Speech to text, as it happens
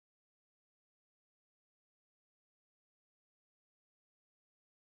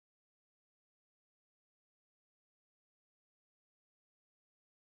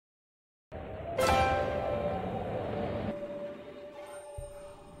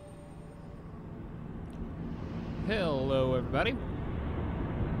Hello, everybody.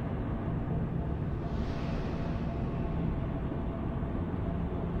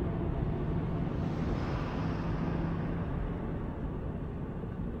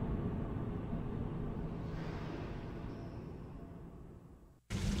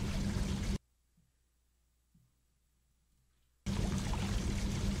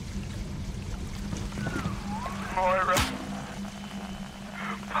 Moira.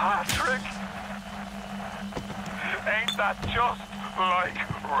 Patrick. Ain't that just like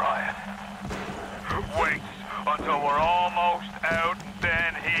Ryan? Waits until we're almost out,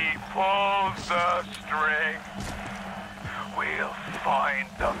 then he pulls the string. We'll find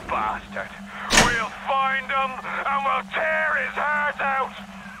the bastard. We'll find him and we'll tear his heart out.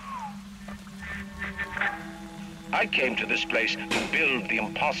 I came to this place to build the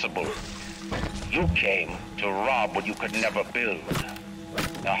impossible. You came to rob what you could never build.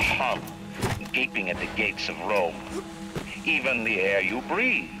 A Hun gaping at the gates of Rome. Even the air you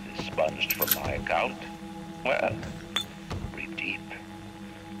breathe is sponged from my account. Well, breathe deep,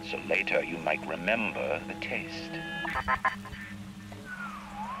 so later you might remember the taste.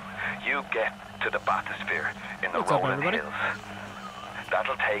 You get to the bathysphere in the What's up, rolling everybody? hills.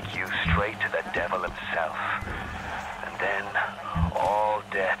 That'll take you straight to the devil himself. And then all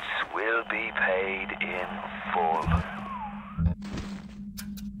debts will be paid in full.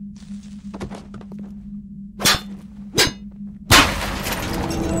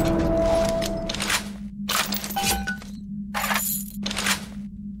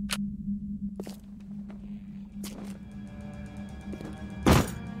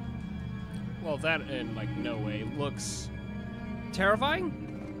 Well, that in, like, no way looks terrifying.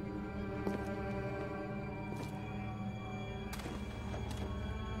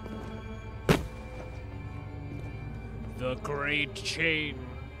 The Great Chain.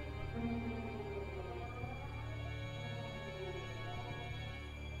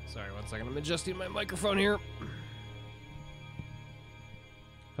 Sorry, 1 second. I'm adjusting my microphone here.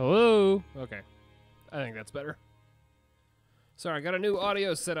 Hello? Okay. I think that's better. Sorry, I got a new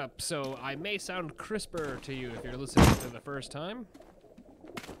audio set up, so I may sound crisper to you if you're listening for the first time.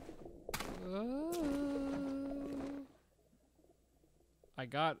 I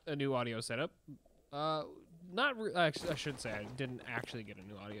got a new audio setup. Actually, I should say I didn't actually get a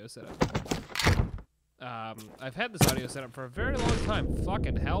new audio setup. I've had this audio setup for a very long time.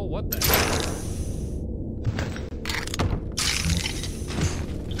 Fucking hell, what the hell?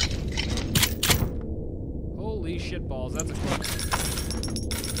 Holy shit balls, that's a close.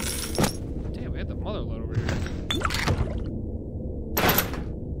 Damn, we had the mother load over here.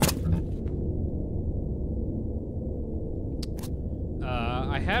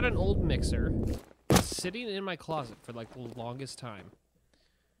 I had an old mixer sitting in my closet for like the longest time.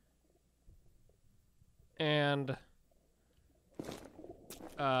 And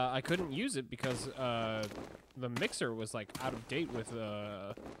I couldn't use it because the mixer was like out of date with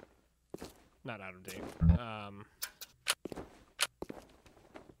not out of date.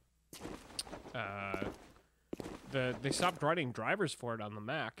 They stopped writing drivers for it on the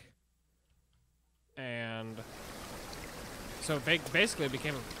Mac, and so basically it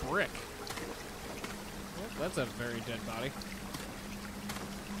became a brick. Oh, that's a very dead body.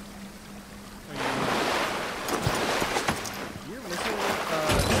 You're missing.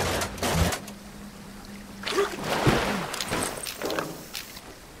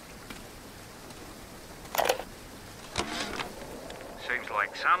 Seems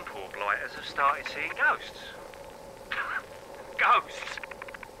like some poor blighters have started seeing ghosts. Ghosts?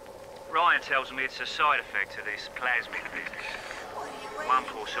 Ryan tells me it's a side effect of this plasmid business. One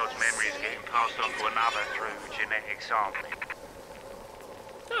poor sod's memory is getting passed on to another through genetic sampling.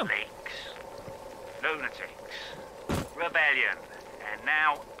 Oh. Leaks, lunatics, rebellion, and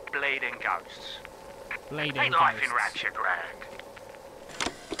now bleeding ghosts. Bleeding Ain't life in ghosts. Rapture grand?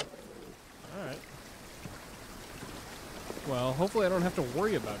 All right. Well, hopefully I don't have to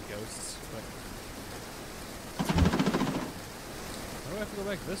worry about ghosts, but... Why do I have to go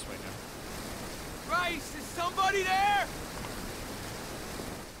back this way now? Bryce, is somebody there?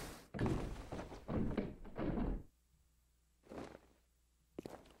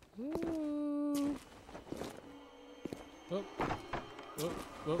 Ooh. Oh. Oh.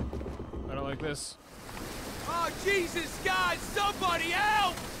 Oh. I don't like this. Oh, Jesus, God, somebody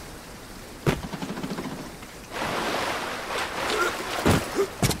help!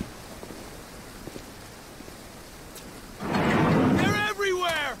 They're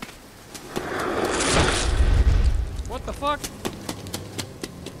everywhere! What the fuck?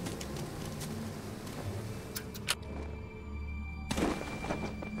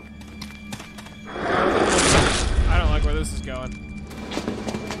 I don't like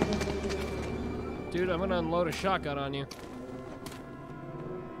Dude, I'm gonna unload a shotgun on you.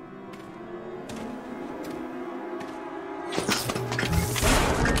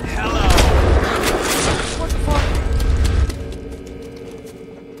 Hello. What the fuck?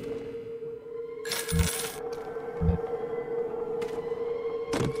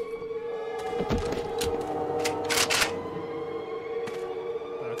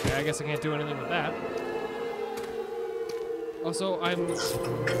 Okay, I guess I can't do anything with that. Also, I'm...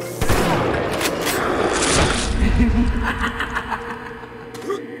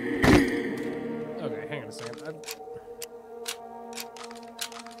 Okay, hang on a second.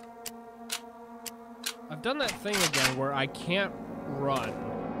 I've done that thing again where I can't run.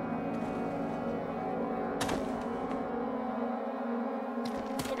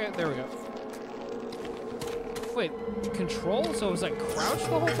 Okay, there we go. Wait, control? So it was like crouched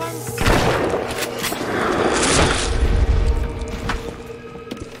the whole time?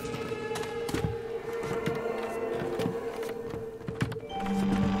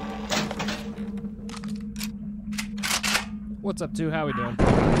 What's up, 2? How we doing?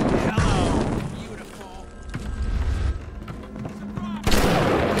 Hello. Beautiful.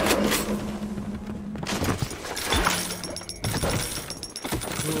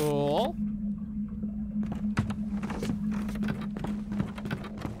 Cool.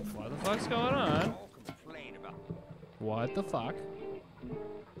 What the fuck's going on? What the fuck?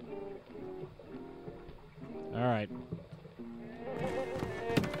 Alright.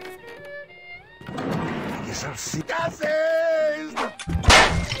 Guess I'll see. Is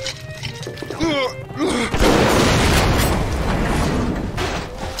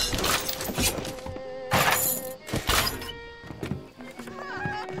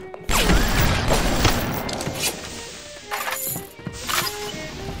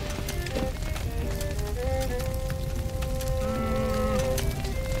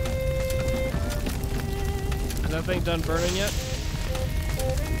that thing done burning yet?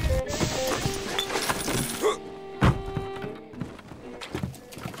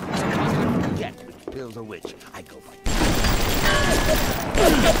 Build a witch. I go by.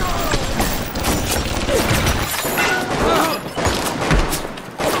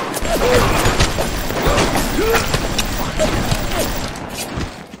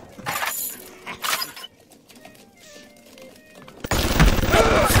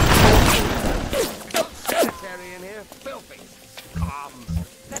 Secretary in here, filthy.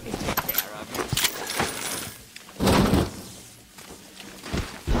 Let me take care of you.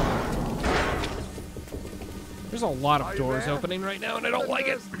 There's a lot of doors opening right now, and I don't like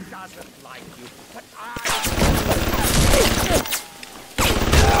it. Doesn't like you, but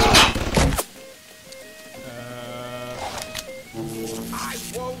I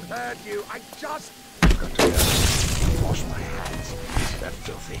won't hurt you. I just wash my hands. They're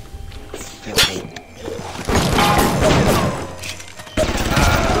filthy. Filthy.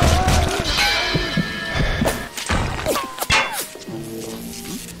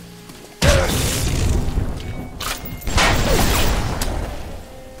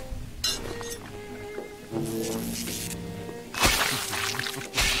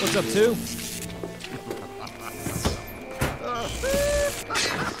 What's up, 2?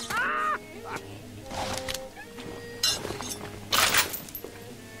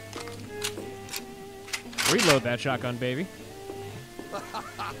 Reload that shotgun, baby.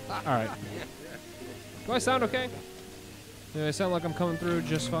 Alright. Do I sound okay? Do I sound like I'm coming through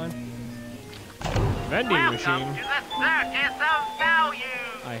just fine? Vending machine. To the circus of value.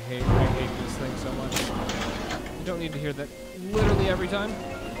 I hate this thing so much. You don't need to hear that literally every time.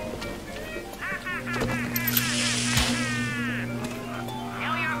 Feel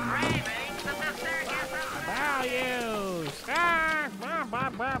your cravings of the circus of Values! Ah, bah, bah,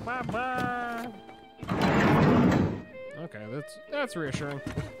 bah, bah, bah. Okay, that's reassuring.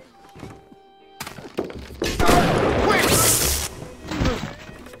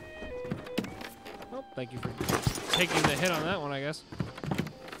 Well, thank you for taking the hit on that one, I guess.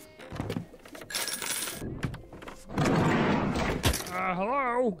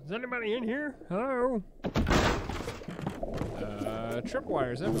 Hello? Is anybody in here? Hello?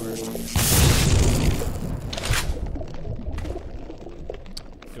 Tripwires everywhere.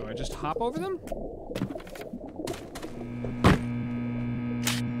 Do I just hop over them?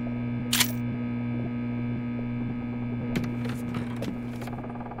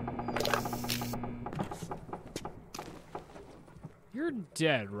 You're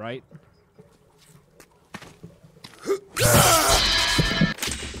dead, right?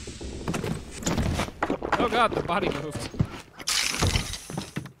 Oh god, the body moved.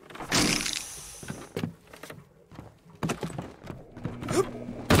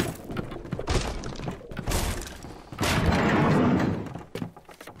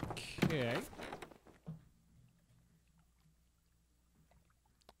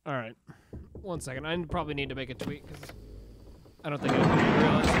 All right. 1 second. I probably need to make a tweet because I don't think anybody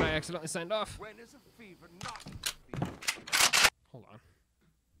realized that I accidentally signed off. When is a fever not a fever? Hold on.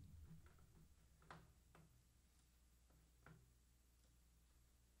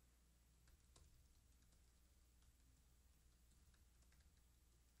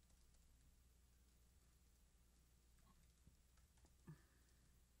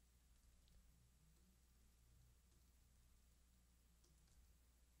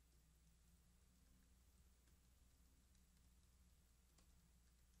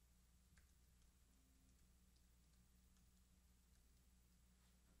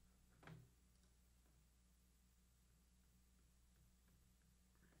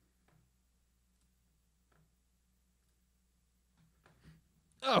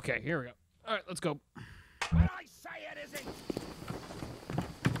 Okay, here we go. All right, let's go. When I say it isn't.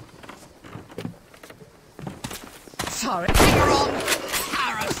 Sorry, you're on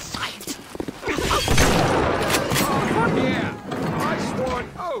parasite. Oh, yeah. I swore an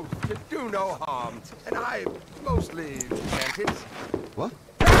oath to do no harm, and I mostly meant it. What?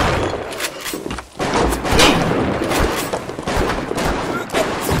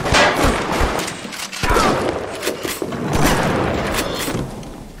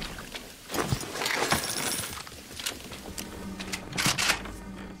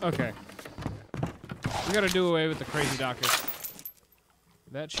 Okay. We gotta do away with the crazy doctor.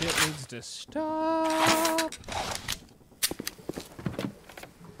 That shit needs to stop.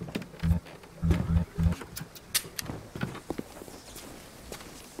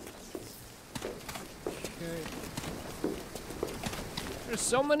 Okay. There's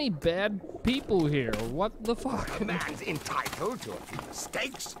so many bad people here. What the fuck? A man's entitled to a few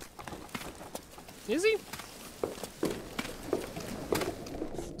mistakes. Is he?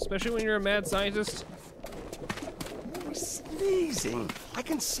 Especially when you're a mad scientist. Sneezing. I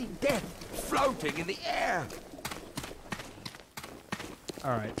can see death floating in the air.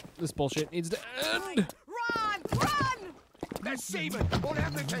 Alright, this bullshit needs to end. Run! Run! There's semen on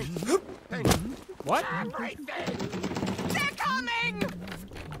everything. What? Everything. They're coming!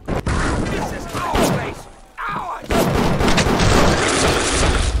 This is our place. Ours.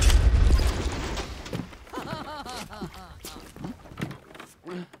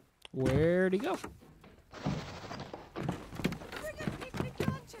 Where'd he go? Bring a picnic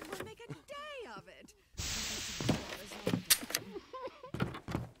lunch and we'll make a day of it.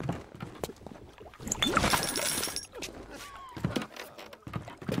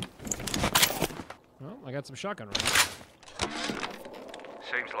 Well, I got some shotgun rounds.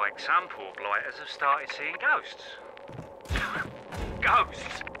 Seems like some poor blighters have started seeing ghosts.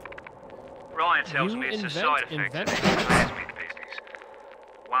 Ghosts? Ryan tells me it's a side effect of this plasmid business.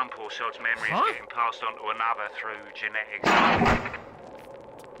 One poor sod's memory is getting passed on to another through genetics.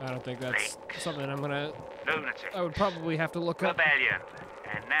 I don't think that's something I'm gonna... Lunatic. I would probably have to look up. Rebellion.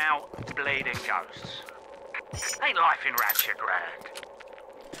 And now, bleeding ghosts. Ain't life in Ratchet grand?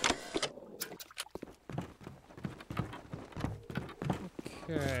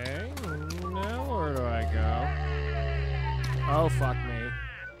 Okay, now where do I go? Oh, fuck me.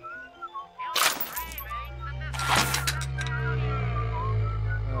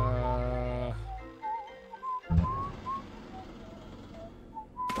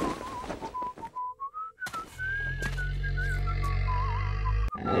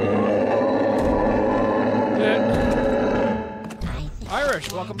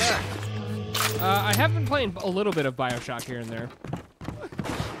 Irish, welcome back. I have been playing a little bit of Bioshock here and there.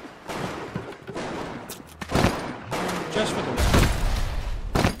 Just for the win.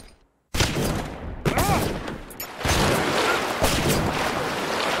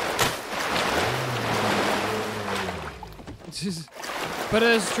 But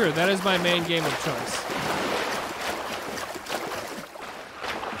it is true. That is my main game of choice.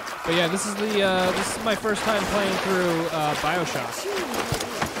 But yeah, this is my first time playing through Bioshock.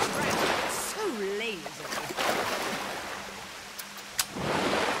 So lazy.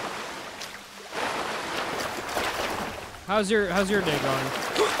 How's your day going,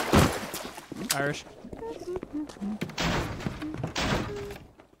 Irish?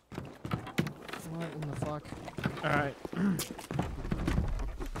 What in the fuck? All right.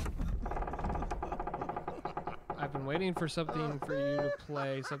 I've been waiting for something for you to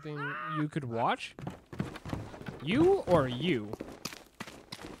play, something you could watch. You or you?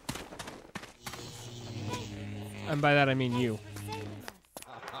 And by that I mean you.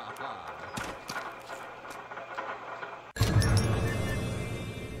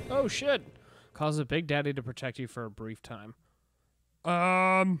 Oh shit! Causes a Big Daddy to protect you for a brief time.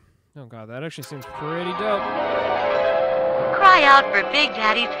 Oh god, that actually seems pretty dope. Cry out for Big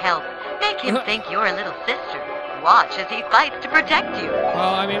Daddy's help. Make him think you're a little sister. Watch as he fights to protect you.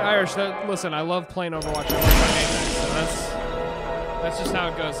 Well, I mean, Irish, listen, I love playing Overwatch. I love my name, so that's just how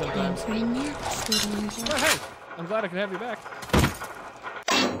it goes sometimes. Oh, hey, I'm glad I could have you back.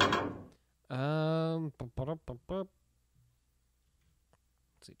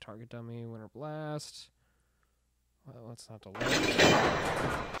 Let's see, target dummy, winter blast. Well, let's not delay.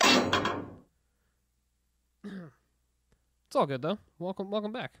 It's all good though.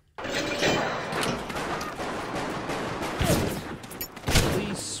 Welcome back.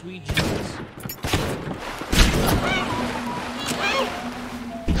 Please, sweet Jesus.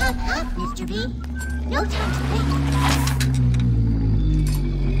 Hop, hop, Mr. B. No time to wait.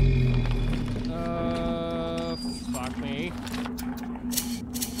 Fuck me.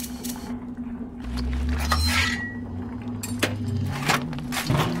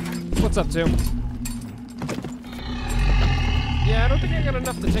 What's up, Tim? Yeah, I don't think I got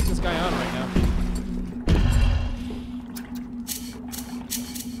enough to take this guy on right now.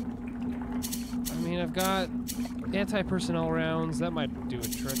 I mean, I've got anti-personnel rounds. That might do a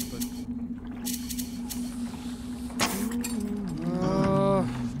trick, but...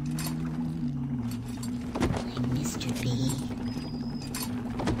 Mr. B.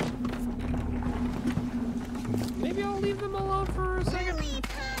 Maybe I'll leave them alone for a second.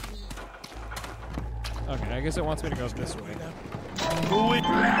 Okay, I guess it wants me to go this way now. That's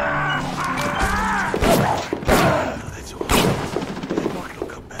all. Market will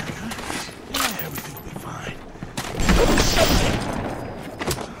come back, huh? Yeah, everything will be fine.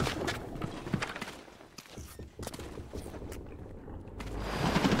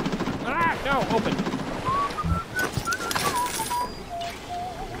 Ah! No! Open!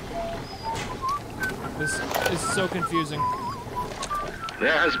 This is so confusing.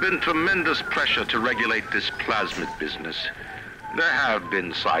 There has been tremendous pressure to regulate this plasmid business. There have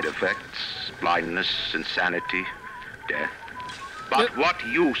been side effects, blindness, insanity, death. But what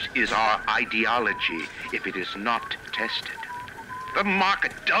use is our ideology if it is not tested? The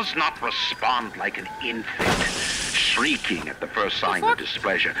market does not respond like an infant, shrieking at the first sign of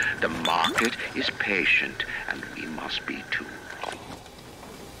displeasure. The market is patient, and we must be too.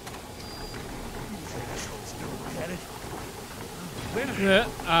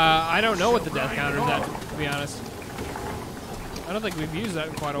 I don't know what the death counter is at, to be honest. I don't think we've used that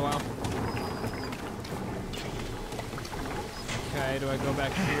in quite a while. Okay, do I go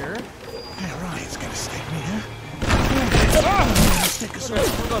back here? Yeah, Ryan's gonna stick me, huh? Stick us Okay,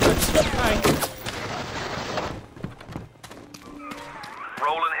 we'll go there. Hi.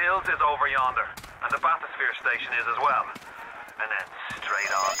 Rolling Hills is over yonder, and the bathysphere station is as well. And then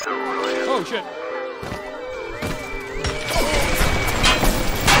straight on to Ryan. Oh, shit.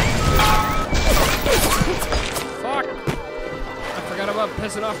 Fuck! I forgot about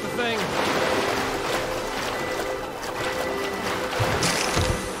pissing off the thing.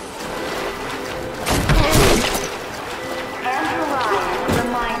 Andrew Ryan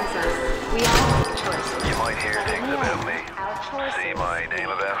reminds us we all have choices. You might hear things about me. See my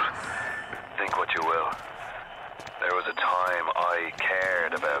name about. Think what you will. There was a time I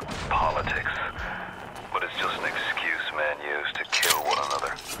cared about politics, but it's just an excuse men use to kill one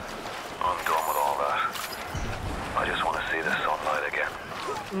another. I'm done with all that. I just want to see the sunlight again.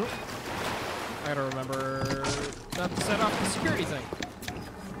 I gotta remember not to set off the security thing.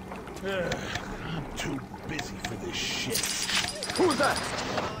 I'm too busy for this shit. Who's that?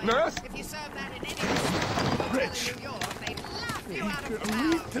 Nurse? If you serve that in any Rich.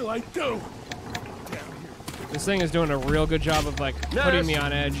 Read till I do. This thing is doing a real good job of, like, putting me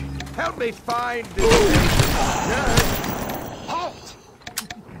on edge. Help me find this. Nurse! Halt!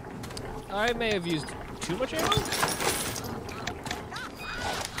 I may have used too much ammo?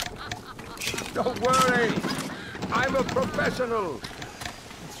 Don't worry. I'm a professional.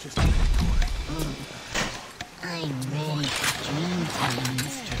 It's just... I'm ready for dream time,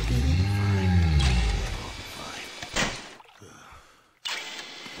 Mr. B.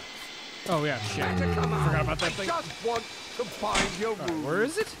 Oh, yeah, shit. Forgot about that thing. I just want to find your room. Where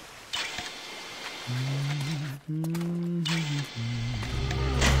is it?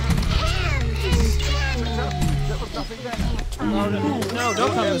 Oh, no,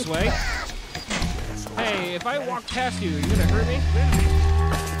 don't come this way. Hey, if I walk past you, are you gonna hurt me?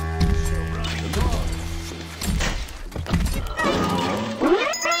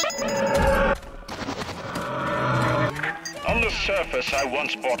 On the surface, I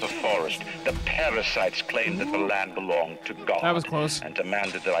once bought a forest. The parasites claimed that the land belonged to God. That was close. And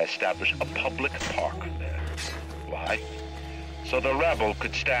demanded that I establish a public park there. Why? so the rebel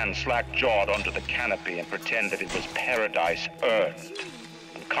could stand slack-jawed under the canopy and pretend that it was paradise earth.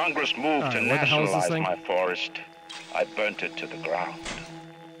 When Congress moved to nationalize my forest, I burnt it to the ground.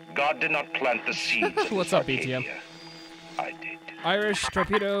 God did not plant the seeds of What's up, BTM? I did. Irish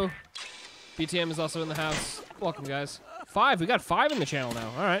Torpedo. BTM is also in the house. Welcome, guys. 5. We got 5 in the channel now.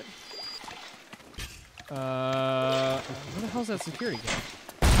 All right. Where the hell's that security guy?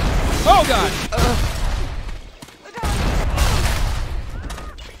 Oh, God!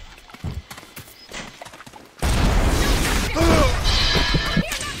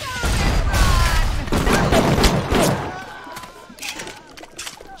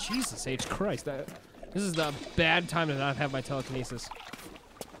 Jesus H. Christ. This is the bad time to not have my telekinesis.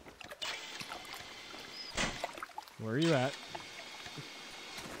 Where are you at?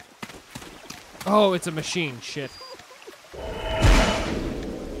 Oh, it's a machine. Shit.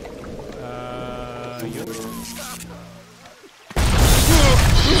 You.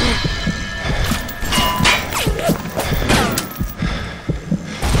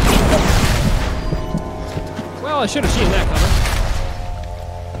 Well, I should have seen that coming.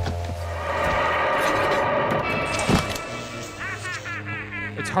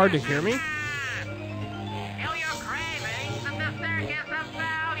 It's hard to hear me.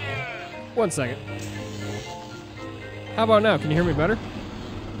 One second. How about now? Can you hear me better?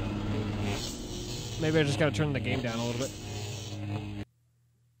 Maybe I just gotta turn the game down a little bit.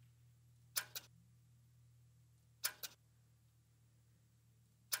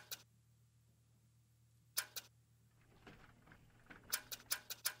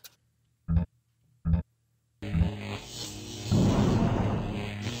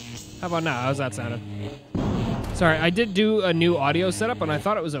 How about now? How's that sounding? Sorry, I did do a new audio setup and I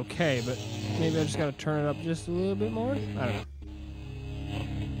thought it was okay, but maybe I just gotta turn it up just a little bit more? I don't know.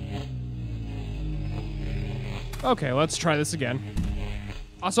 Okay, let's try this again.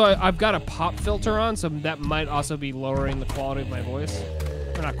 Also, I've got a pop filter on, so that might also be lowering the quality of my voice.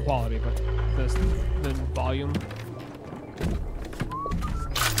 Or not quality, but the volume.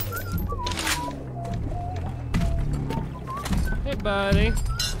 Hey, buddy.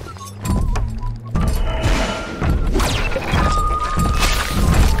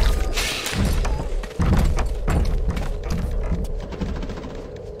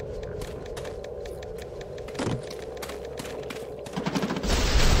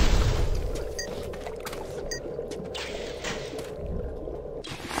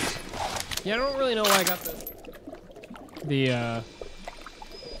 Yeah, I don't really know why I got the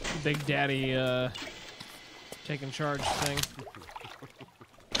Big Daddy taking charge thing.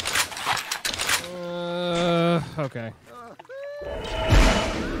 Okay.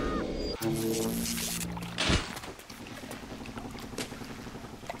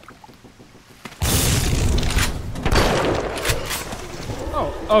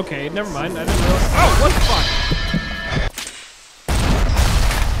 Oh, okay, never mind. I didn't know. Oh, what the fuck?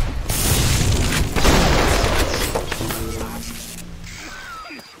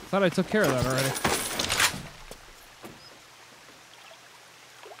 Thought I took care of that already.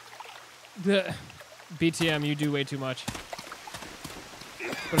 The BTM, you do way too much.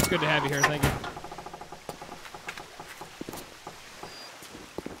 But it's good to have you here, thank you.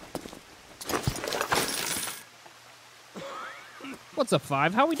 What's up,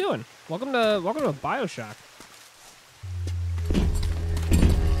 5? How we doing? Welcome to Bioshock.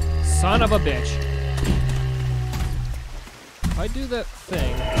 Son of a bitch. If I do that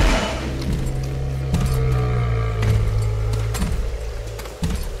thing.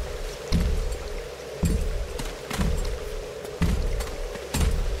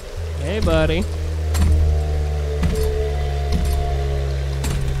 Hey, buddy.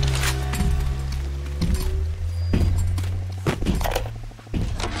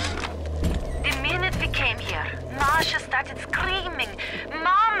 The minute we came here, Masha started screaming,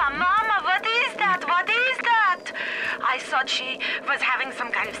 "Mama, Mama, what is that? What is that?" I thought she was having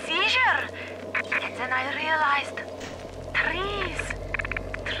some kind of seizure. And then I realized, trees.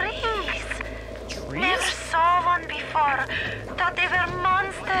 Never saw one before. Thought they were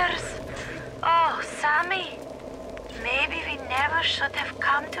monsters. Oh, Sammy. Maybe we never should have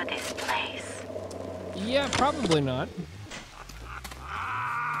come to this place. Yeah, probably not.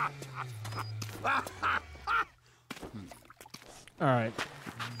 Alright.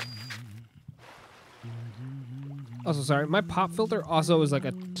 Also, sorry, my pop filter also is like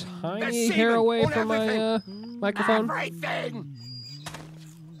a tiny hair away from my microphone. Everything.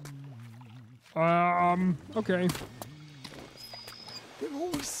 Okay. They're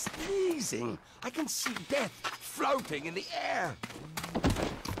always sneezing. I can see death floating in the air.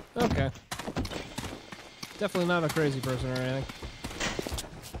 Okay. Definitely not a crazy person or anything.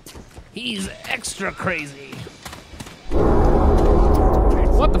 He's extra crazy.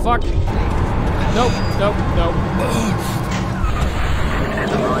 What the fuck? Nope, nope, nope.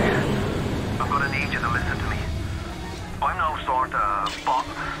 I'm gonna need you to listen to me. I'm no sort of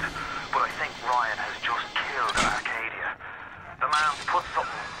botanist, but I think Ryan has just killed Arcadia. The man's put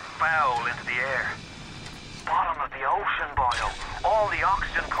something foul into the air. Bottom of the ocean, Bio. All the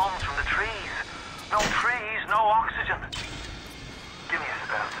oxygen comes from the trees. No trees, no oxygen. Give me a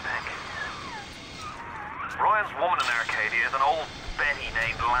spell to think. Ryan's woman in Arcadia is an old Betty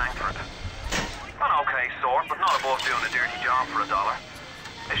named Langford. An okay sort, but not above doing a dirty job for $1.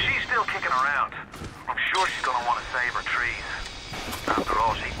 If she's still kicking around, I'm sure she's gonna want to save her trees. After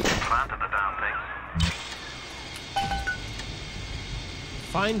all, she planted the damn thing.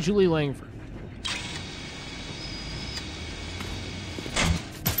 Find Julie Langford.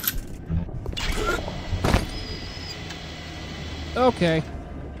 Okay.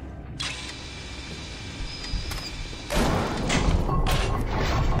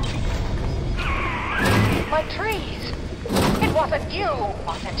 My trees. It wasn't you,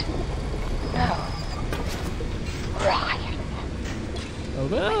 was it? No. Ryan.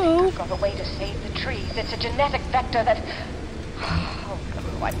 Hello? I've got a way to save the trees. It's a genetic vector that... Oh, look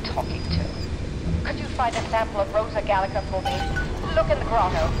who I'm talking to. Could you find a sample of Rosa gallica for me? Look in the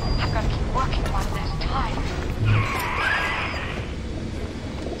grotto. I've got to keep working while there's time.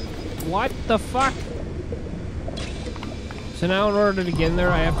 What the fuck? So now in order to get in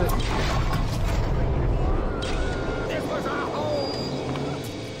there, I have to...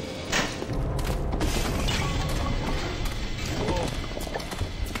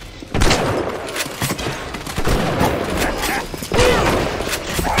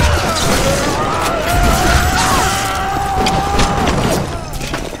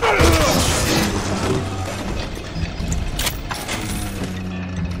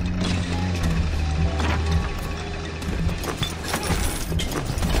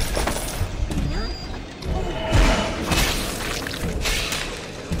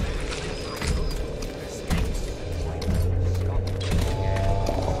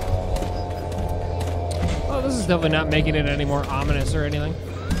 Definitely not making it any more ominous or anything.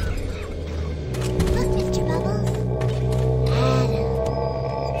 Look, Mr. Bubbles.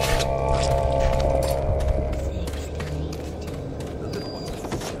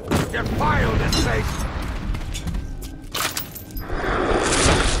 Get filed in face.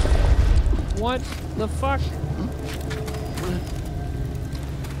 What the fuck?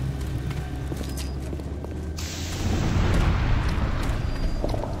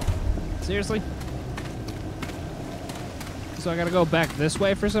 Seriously? So I gotta go back this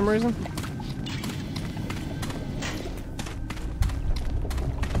way for some reason?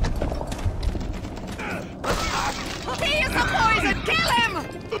 He is the poison! Kill him!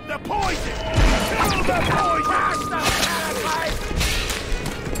 The poison! Kill the poison!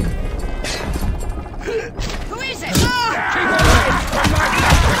 Who is it?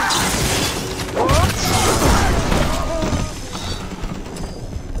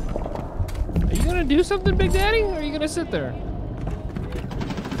 Are you gonna do something, Big Daddy? Or are you gonna sit there?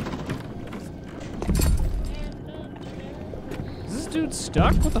 Is this dude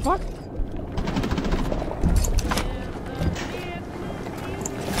stuck? What the fuck?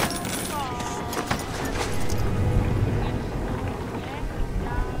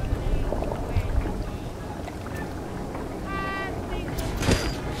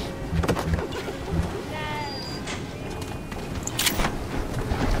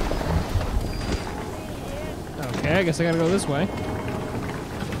 Okay, I guess I gotta go this way.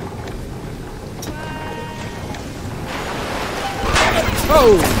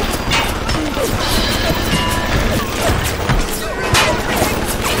 Oh!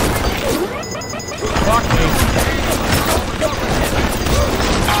 Fuck me.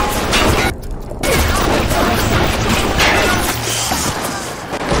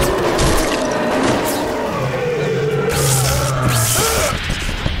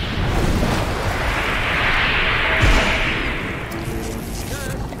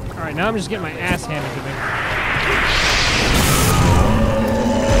 Alright, now I'm just getting my ass handed to me.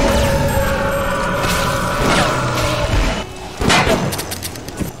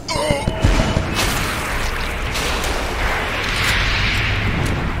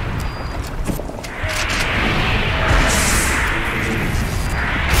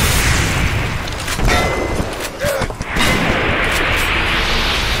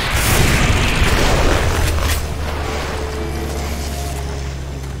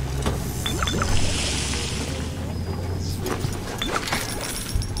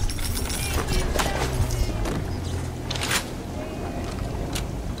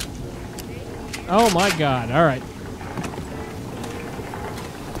 Oh my god, alright.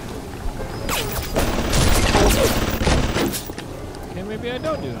 Okay, maybe I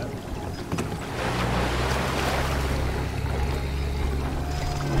don't do that.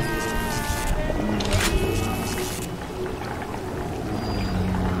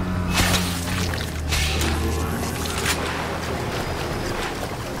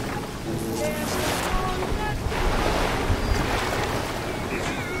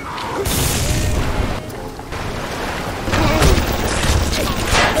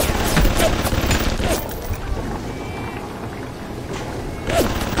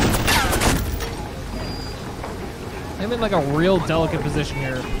 I'm in like a real delicate position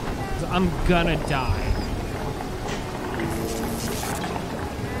here. 'Cause I'm gonna die.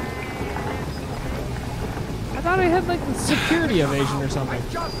 I thought I had like the security evasion or something.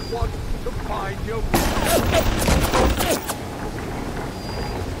 I just want to find you.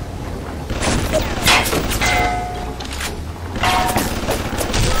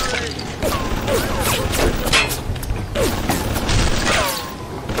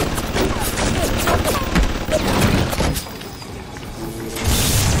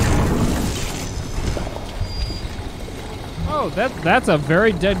 Oh, that's a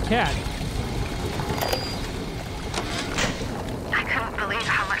very dead cat. I couldn't believe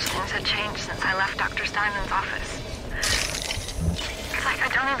how much things had changed since I left Dr. Simon's office. It's like I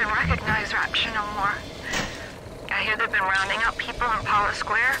don't even recognize Rapture no more. I hear they've been rounding up people in Paula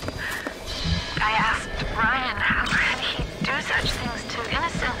Square. I asked Ryan how could he do such things to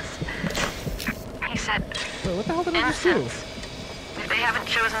innocents. He said, Wait, what the hell did I just do? innocents. If they haven't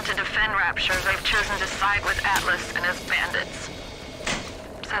chosen to defend Rapture, they've chosen to side with Atlas and his bandits.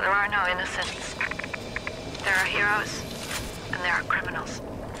 So there are no innocents. There are heroes, and there are criminals.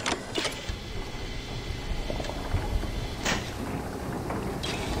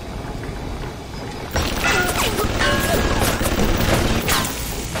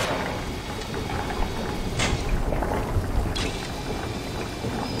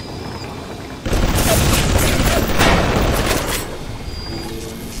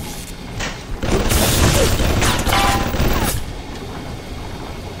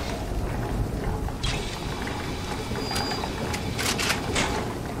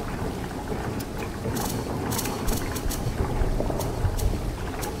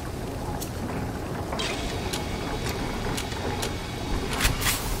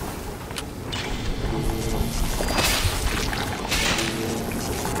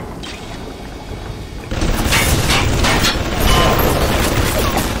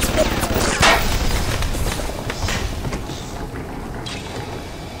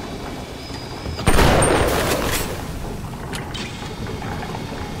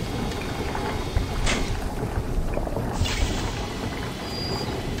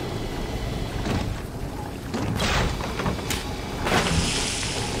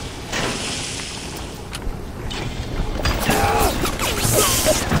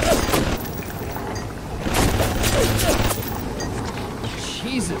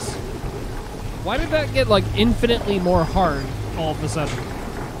 Jesus. Why did that get, like, infinitely more hard all of a sudden?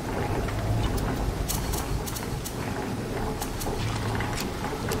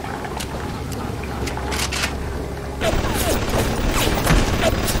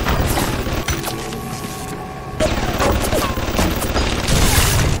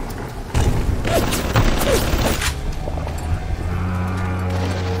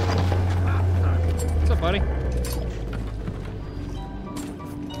 What's up, buddy?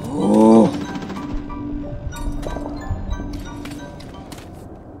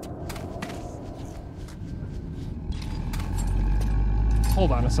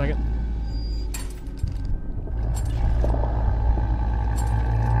 Hold on a second.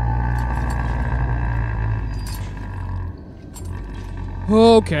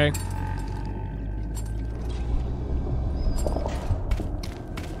 Okay.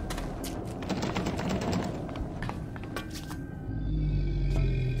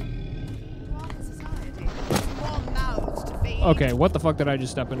 Okay, what the fuck did I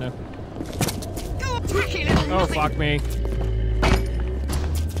just step into? Oh, fuck me.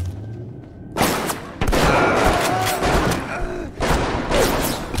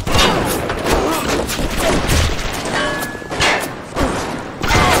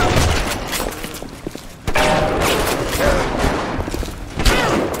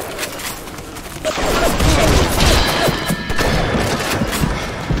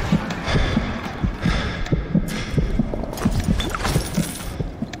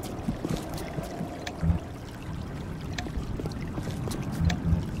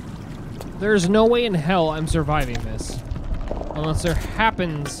 There's no way in hell I'm surviving this. Unless there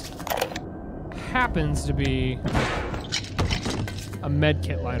happens happens to be a med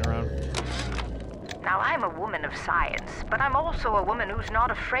kit lying around. Now, I'm a woman of science, but I'm also a woman who's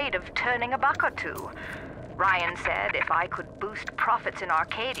not afraid of turning a buck or two. Ryan said if I could boost profits in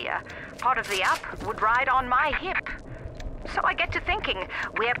Arcadia, part of the up would ride on my hip. So I get to thinking,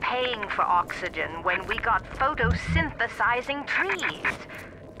 we're paying for oxygen when we got photosynthesizing trees.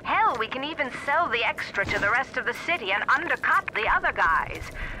 Hell, we can even sell the extra to the rest of the city and undercut the other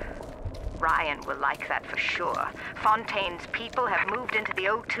guys. Ryan will like that for sure. Fontaine's people have moved into the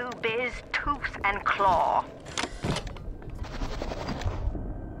O2 biz tooth and claw.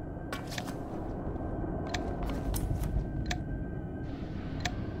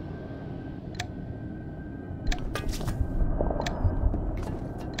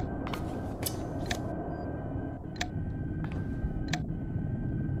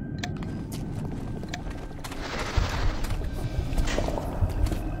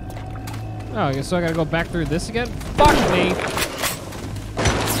 Oh, I guess so I gotta go back through this again? Fuck me!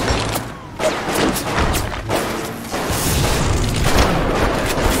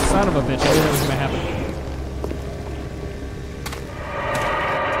 Son of a bitch, I knew that was gonna happen.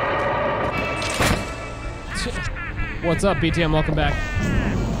 What's up, BTM? Welcome back.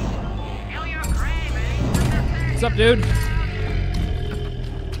 What's up, dude?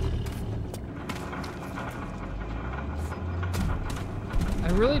 I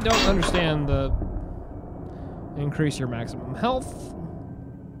really don't understand the increase your maximum health.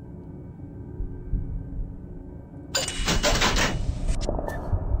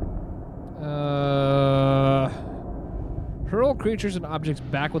 Hurl creatures and objects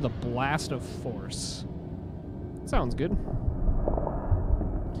back with a blast of force. Sounds good.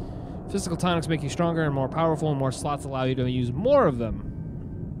 Physical tonics make you stronger and more powerful, and more slots allow you to use more of them.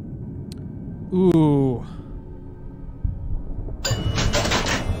 Ooh.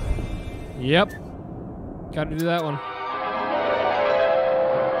 Yep. Gotta do that one.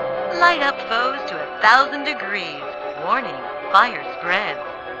 Light up foes to 1,000 degrees. Warning, fire spreads.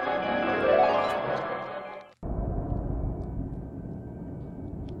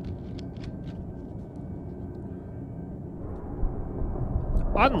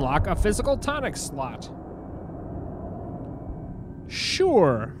 Unlock a physical tonic slot.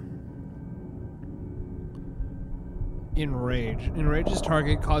 Sure. Enrage. Enrages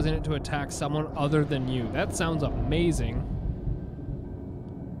target, causing it to attack someone other than you. That sounds amazing.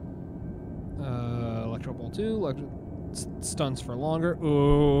 Electro Ball 2. Stunts for longer.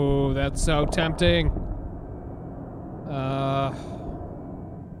 Ooh, that's so tempting.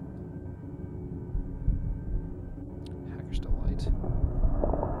 Hacker's Delight.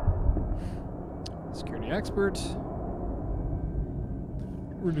 Security Expert.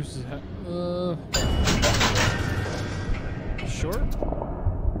 Reduces sure.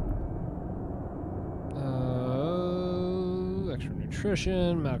 Extra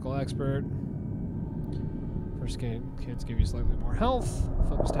nutrition, medical expert. First kids give you slightly more health.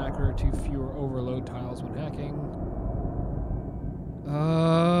 Focused hacker, 2 fewer overload tiles when hacking.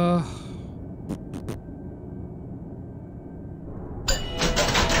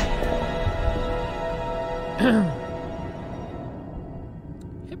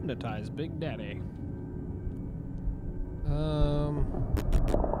 Hypnotize Big Daddy.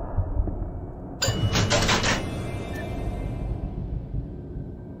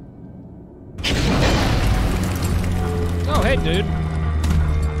 Oh, hey, dude.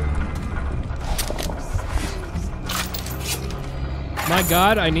 My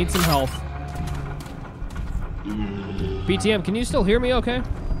God, I need some health. BTM, can you still hear me okay?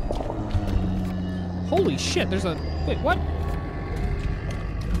 Holy shit, there's a... Wait, what?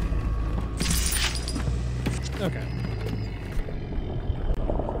 Okay.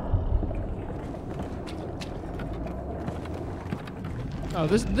 Oh,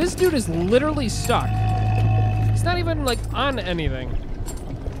 this dude is literally stuck. He's not even, like, on anything.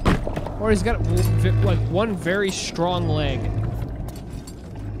 Or he's got, like, one very strong leg.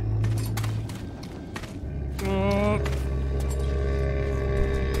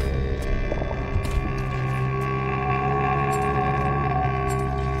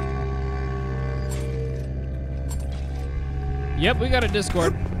 Yep, we got a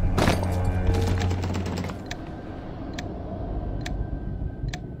Discord.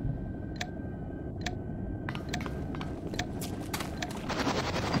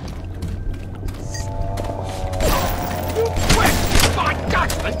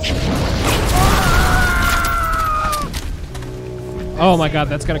 Oh my God,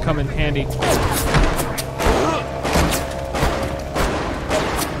 that's gonna come in handy.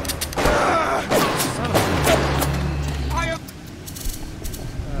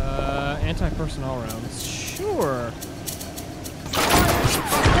 Anti-personnel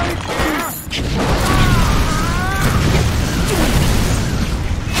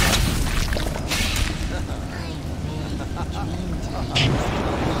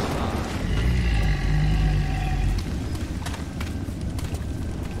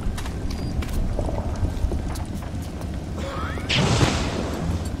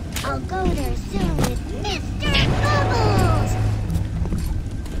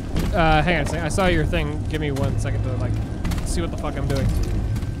Hang on a second. I saw your thing. Give me 1 second to, like, see what the fuck I'm doing.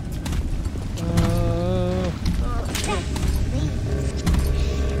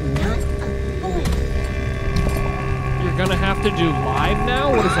 You're gonna have to do live now?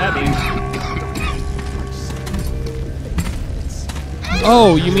 What does that mean?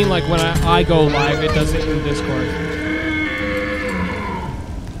 Oh, you mean like when I go live, it does it in Discord.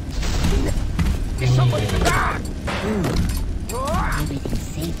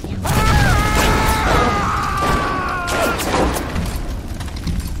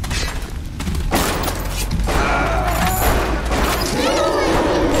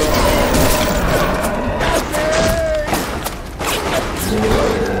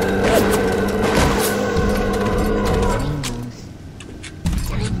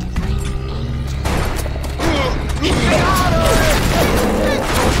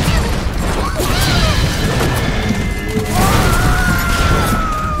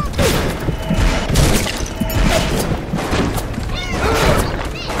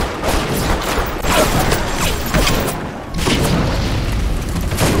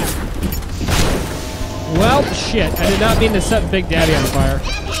 Well, shit. I did not mean to set Big Daddy on fire.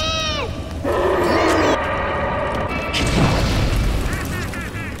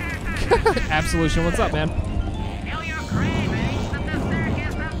 Absolution, what's up, man?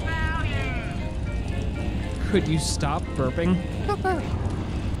 Could you stop burping?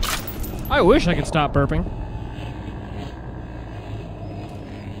 I wish I could stop burping.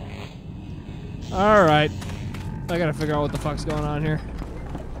 Alright. I gotta figure out what the fuck's going on here.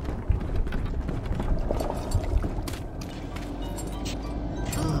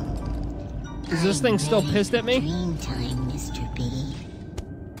 Is this thing still pissed at me? Meantime, Mr. B.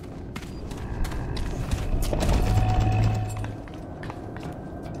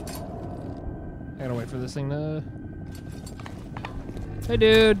 I gotta wait for this thing to... Hey,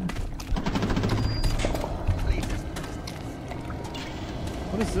 dude.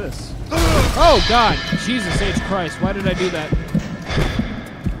 What is this? Oh, God. Jesus H. Christ. Why did I do that?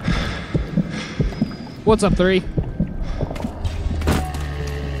 What's up, 3?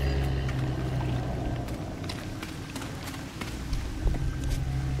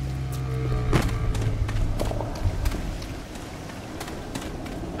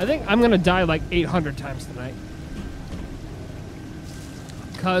 I think I'm gonna die like 800 times tonight.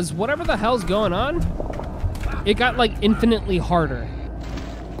 Cause whatever the hell's going on, it got like infinitely harder.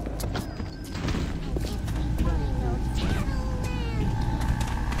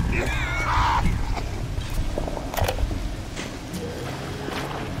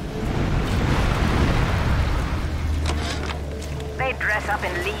 They dress up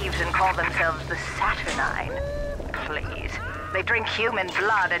in leaves and call themselves the Saturnine. Please. They drink human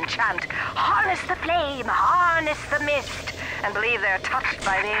blood and chant, harness the flame, harness the mist, and believe they're touched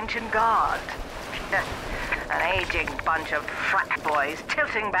by the ancient god. An aging bunch of frat boys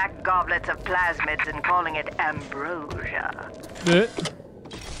tilting back goblets of plasmids and calling it ambrosia.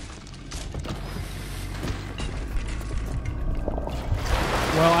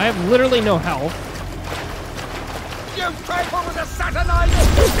 Well, I have literally no health. You trample with the Saturnine!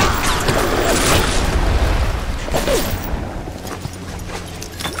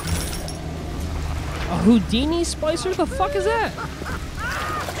 A Houdini splicer? The fuck is that?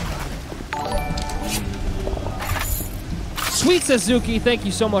 Sweet Suzuki, thank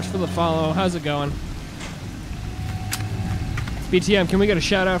you so much for the follow. How's it going? BTM, can we get a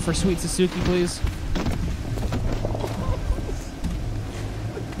shout out for Sweet Suzuki, please?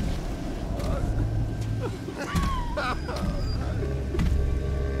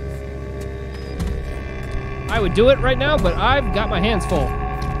 I would do it right now, but I've got my hands full.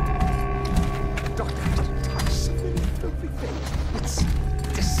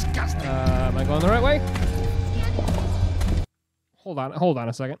 Am I going the right way? Hold on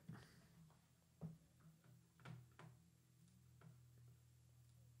a second.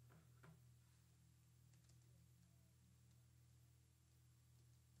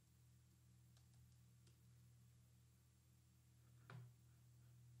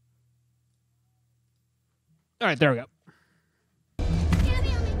 All right, there we go.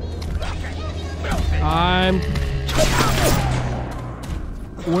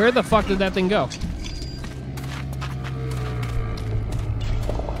 Where the fuck did that thing go?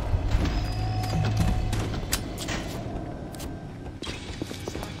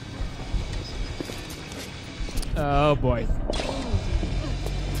 Oh boy.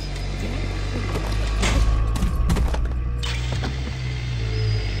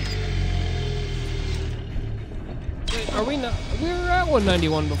 Wait, are we not? We were at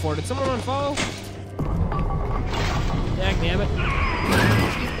 191 before. Did someone unfollow? Damn it.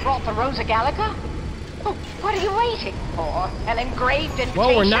 brought the Rosa Gallica? Oh, what are you waiting for? An engraved invitation?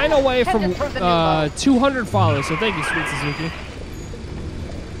 Well, we're 9 away Send from it through the new 200 followers, so thank you, Sweet Suzuki.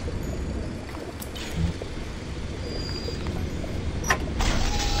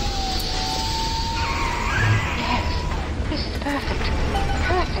 This is perfect.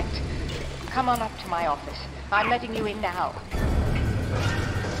 Perfect. Come on up to my office. I'm letting you in now.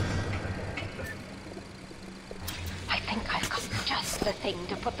 I think I've got just the thing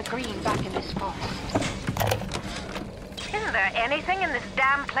to put the green back in this forest. Isn't there anything in this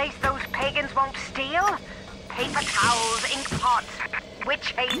damn place those pagans won't steal? Paper towels, ink pots,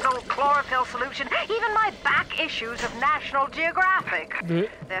 witch hazel, chlorophyll solution, even my back issues of National Geographic.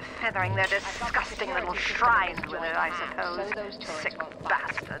 They're feathering their disgusting little shrines with it, I suppose. Sick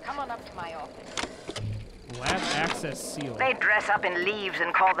bastards. Come on up to my office. Lab access seal. They dress up in leaves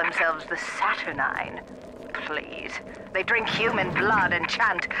and call themselves the Saturnine. Please. They drink human blood and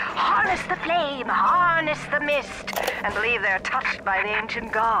chant, harness the flame, harness the mist, and believe they're touched by the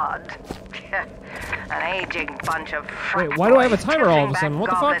ancient gods. An aging bunch of Wait, why do I have a timer all of a sudden? What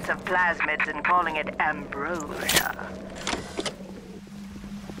the fuck? goblets of plasmids and calling it ambrosia.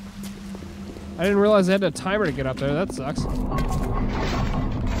 I didn't realize I had a timer to get up there. That sucks.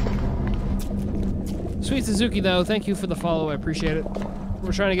 Sweet Suzuki, though, thank you for the follow. I appreciate it.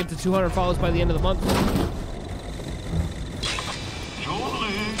 We're trying to get to 200 follows by the end of the month.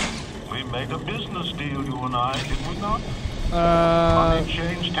 Julie, we made a business deal, you and I, did we not? Money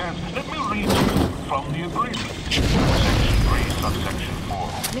changed hands. Let me read to you from the agreement. Section 3, subsection 4.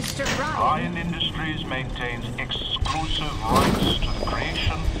 Mr. Ryan. Ryan Industries maintains exclusive rights to the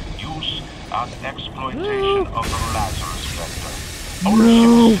creation, use, and exploitation of the Lazarus vector. Ownership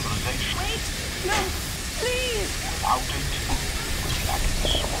of civilization. Wait, no, please. Without it, was lacking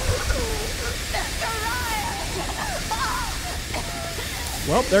soul.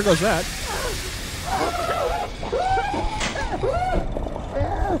 Well, there goes that.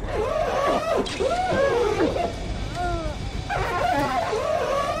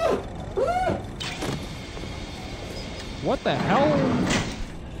 What the hell?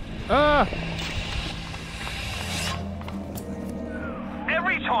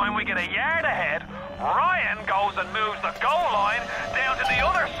 Every time we get a yard ahead, Ryan goes and moves the goal line down to the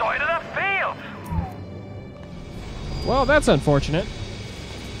other side of the field. Well, that's unfortunate.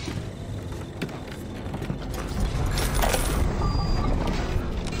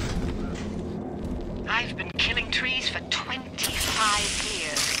 I've been killing trees for 25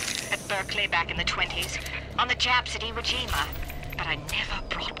 years. At Berkeley back in the 20s, on the Japs at Iwo Jima. But I never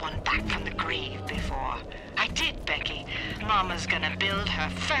brought one back from the grave before. I did, Becky. Mama's gonna build her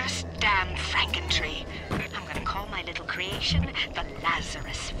first damn Frankentree. I'm gonna call my little creation the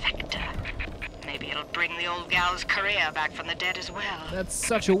Lazarus Vector. Maybe it'll bring the old gal's career back from the dead as well. That's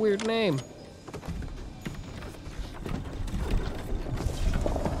such a weird name.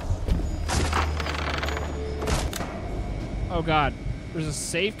 Oh god. There's a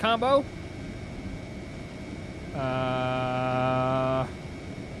save combo?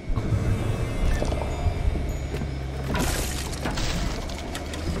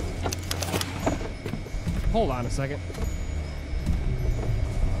 Hold on a second.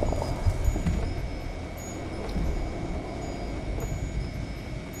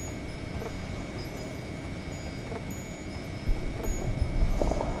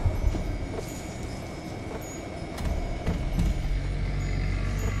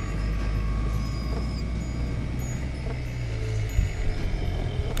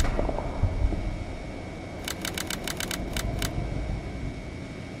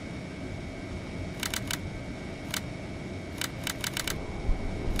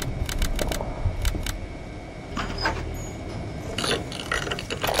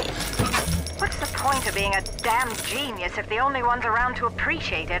 Being a damn genius if the only ones around to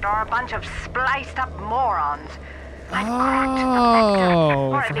appreciate it are a bunch of spliced up morons. I've cracked the vector,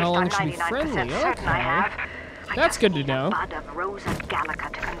 or at least I'm 99% certain I have. That's good to know. A bud of Rosa Gallica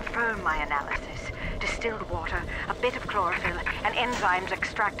to confirm my analysis. Distilled water, a bit of chlorophyll, and enzymes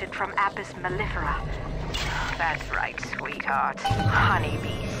extracted from Apis mellifera. That's right, sweetheart.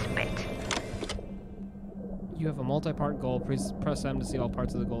 Honeybee spit. You have a multi-part goal. Please press M to see all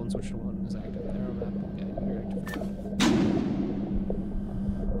parts of the goal and switch to one is active. Arrow map. Okay, you're active.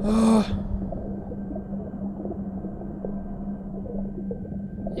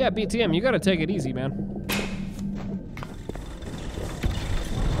 Yeah, BTM, you gotta take it easy, man.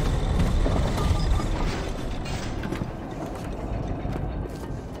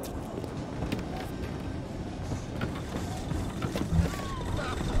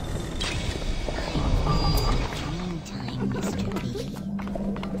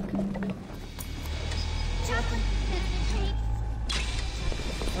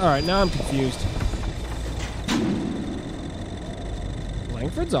 Alright, now I'm confused.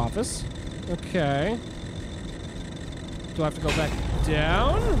 Langford's office. Okay. Do I have to go back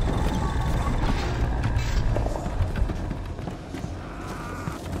down?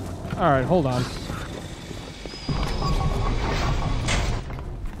 Alright, hold on.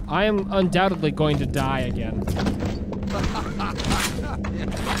 I am undoubtedly going to die again.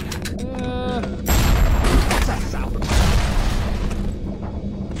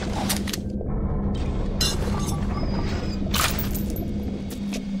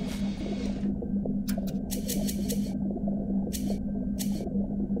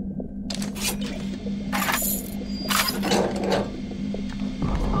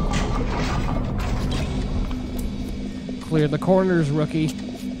 Clear the corners, rookie.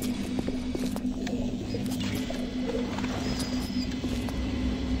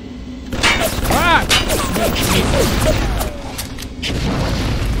 Ah!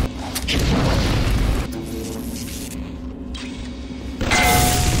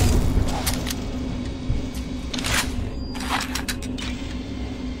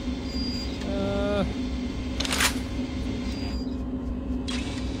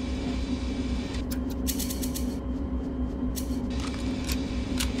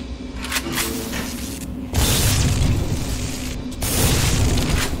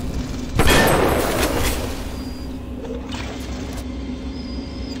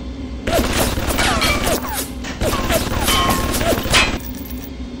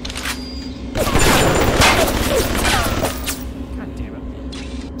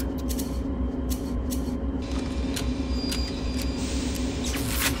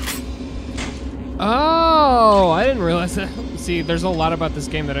 Oh, I didn't realize that. See, there's a lot about this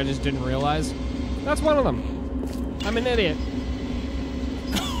game that I just didn't realize. That's one of them. I'm an idiot.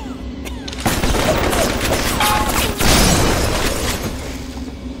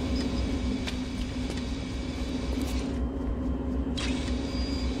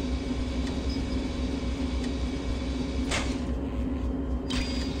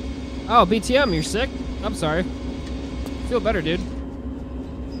 Oh, BTM, you're sick? I'm sorry. Feel better, dude.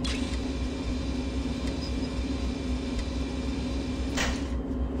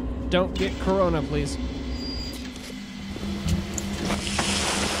 Don't get corona, please.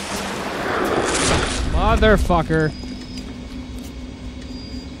 Motherfucker.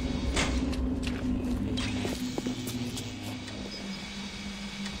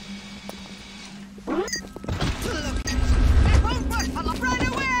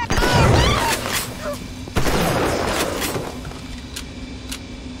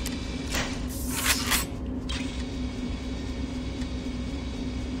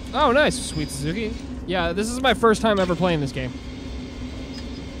 Oh, nice, Sweet Suzuki. Yeah, this is my first time ever playing this game. You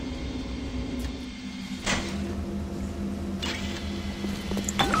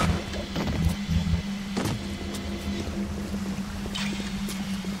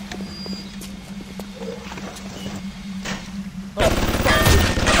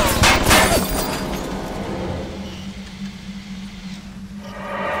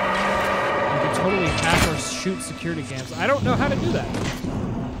can totally hack or shoot security cams. I don't know how to do that.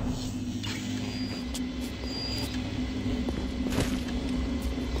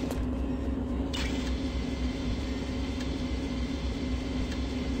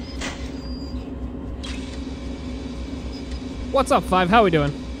 What's up, Five? How we doing?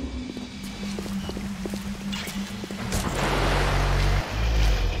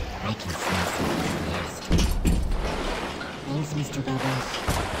 I can smell something nasty. Thanks, Mr. Bubbles.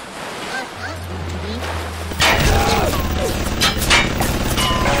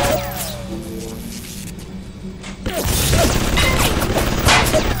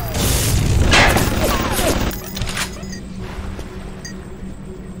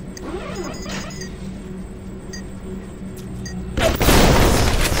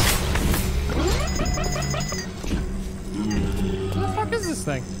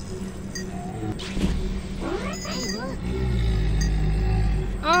 Thing.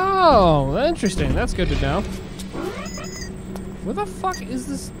 Oh, interesting. That's good to know. Where the fuck is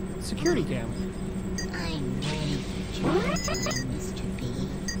this security cam? I'm ready for your time, Mr. B.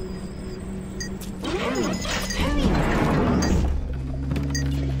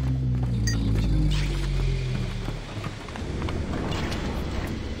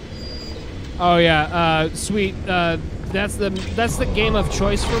 Oh yeah, sweet. That's the game of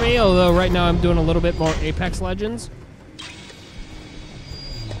choice for me, although right now I'm doing a little bit more Apex Legends.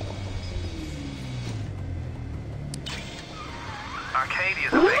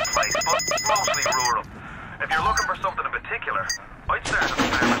 Arcadia's a big place, but mostly rural. If you're looking for something in particular, I'd start at the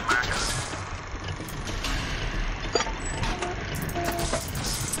farmer's market.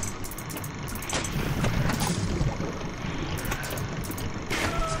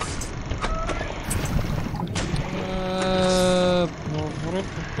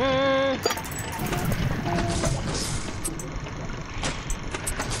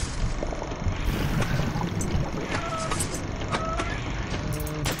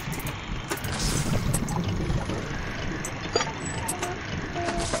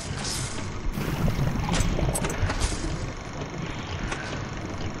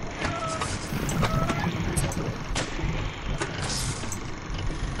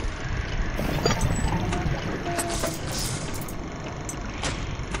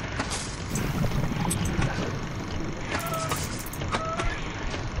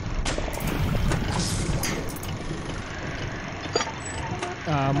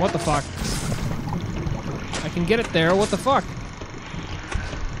 What the fuck? I can get it there. What the fuck?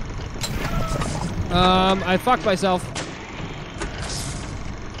 I fucked myself.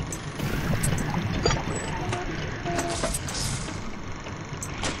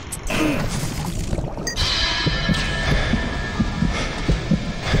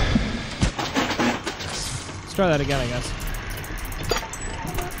 Let's try that again, I guess.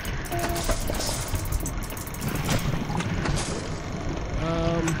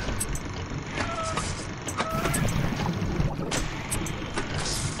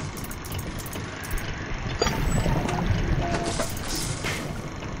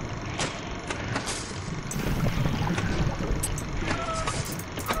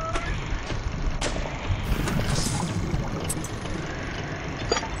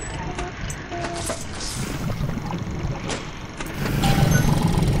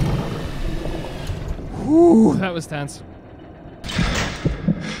 Ooh, that was tense.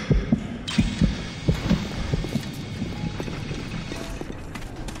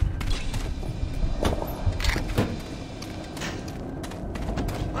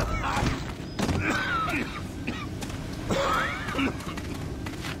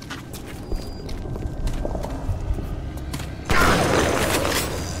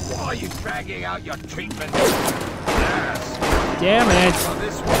 Why are you dragging out your treatment? Yes. Damn it. Well,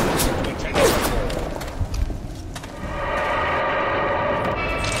 this one we take it.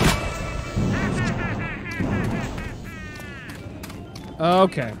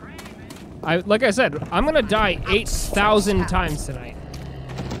 Okay. Like I said, I'm gonna die 8,000 times tonight.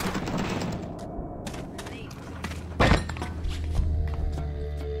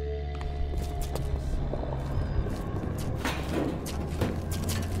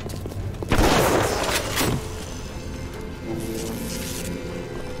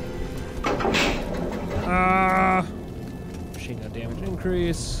 Machine gun damage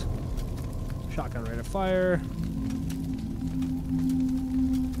increase. Shotgun rate of fire.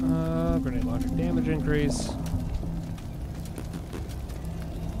 Grenade launcher damage increase.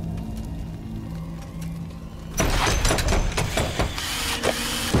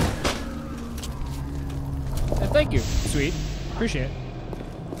 And thank you, sweet. Appreciate it.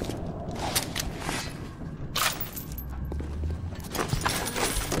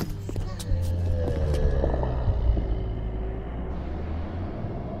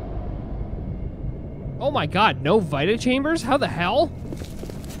 Oh my god, no Vita chambers? How the hell?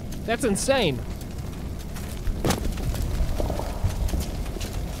 That's insane.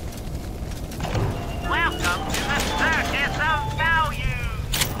 Welcome to the circus of value.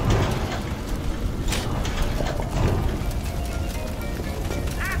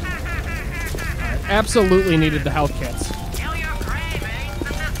 Absolutely needed the health kits.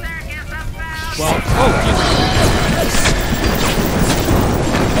 Well,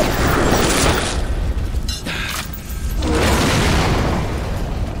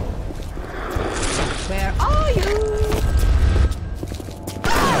 Where are you?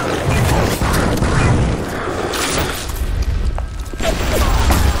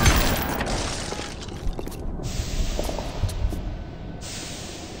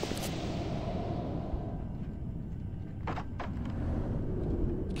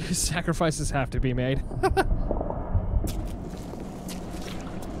 Sacrifices have to be made.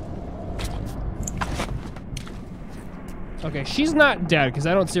 Okay, she's not dead because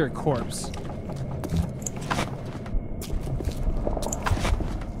I don't see her corpse.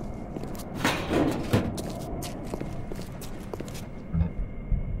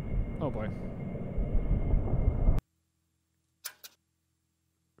 Oh boy.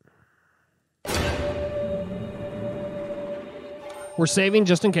 We're saving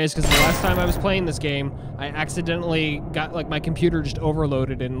just in case, because the last time I was playing this game, I accidentally got, like, my computer just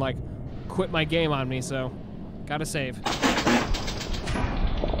overloaded and, like, quit my game on me, so gotta save.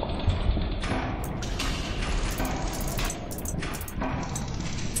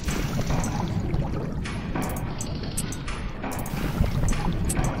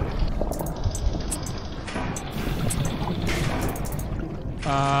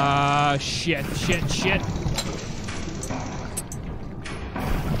 Shit.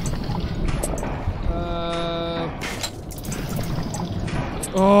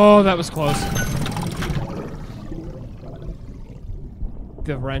 Oh, that was close.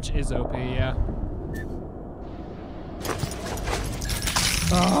 The wrench is OP, yeah.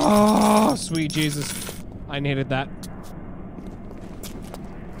 Oh, sweet Jesus. I needed that.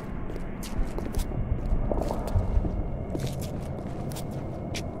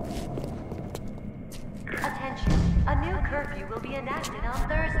 Attention, a new curfew will be enacted on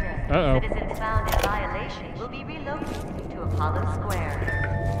Thursday. Uh-oh. Citizens found in violation will be relocated to Apollo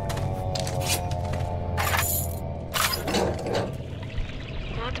Square.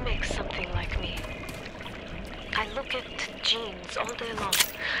 look at genes all day long,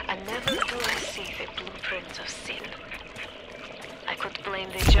 and never do I see the blueprint of sin. I could blame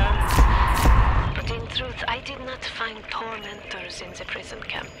the germs, but in truth I did not find tormentors in the prison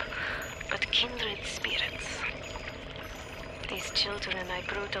camp, but kindred spirits. These children I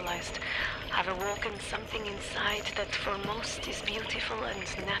brutalized have awoken something inside that for most is beautiful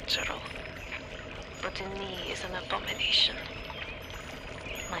and natural, but in me is an abomination.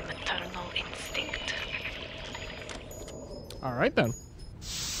 My maternal instinct. All right, then.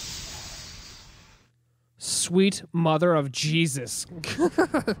 Sweet mother of Jesus.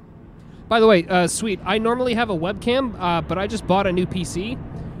 By the way, Sweet, I normally have a webcam, but I just bought a new PC,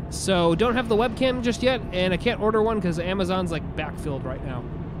 so don't have the webcam just yet, and I can't order one because Amazon's, like, backfilled right now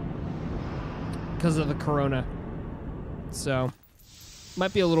because of the corona. So,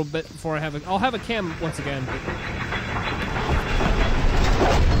 might be a little bit before I have it. I'll have a cam once again.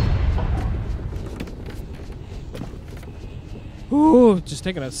 Ooh, just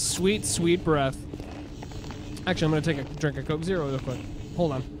taking a sweet, sweet breath. Actually, I'm going to take a drink of Coke Zero real quick.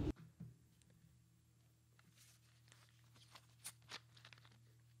 Hold on.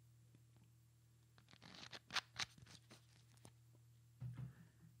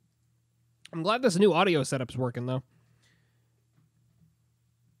 I'm glad this new audio setup's working, though.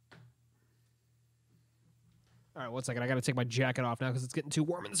 All right, one second. I got to take my jacket off now because it's getting too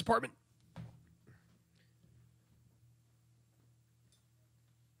warm in this apartment.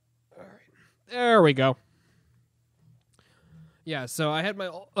 All right. There we go. Yeah, so I had my,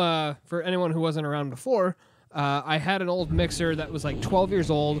 for anyone who wasn't around before, I had an old mixer that was like 12 years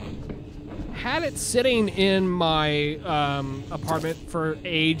old. Had it sitting in my apartment for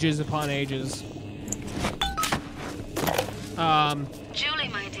ages upon ages. Julie,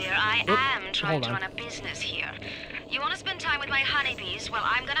 my dear, I am trying to run a business here. You want to spend time with my honeybees? Well,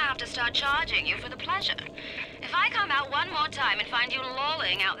 I'm going to have to start charging you for the pleasure. If I come out one more time and find you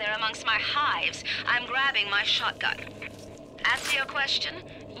lolling out there amongst my hives, I'm grabbing my shotgun. As to your question,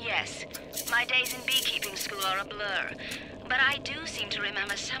 yes, my days in beekeeping school are a blur. But I do seem to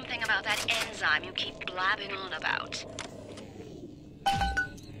remember something about that enzyme you keep blabbing on about.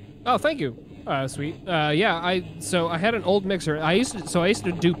 Oh, thank you, Sweet. Yeah, I had an old mixer. I used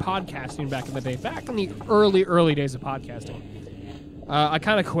to do podcasting back in the day, back in the early days of podcasting. I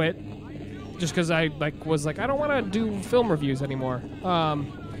kind of quit just because I was like, I don't want to do film reviews anymore.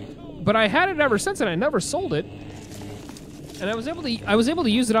 But I had it ever since, and I never sold it. And I was able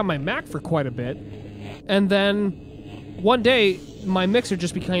to use it on my Mac for quite a bit, and then one day my mixer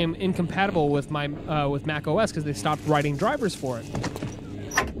just became incompatible with my with Mac OS because they stopped writing drivers for it.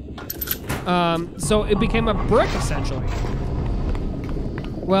 So it became a brick essentially.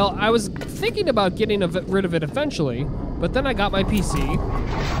 Well, I was thinking about getting rid of it eventually, but then I got my PC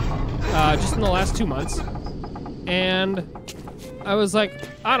just in the last 2 months, and I was like,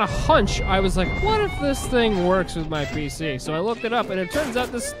 on a hunch, I was like, what if this thing works with my PC? So I looked it up, and it turns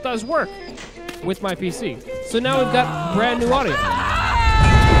out this does work with my PC. So now we've got brand new audio.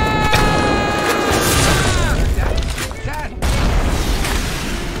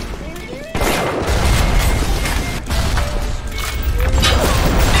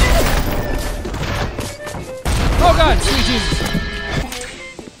 Oh God, sweet Jesus.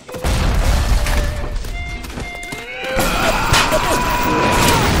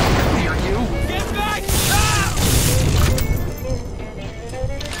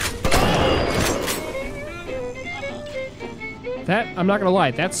 That, I'm not gonna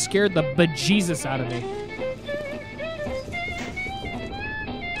lie, that scared the bejesus out of me.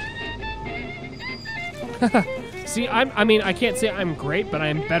 See, I mean, I can't say I'm great, but I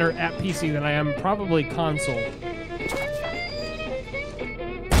am better at PC than I am probably console.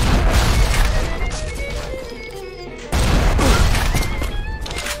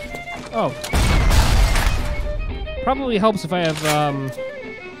 Oh. Probably helps if I have,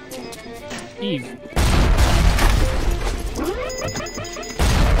 Eve.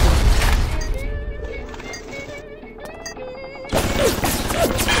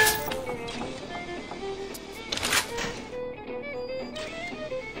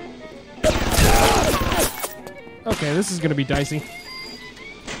 Okay, this is gonna be dicey.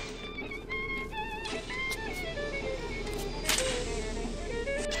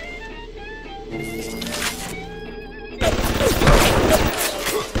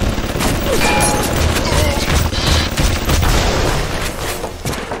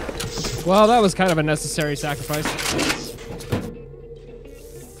 Well, that was kind of a necessary sacrifice.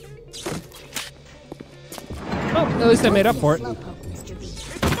 Oh, at least I made up for it.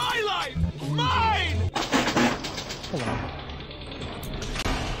 It's my life! Mine! Hold on.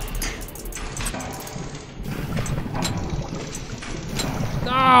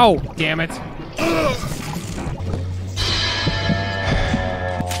 Ow! Damn it.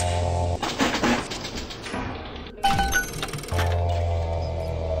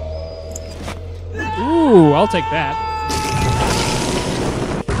 Ooh, I'll take that.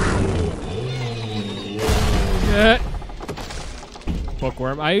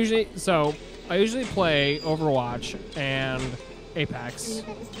 Bookworm. I usually play Overwatch and Apex.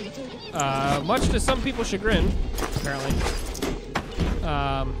 Much to some people's chagrin, apparently.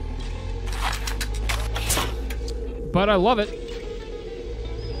 But I love it.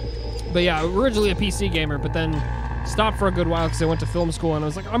 But yeah, originally a PC gamer, but then stopped for a good while because I went to film school and I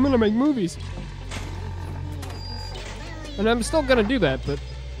was like, I'm gonna make movies. And I'm still gonna do that, but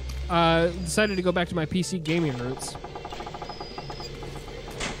decided to go back to my PC gaming roots.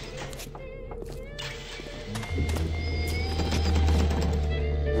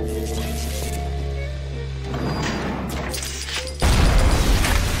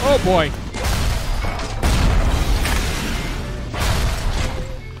 Oh boy.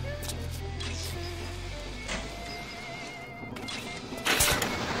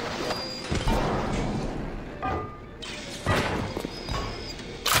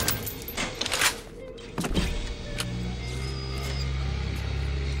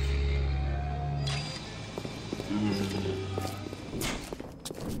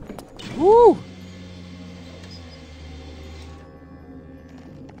 Woo!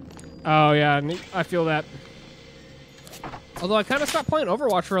 Oh yeah, I feel that. Although I kind of stopped playing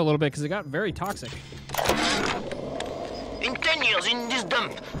Overwatch for a little bit because it got very toxic. In 10 years in this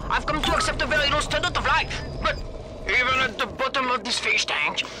dump, I've come to accept a very low standard of life. But even at the bottom of this fish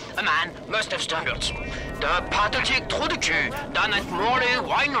tank, a man must have standards. The pathetic Trudeau down at Morley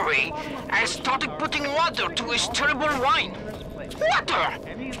Winery has started putting water to his terrible wine. Water!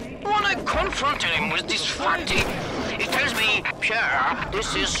 When I confronted him with this fatty, he tells me, Pierre,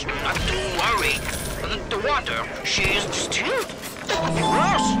 this is not to worry. The water, she is distilled.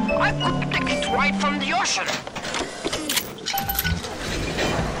 Gross! I could take it right from the ocean.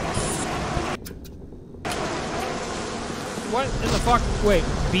 What in the fuck? Wait,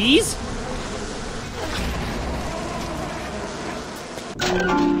 bees?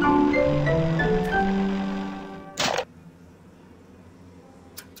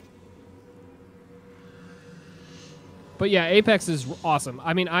 But yeah, Apex is awesome.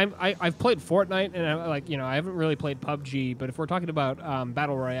 I mean, I've played Fortnite, and I haven't really played PUBG. But if we're talking about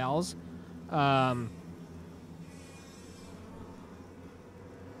battle royales, oh,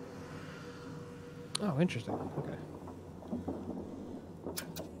 interesting. Okay.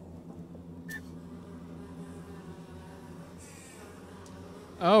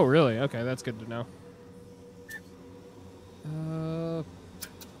 Oh, really? Okay, that's good to know.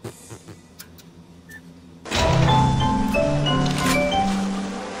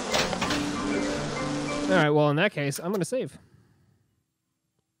 All right, well, in that case, I'm going to save.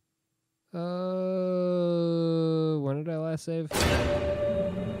 When did I last save?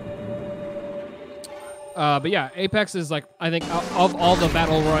 But yeah, Apex is like, I think of all the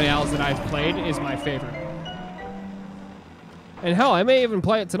battle royales that I've played, is my favorite. And hell, I may even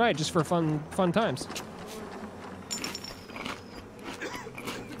play it tonight just for fun times.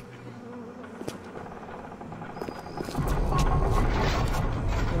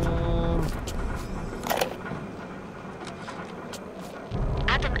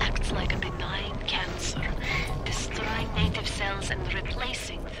 Adam acts like a benign cancer, destroying native cells and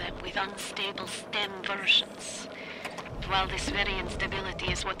replacing them with unstable stem versions. While this very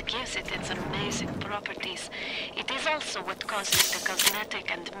instability is what gives it its amazing properties, it is also what causes the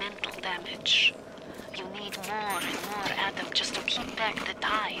cosmetic and mental damage. You need more and more Adam just to keep back the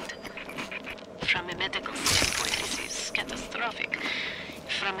tide. From a medical standpoint, this is catastrophic.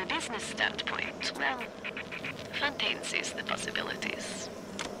 From a business standpoint, well, Fontaine sees the possibilities.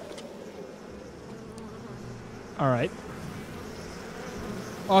 All right.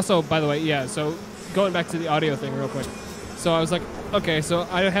 Also, by the way, yeah, so going back to the audio thing real quick. So I was like, okay, so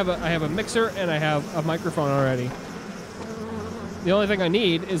I have a mixer and I have a microphone already. The only thing I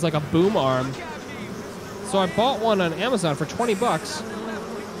need is like a boom arm. So I bought one on Amazon for 20 bucks.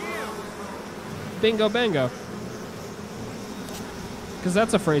 Bingo bango. Because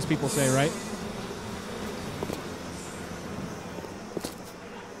that's a phrase people say, right?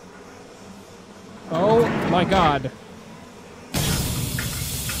 Oh my god.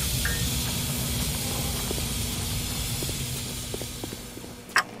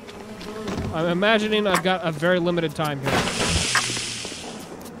 I'm imagining I've got a very limited time here.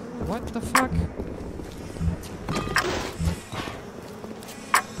 What the fuck?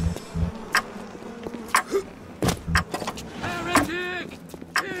 Heretic!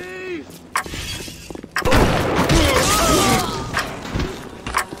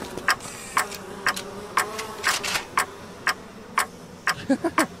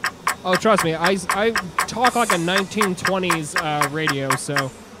 Oh, trust me, I talk like a 1920s radio, so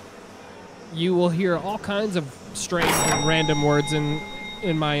you will hear all kinds of strange and random words in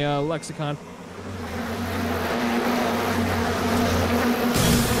my lexicon.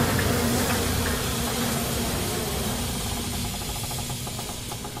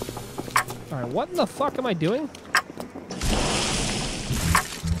 All right, what in the fuck am I doing?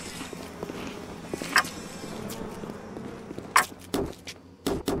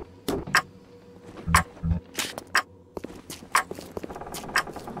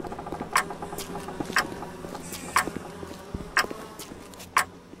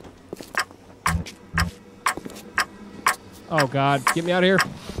 Oh God, get me out of here.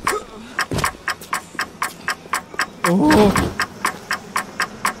 Oh.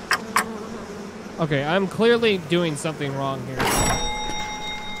 Okay, I'm clearly doing something wrong here.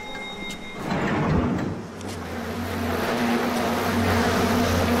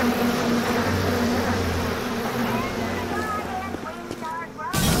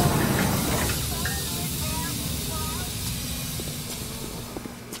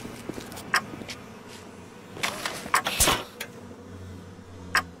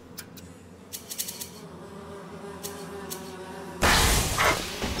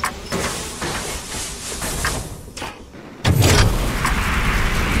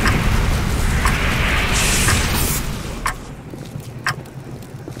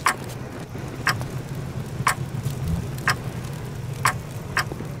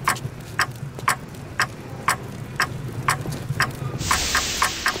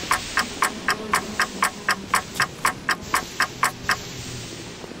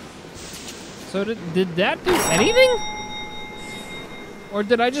 So did that do anything? Or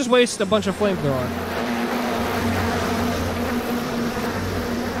did I just waste a bunch of flamethrower?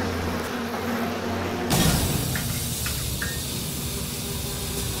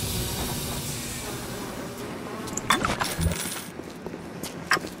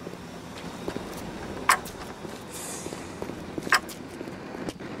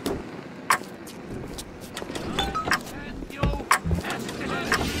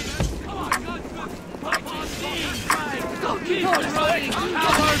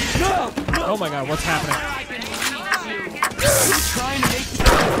 Oh my God, what's happening?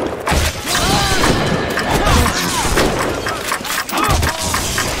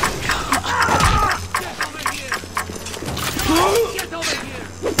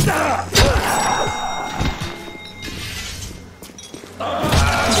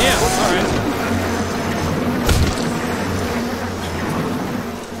 Yeah, all right.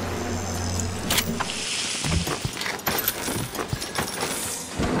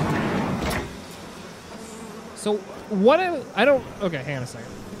 So what I don't. Okay, hang on a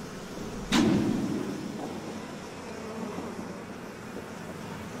second.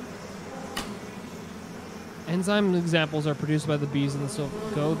 Enzyme examples are produced by the bees in the silk.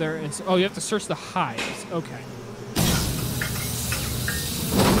 Go there and oh, you have to search the hives. Okay.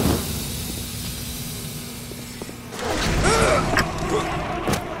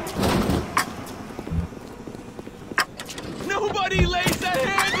 Nobody lays a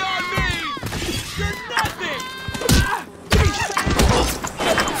hand on me! You're nothing!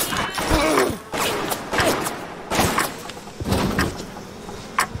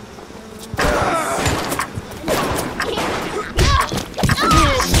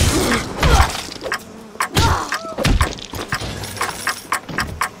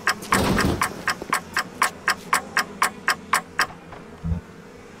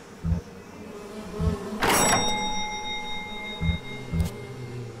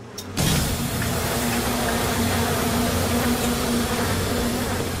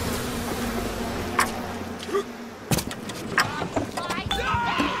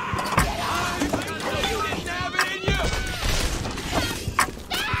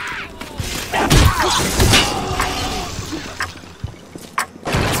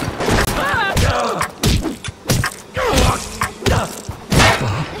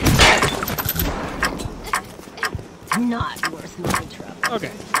 Not worth my trouble.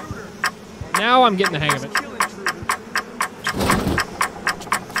 Okay. Now I'm getting the hang of it.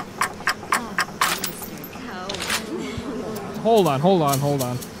 Hold on.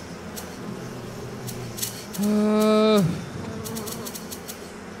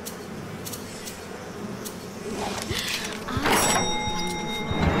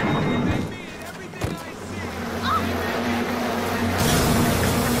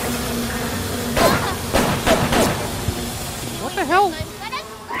 What the hell?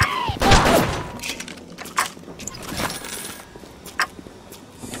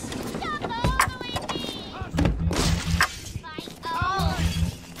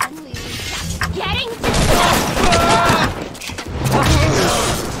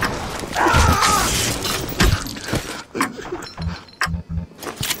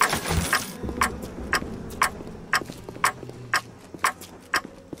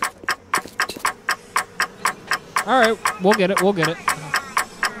 All right, we'll get it. We'll get it.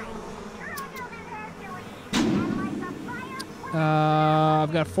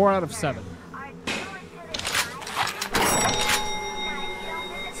 I've got 4 out of 7.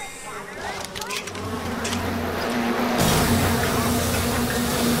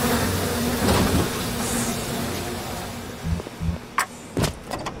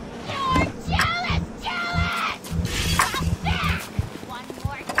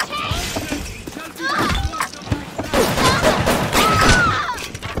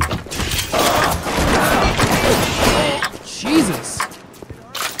 Jesus!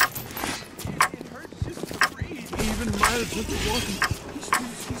 Even Miles with the water.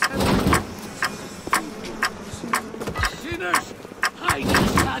 Sinners, hide in the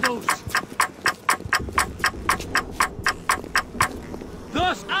shadows.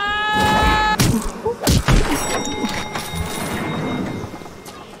 Thus,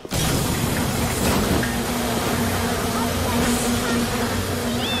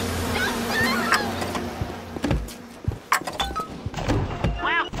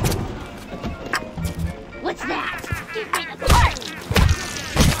 What's that? Give me the part!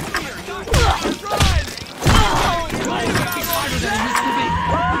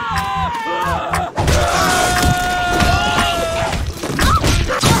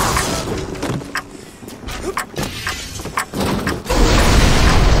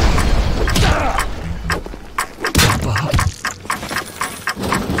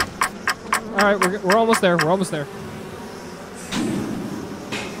 All right, we're almost there. We're almost there.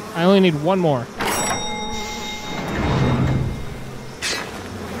 I only need one more.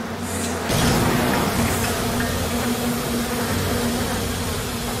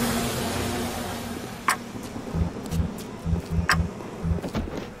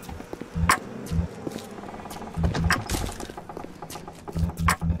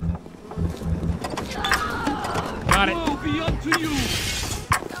 Got it. woe be unto you.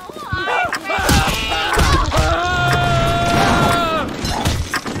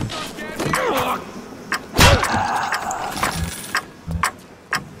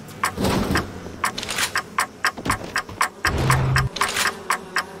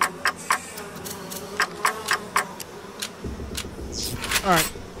 All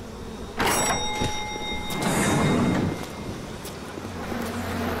right.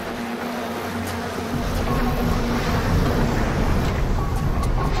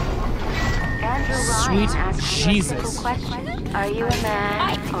 Andrew Sweet Ryan asked Jesus. you a simple question. Are you a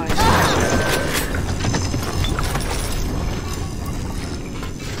man or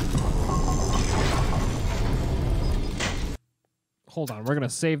Hold on, we're gonna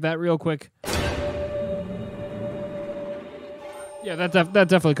save that real quick. Yeah, that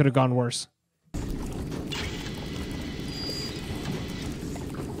definitely could have gone worse.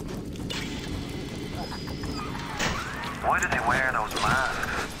 Why do they wear those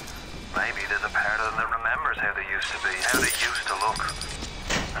masks? Maybe there's a part of them that remembers how they used to be, how they used to look,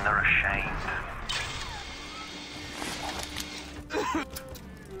 and they're ashamed.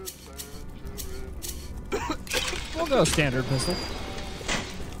 We'll go standard pistol.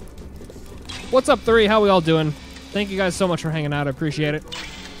 What's up, 3? How we all doing? Thank you guys so much for hanging out. I appreciate it.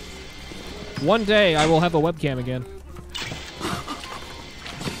 One day I will have a webcam again.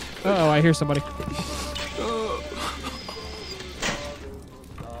 Uh-oh, I hear somebody.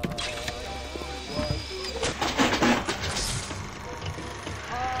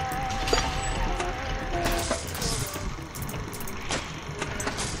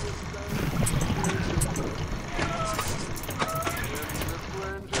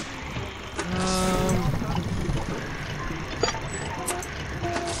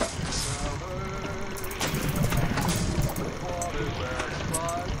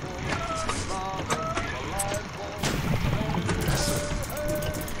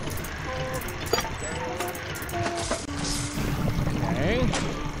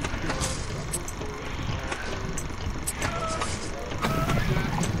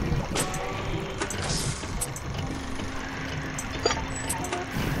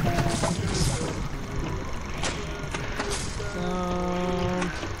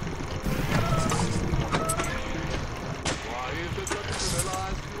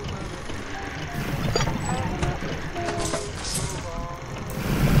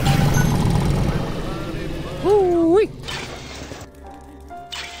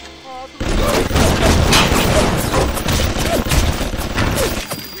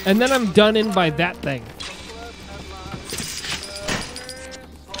 And then I'm done in by that thing.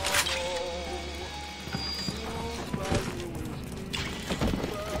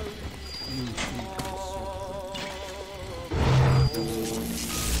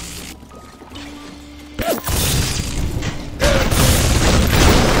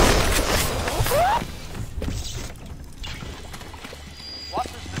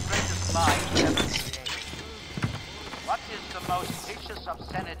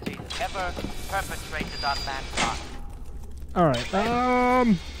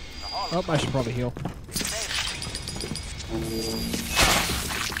 Oh, I should probably heal.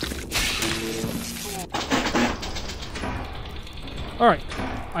 Alright.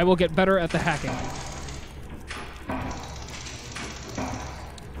 I will get better at the hacking.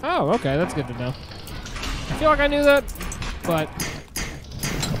 Oh, okay, that's good to know. I feel like I knew that, but...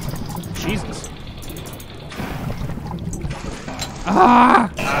 Jesus.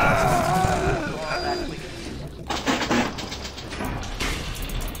 Ah!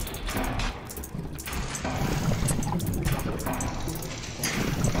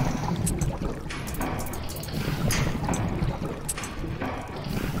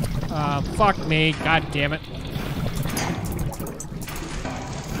 Fuck me, god damn it.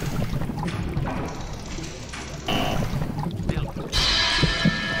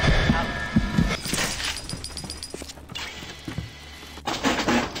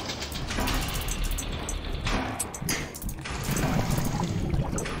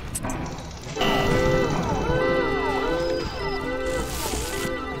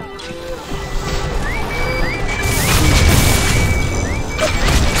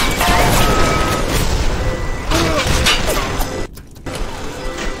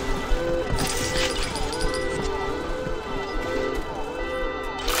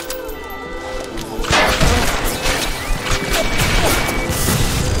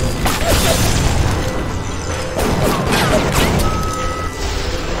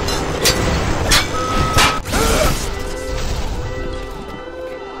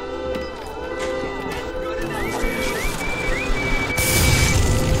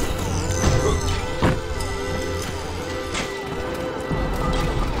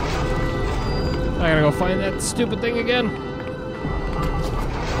 I gotta go find that stupid thing again.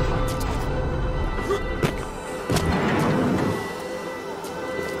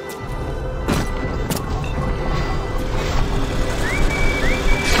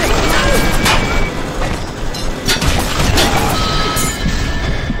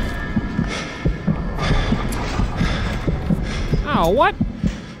 Oh, what?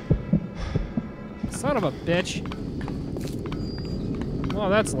 Son of a bitch. Oh,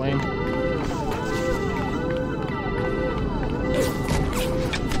 that's lame.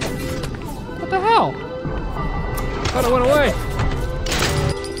 What the hell? Thought it went away.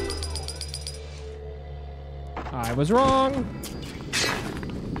 I was wrong.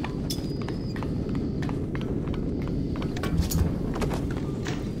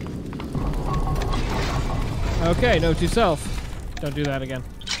 Okay, note to self. Don't do that again.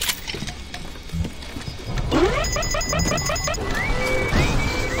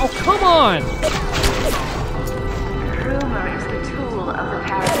 Oh, come on! Rumor is the tool of the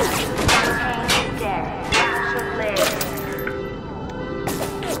paradise. Pain is dead. Should live.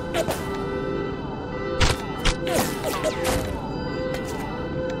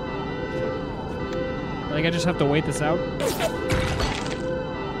 I think I just have to wait this out.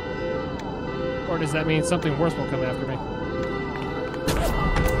 Or does that mean something worse will come after me?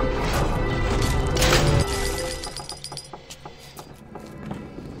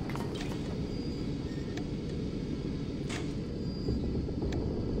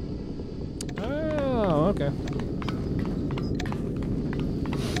 Okay.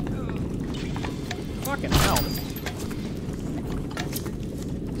 Fucking hell.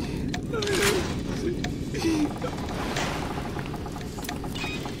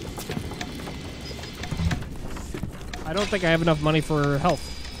 I don't think I have enough money for health.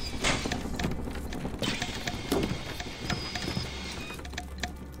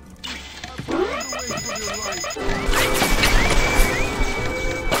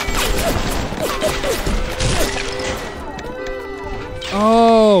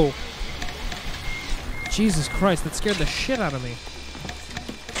 Oh! Jesus Christ, that scared the shit out of me.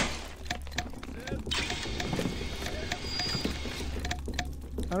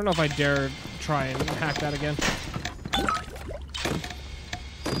 I don't know if I dare try and hack that again.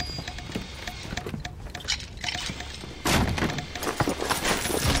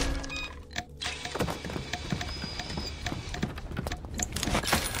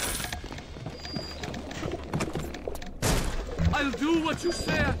 I'll do what you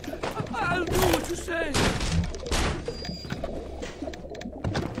say. I'll do what you say.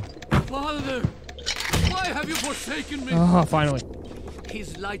 Father, why have you forsaken me? Oh, finally.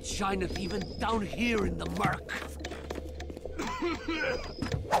 His light shineth even down here in the murk.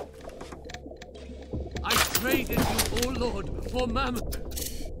 I traded you, O Lord, for mammon.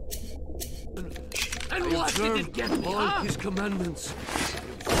 And what did it get me? All his commandments.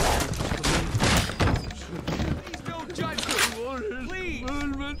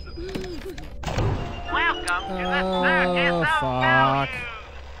 Welcome to the circus of fuck. value.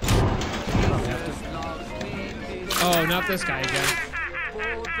 Oh, not this guy again.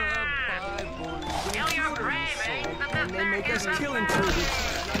 And they make us kill intruders.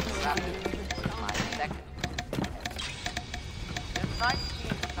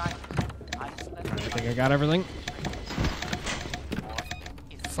 I think I got everything.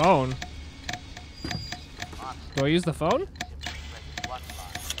 Phone? Do I use the phone?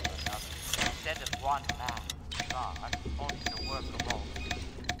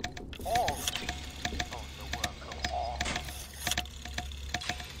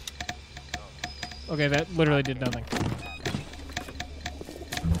 Okay, that literally did nothing.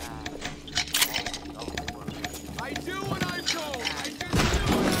 I do what I'm told. I just do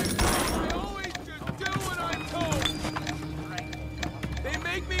what I'm told. I always just do what I'm told. They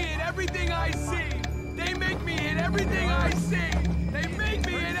make me hit everything I see. They make me hit everything I see. They make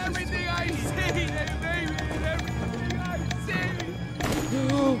me hit everything I see. They make me hit everything I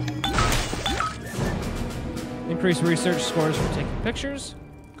see. Increase research scores for taking pictures.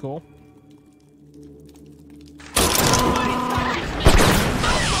 Cool.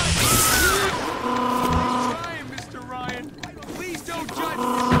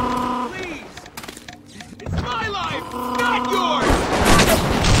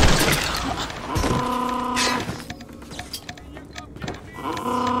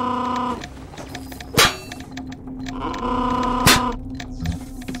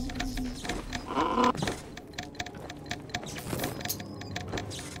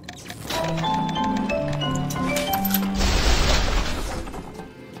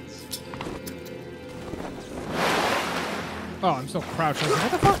 Oh, I'm still crouched.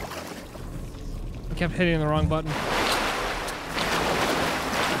 What the fuck? I kept hitting the wrong button.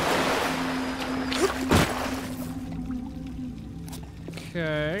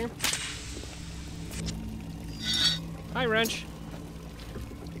 Okay. Hi, wrench.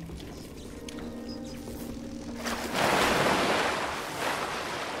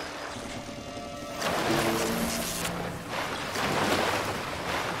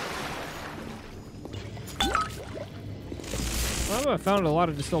 Well, I found a lot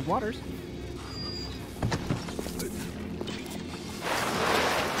of distilled waters.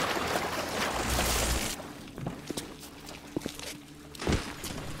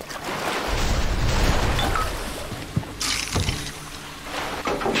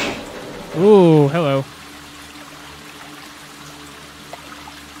 Ooh, hello.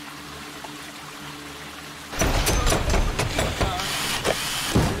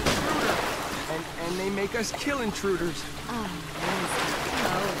 And they make us kill intruders.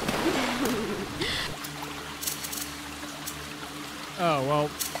 Oh, well,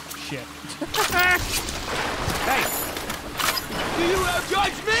 shit. Hey! Do you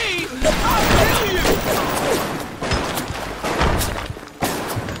judge me? I'll kill you!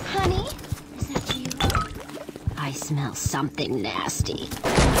 Honey, is that you? I smell something nasty.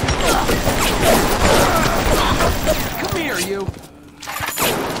 Come here, you.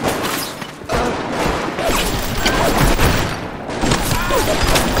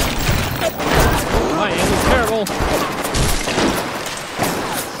 My aim is terrible.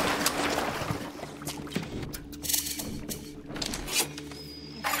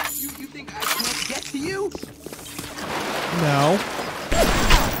 You think I can't get to you? No.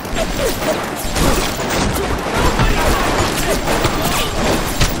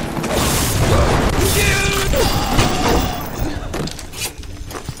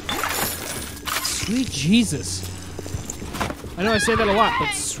 Sweet Jesus. I know I say that a lot,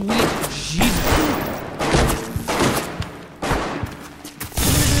 but sweet Jesus.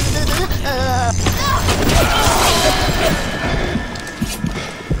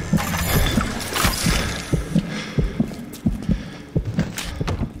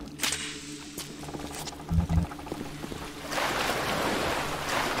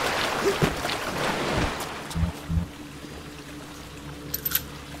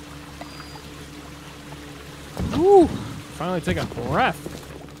 Woo! Finally take a breath.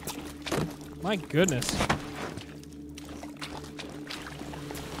 My goodness.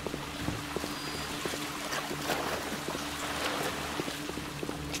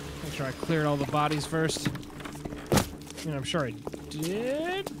 Make sure I cleared all the bodies first. I mean, I'm sure I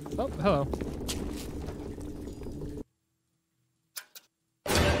did. Oh, hello.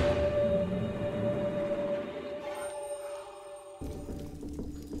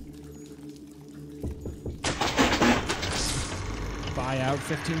 Buy out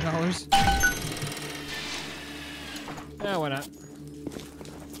 $15. Yeah, why not?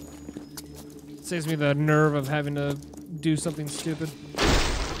 Saves me the nerve of having to do something stupid.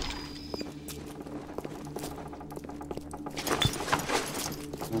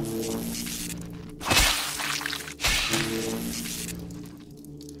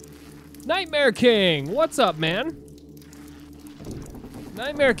 Nightmare King, what's up, man?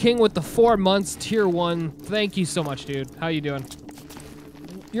 Nightmare King with the 4 months, tier 1. Thank you so much, dude. How you doing?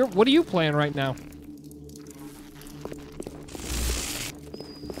 What are you playing right now?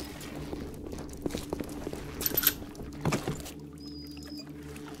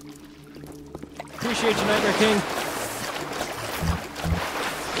 Appreciate you, Nightmare King.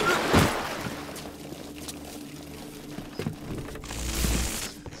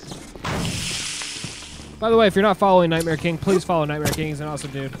 By the way, if you're not following Nightmare King, please follow Nightmare King. He's an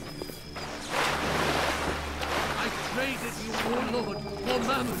awesome dude. I traded you, warlord, for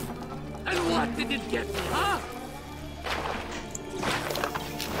mammon. And what did it get me, huh?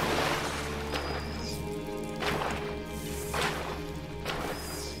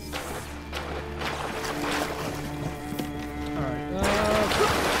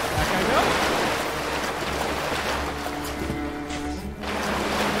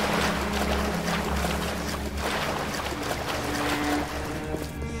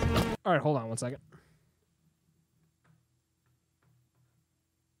 All right, hold on one second.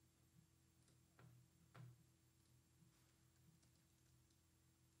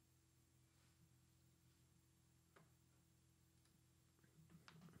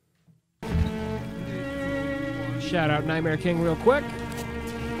 Shout out Nightmare King real quick.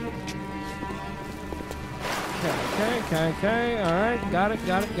 Okay. All right, got it.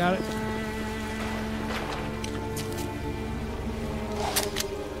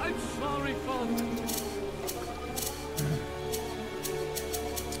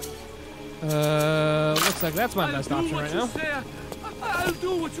 Looks like that's my best option right now. I'll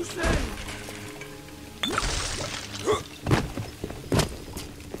do what you say.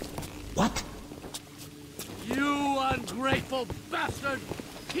 What? You ungrateful bastard!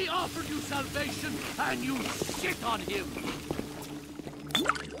 He offered you salvation, and you shit on him!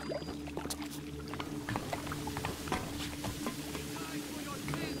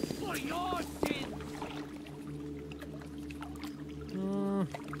 For your sins!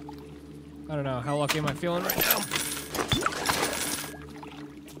 I don't know. How lucky am I feeling right now?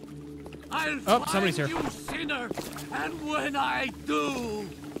 I'll somebody's here. You sinner, and when I do...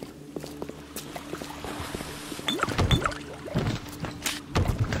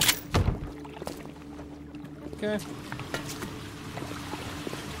 Okay.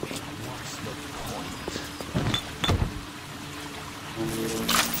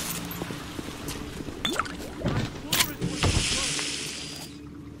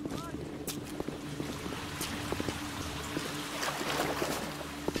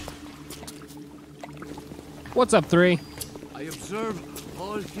 What's up, 3? I observe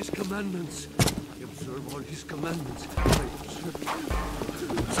all his commandments. I observe all his commandments.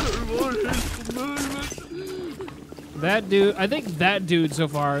 That dude, I think that dude so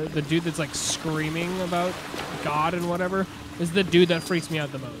far, the dude that's like screaming about God and whatever, is the dude that freaks me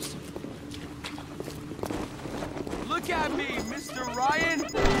out the most. Look at me, Mr. Ryan.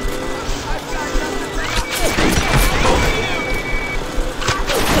 I've got nothing to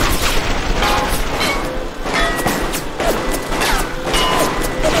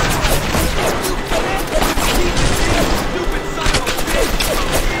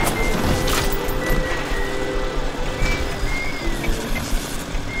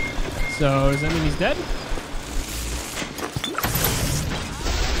So, does that mean he's dead?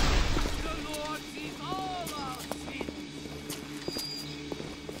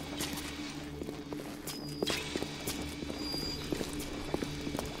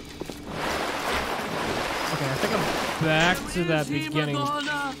 Okay, I think I'm back to that beginning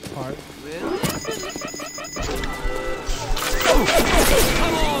part.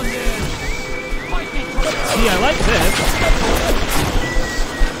 See, I like this.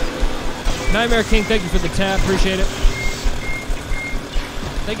 Nightmare King, thank you for the tab. Appreciate it.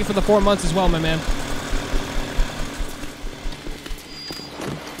 Thank you for the 4 months as well, my man.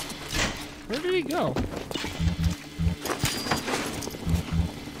 Where did he go?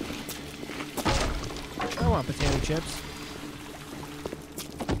 I want potato chips.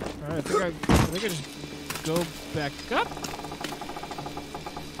 Alright, I think I just go back up.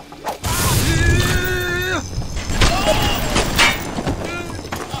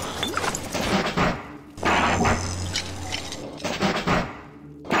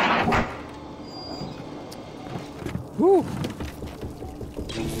 Whew.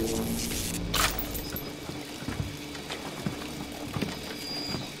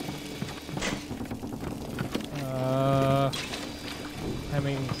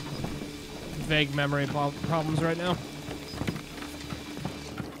 Having vague memory problems right now.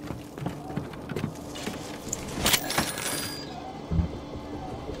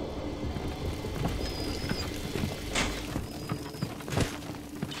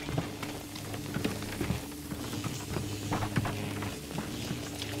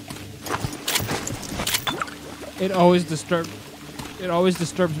 It always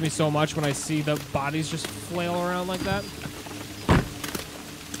disturbs me so much when I see the bodies just flail around like that.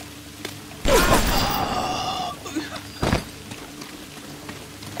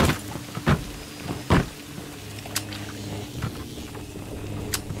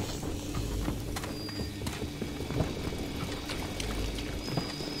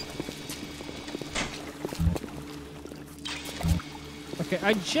 Okay,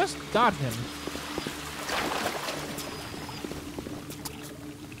 I just got him.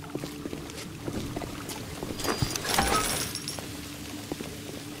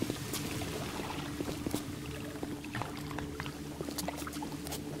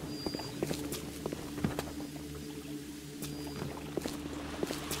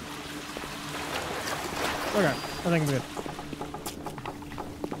 Okay, I think I'm good.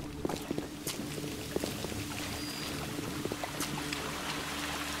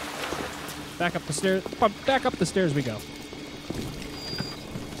 Back up the stairs. Back up the stairs we go.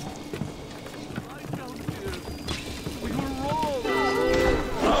 We were wrong.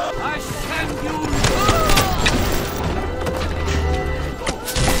 I send you.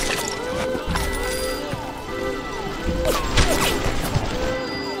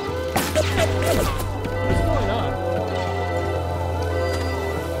 What's going on?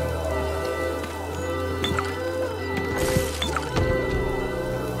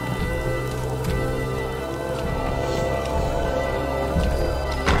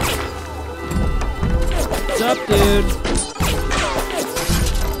 What's up, dude?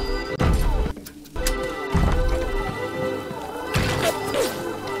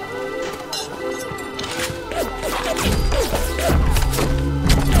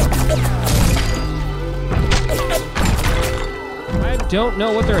 I don't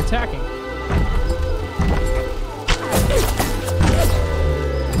know what they're attacking.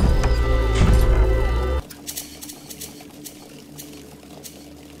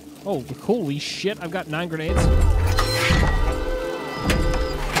 Oh, holy shit, I've got 9 grenades.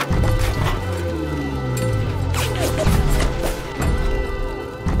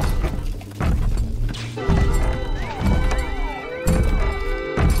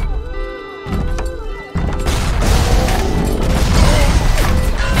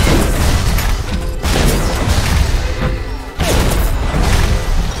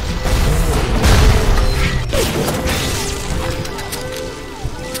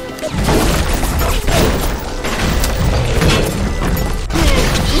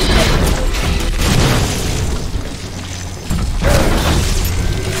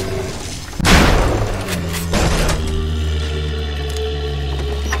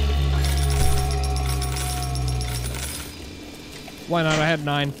 Why not? I had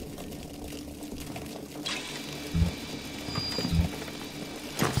 9.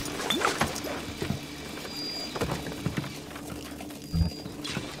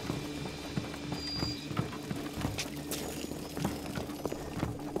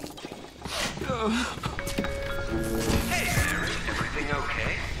 Hey, Mary, everything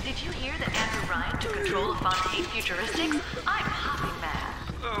okay? Did you hear that Andrew Ryan took control of Fontaine Futuristics? I'm hopping mad.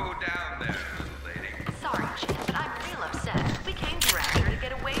 Slow down there, little lady. Sorry, Jen, but I'm real upset. We came to Rapture to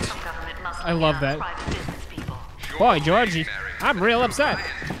get away from government muscle. I love that. Private business people. Boy, Georgie, I'm real upset.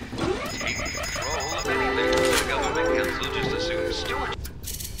 Take control of anything. The government council just assumes stewardship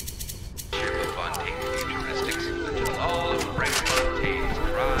of Fontaine Futuristics until all of Frank Fontaine's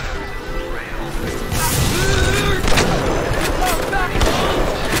crimes and betrayals.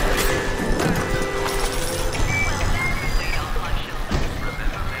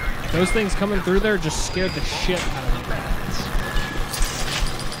 Those things coming through there just scared the shit out of me.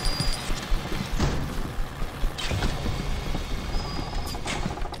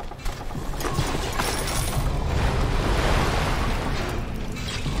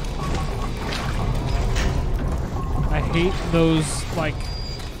 I hate those, like,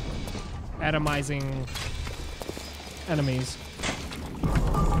 atomizing enemies.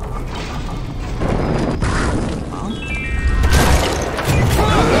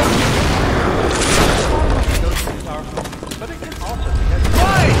 But it can also be a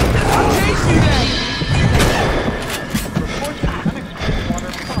I'll chase you then! reports of unexplained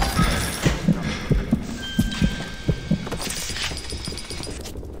water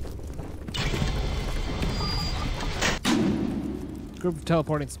Group of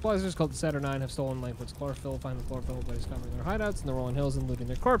teleporting suppliers called the Saturn have stolen Langford's chlorophyll. Find the chlorophyll by discovering their hideouts in the rolling hills and looting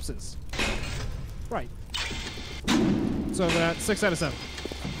their corpses. Right. So that's 6 out of 7.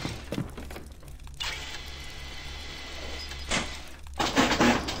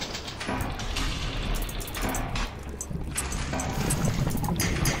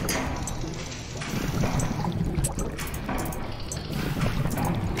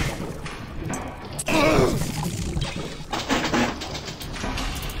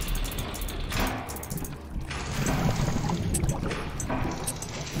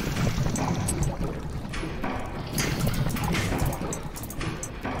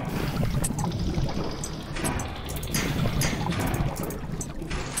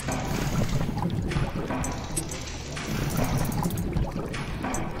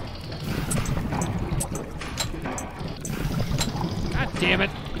 damn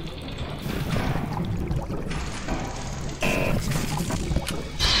it.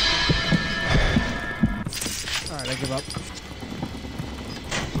 Alright, I give up.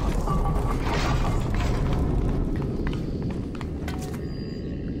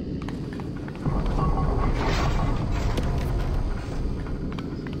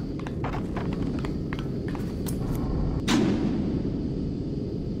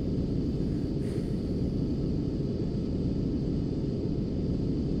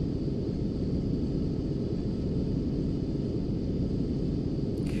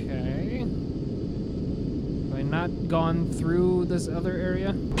 Gone through this other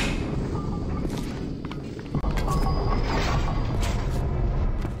area?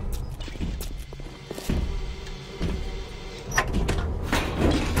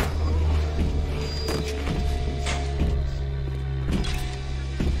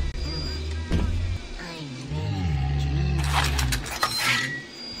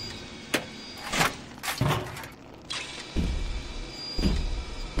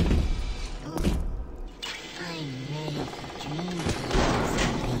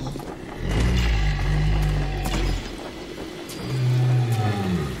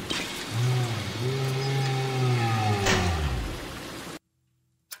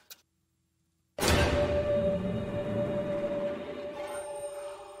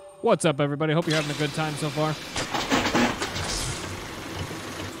 What's up, everybody? Hope you're having a good time so far.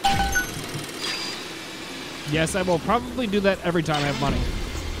 Yes, I will probably do that every time I have money.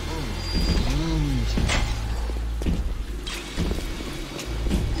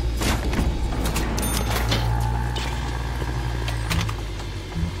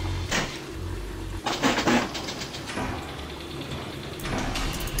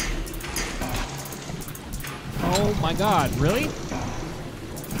 Oh my god, really?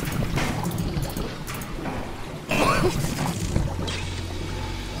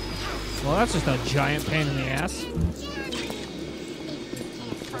 Well, that's just a giant pain in the ass.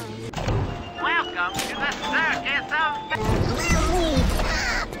 Welcome to the circus of...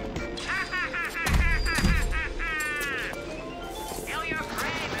 Feel your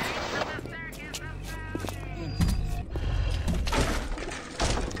cravings for the circus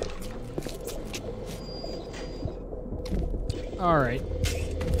of... All right.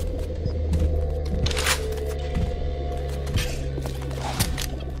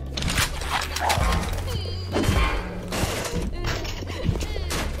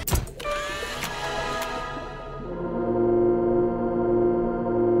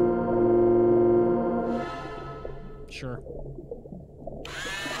 Sure.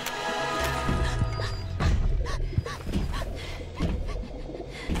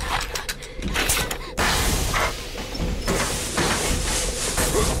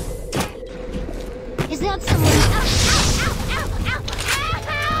 Is that someone? Ow, ow, ow, ow,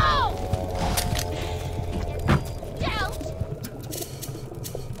 ow! Don't!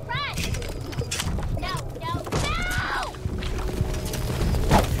 Run! No, no, no!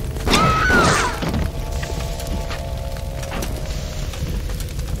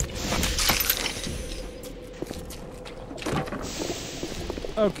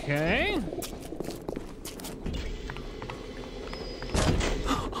 Okay.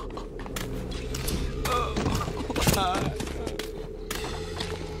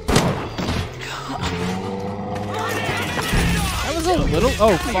 That was a little.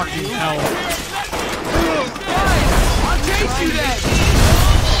 Oh, fucking hell. I'll chase you then!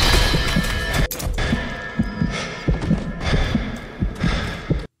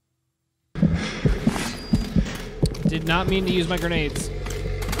 Did not mean to use my grenades.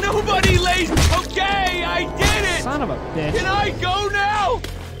 Nobody lays. Okay, I did it! Son of a bitch. Can I go now?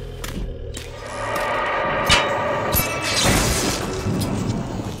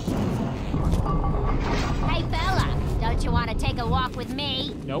 Hey, fella, don't you want to take a walk with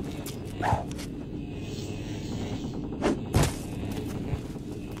me? Nope.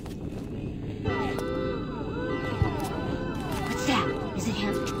 What's that? Is it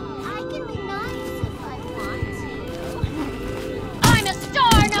him? I can be nice if I want to. I'm a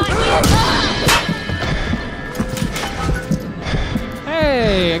star, not you!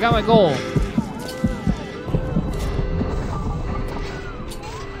 Hey, I got my goal.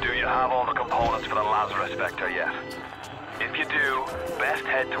 Do you have all the components for the Lazarus Vector yet? If you do, best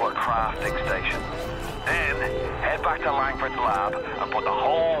head to a crafting station. Then, head back to Langford's lab and put the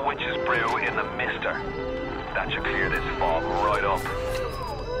whole witch's brew in the mister. That should clear this fog right up.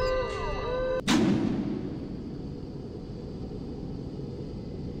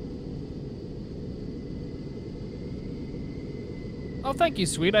 Oh, thank you,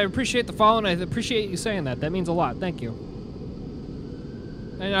 sweet. I appreciate the follow, and I appreciate you saying that. That means a lot. Thank you.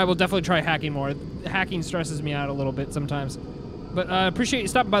 And I will definitely try hacking more. Hacking stresses me out a little bit sometimes. But I appreciate you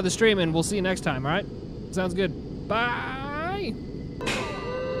stopping by the stream, and we'll see you next time, all right? Sounds good. Bye!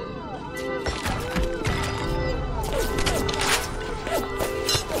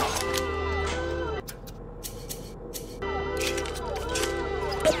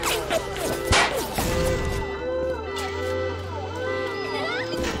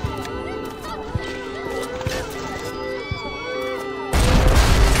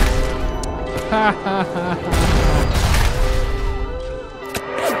 Ha ha ha ha.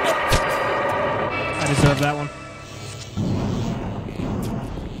 I deserve that one.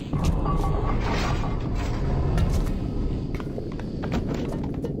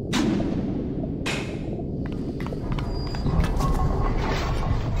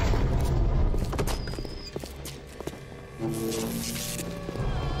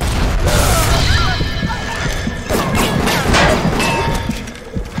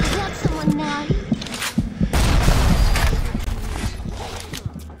 Want someone now?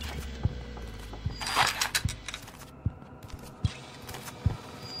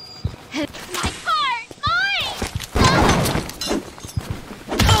 My heart! Mine!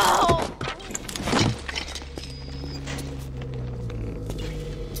 Oh!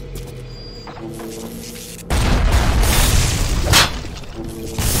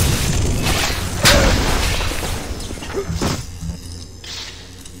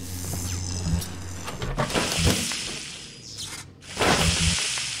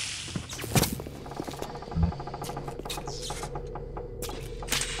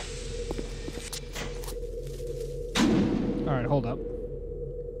 All right, hold up.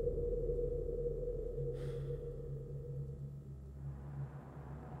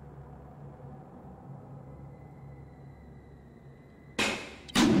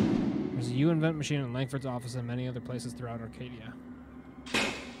 There's a U-Invent machine in Langford's office and many other places throughout Arcadia.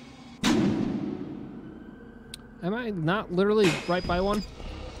 Am I not literally right by one?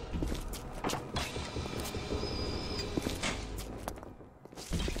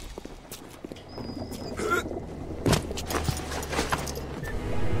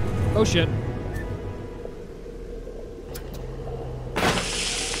 Oh shit.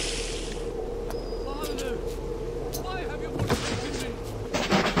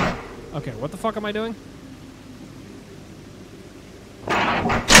 Okay, what the fuck am I doing?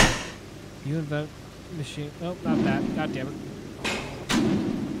 You invent machine. Oh, not that. God damn it.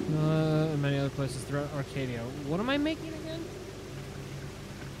 And many other places throughout Arcadia. What am I making again?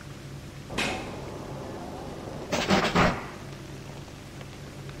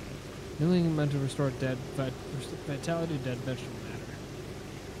 Healing meant to restore dead vitality to dead vegetable matter.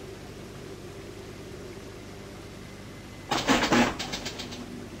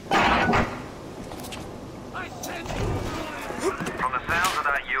 From the sounds of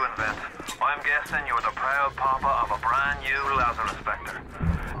that U-Invent, I'm guessing you were the proud papa of a brand new Lazarus Vector.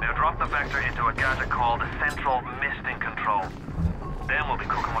 Now drop the Vector into a gadget called the Central Misting Control. Then we'll be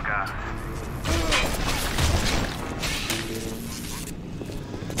cooking with gas.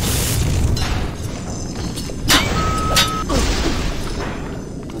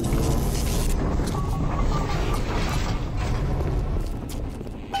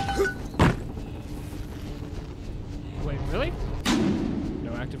 Wait, really?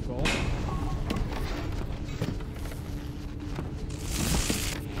 No active goal?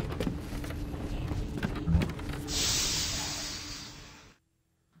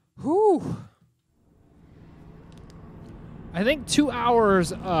 Whew. I think 2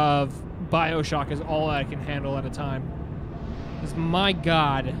 hours of Bioshock is all I can handle at a time. Because my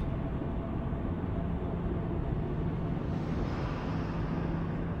god.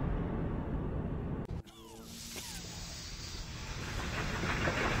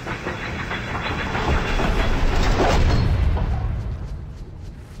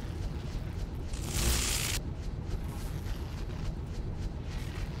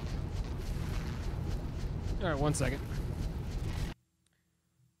 All right, 1 second.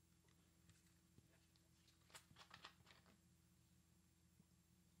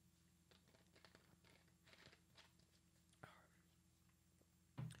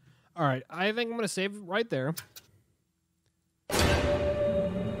 All right, I think I'm going to save right there.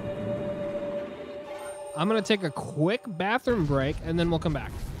 I'm going to take a quick bathroom break, and then we'll come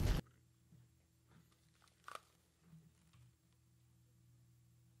back.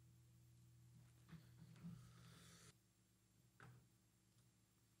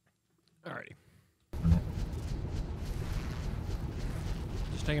 Alrighty.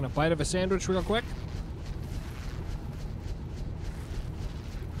 Just taking a bite of a sandwich real quick.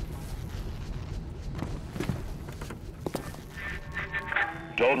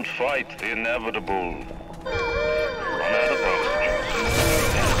 Don't fight the inevitable. Run out of oxygen.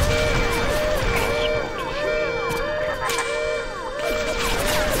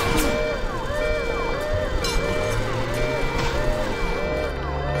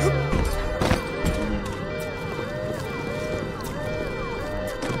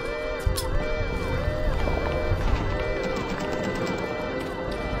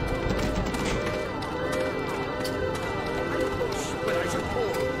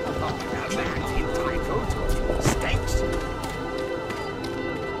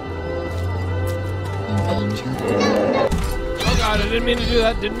 Oh god, I didn't mean to do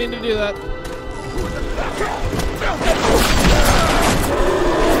that. Didn't mean to do that.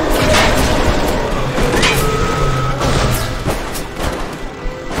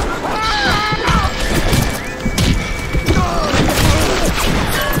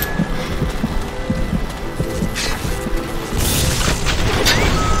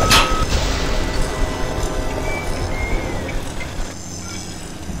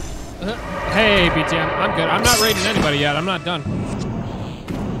 Hey, BTM, I'm good. I'm not raiding anybody yet. I'm not done.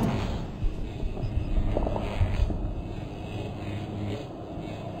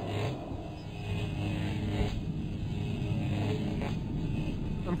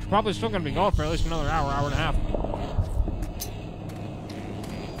 I'm probably still going to be going for at least another hour, hour and a half.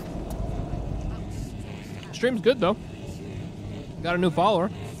 Stream's good, though. Got a new follower.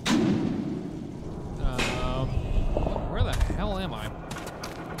 Where the hell am I?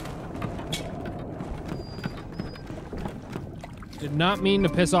 Did not mean to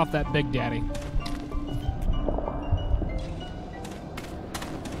piss off that Big Daddy.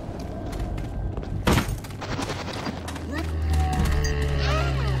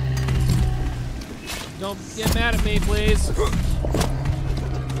 Don't get mad at me, please.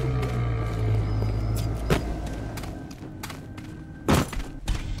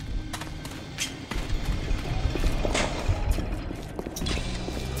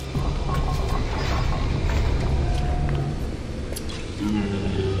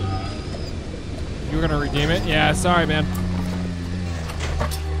 You were gonna redeem it? Yeah, sorry, man.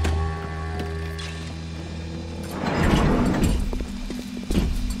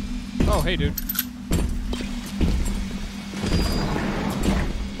 Oh, hey, dude.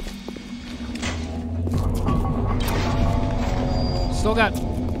 Still got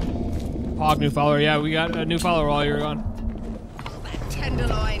Pog new follower. Yeah, we got a new follower while you were gone.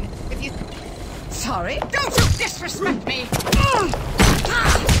 Tenderloin, if you... Sorry? Don't you disrespect me!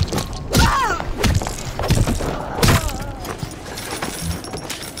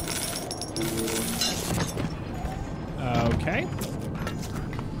 Okay.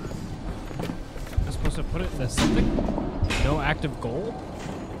 I'm supposed to put it in the something? No active goal?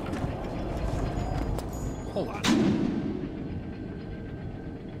 Hold on.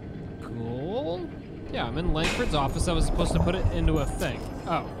 Cool. Yeah, I'm in Langford's office. I was supposed to put it into a thing.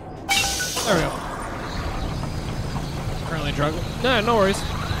 Oh. There we go. Currently drug. No, no worries.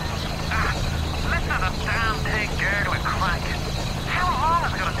 Listen to the damn thing gurgling crank. How long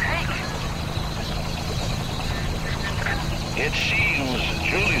is it gonna take? It seems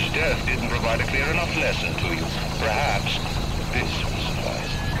Julie's death didn't provide a clear enough lesson to you. Perhaps this will suffice.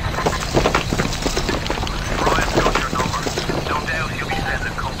 Brian's got your number. No doubt he'll be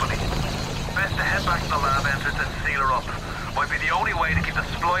sending company. Best to head back to the lab entrance and seal her up. Might be the only way to keep the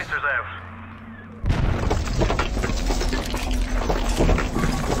splicers out.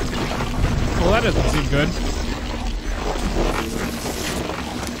 Well, that doesn't seem good.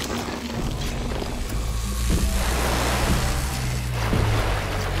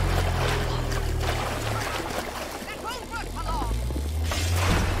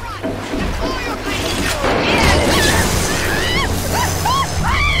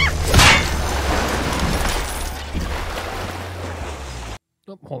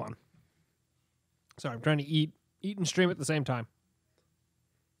 Oh, hold on. Sorry, I'm trying to eat and stream at the same time.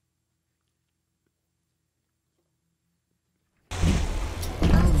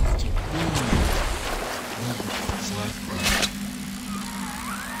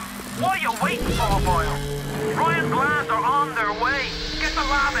 What are you waiting for, Boyle? Ryan's lads are on their way. Get the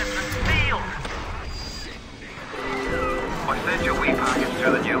lab entrance sealed. I sent you a wee package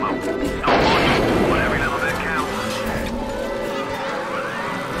through the pneumo. It's not much, but every little bit counts.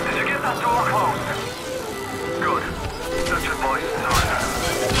 Did you get that door closed? Good. That's your voice inside.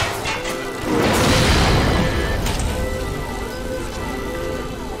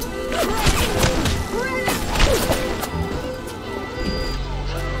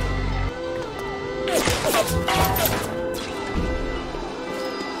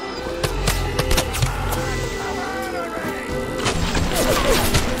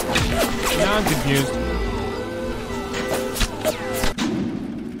 I'm confused.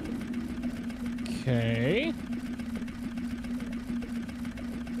 Okay.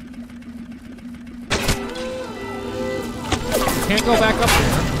 Can't go back up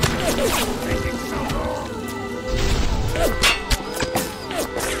there.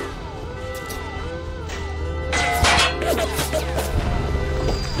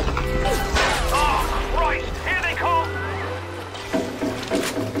 Oh, Christ! Here they come!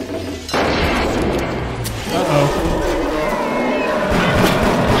 Uh-oh.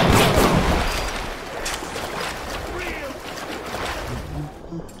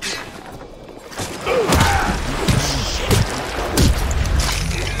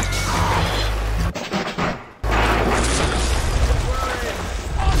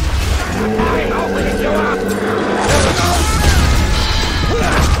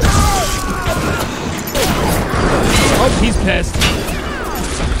 Oh, he's pissed.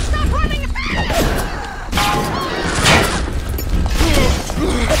 Stop running!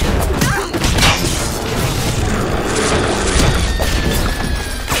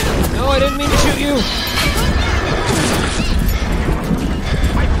 No, I didn't mean to shoot you.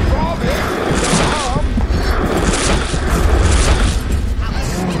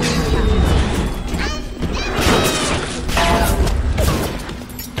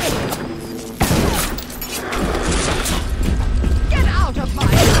 Get out of my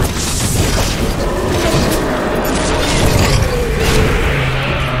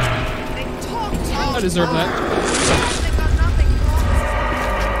I deserve that.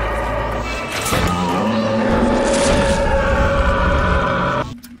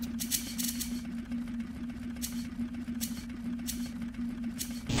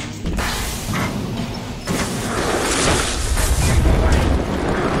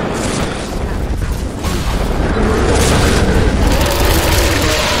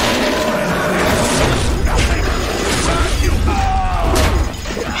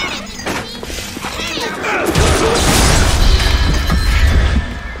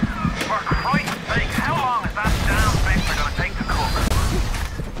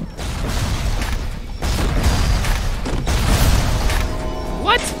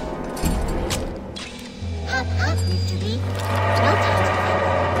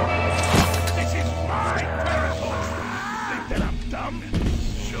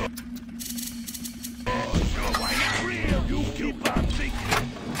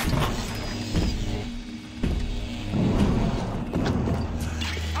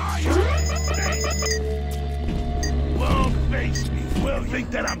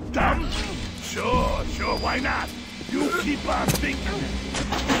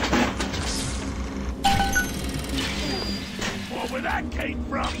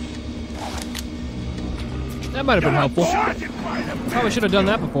 That might have been helpful. Probably should have done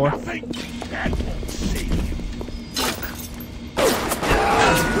that before.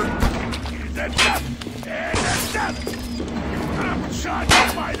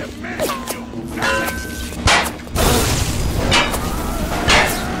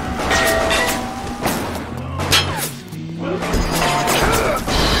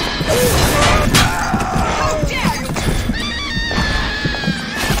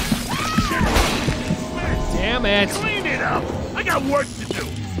 Damn it! Clean it up! I got work to do!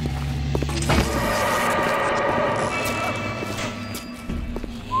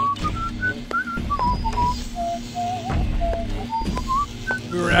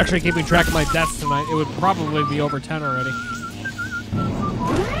 If we were actually keeping track of my deaths tonight, it would probably be over 10 already.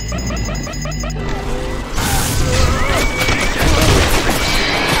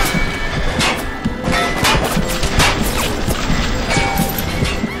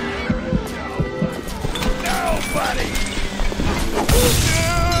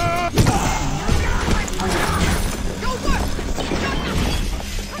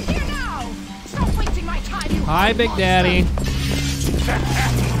 Hi, Big Daddy.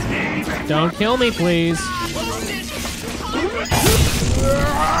 Don't kill me, please.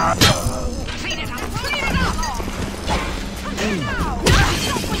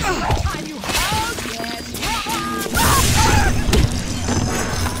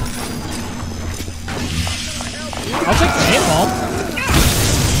 I'll take the paintball.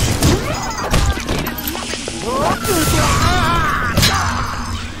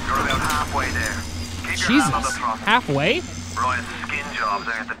 Jesus, halfway? Brian's skin jobs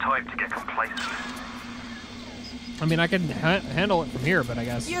aren't the type to get complacent. I mean, I can handle it from here, but I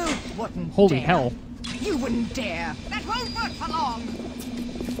guess. You wouldn't Holy dare. hell. You wouldn't dare. That won't work for long.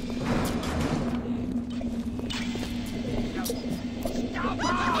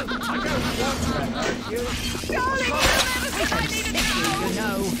 Darling, I needed to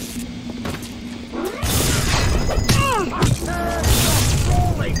know.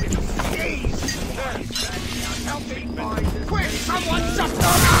 Quick, someone just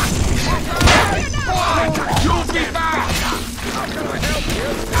you'll be back! How can I help you?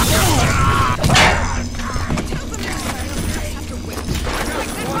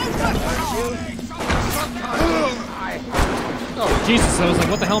 Oh, Jesus, I was like,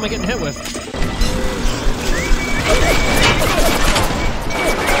 what the hell am I getting hit with?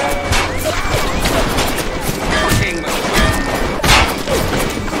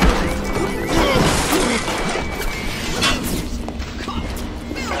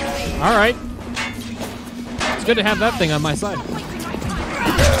 Alright. It's good to have that thing on my side.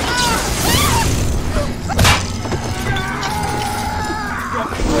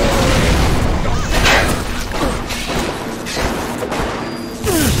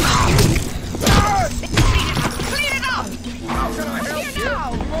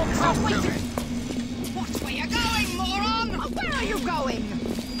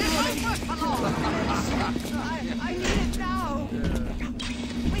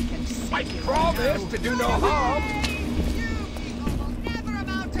 Promise to do no harm.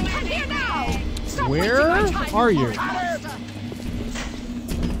 Where are you?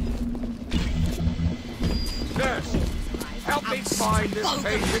 Nurse, help me find this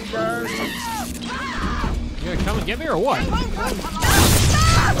patient, nurse. You gonna come and get me or what?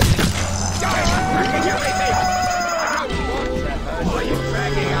 Why are you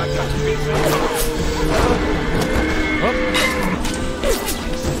dragging out your feet?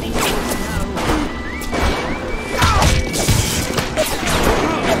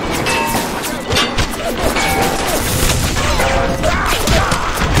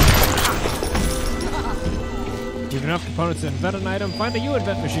 You've enough components to invent an item. Find the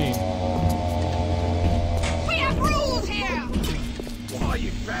U-invent machine. We have rules here! Why are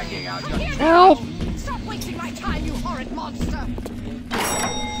you dragging out your Help! Stop wasting my time, you horrid monster!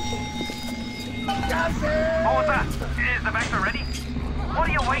 What was that? Is the vector ready? What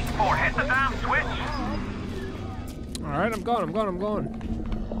are you waiting for? Hit the damn switch! Alright, I'm going.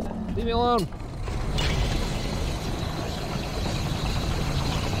 Leave me alone.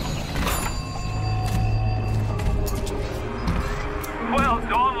 Well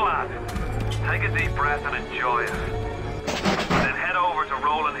done, lad. Take a deep breath and enjoy it. Then head over to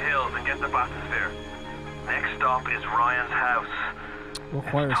Rolling Hills and get the bathysphere. Next stop is Ryan's house.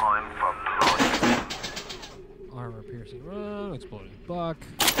 Requires It's time for blood. armor piercing run, exploding buck.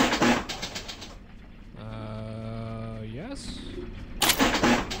 Yes.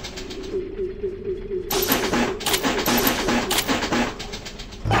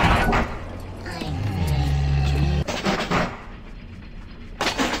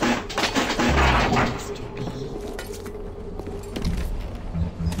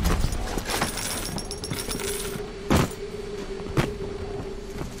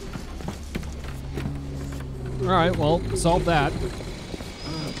 Alright, well, solve that.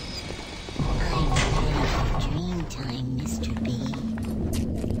 Dream time, Mr. B.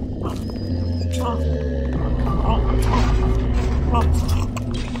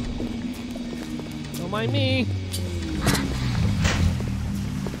 Don't mind me.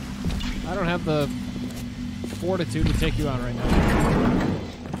 I don't have the fortitude to take you out right now.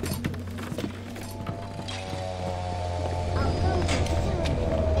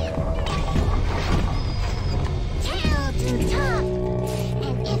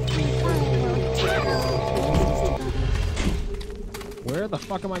 Where the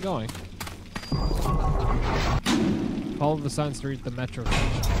fuck am I going? Follow the signs to reach the metro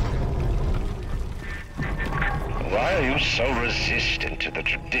station. Why are you so resistant to the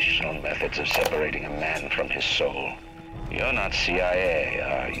traditional methods of separating a man from his soul? You're not CIA,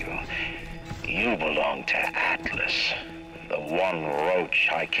 are you? You belong to Atlas, the one roach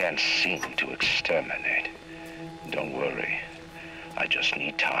I can't seem to exterminate. Don't worry. I just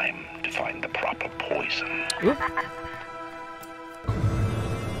need time to find the proper poison. Oop.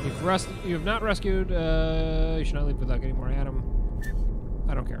 You have not rescued. You should not leave without getting more Adam.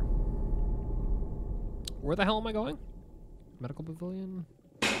 I don't care. Where the hell am I going? Medical pavilion.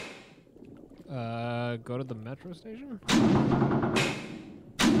 Go to the metro station.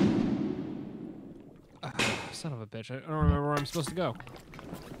 Son of a bitch! I don't remember where I'm supposed to go.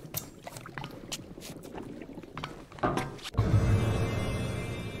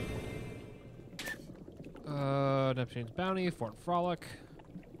 Neptune's Bounty, Fort Frolic.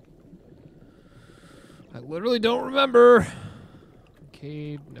 I literally don't remember.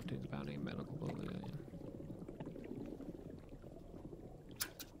 Arcade, Neptune's Bounty, Medical Pavilion.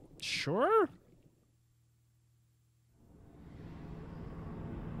 Sure?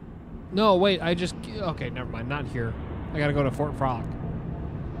 No, wait, I just... Okay, never mind. Not here. I gotta go to Fort Frolic.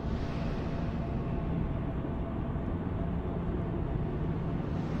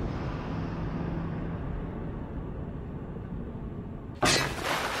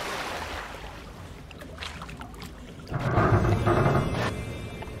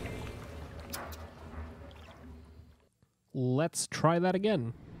 Let's try that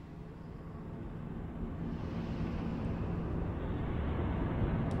again.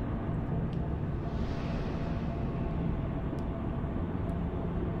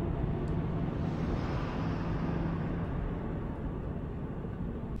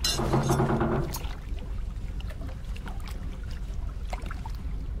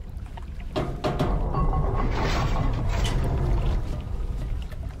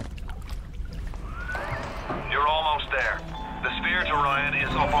 You're almost there. The sphere to Ryan is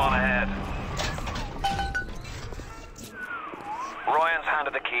up on ahead. Ryan's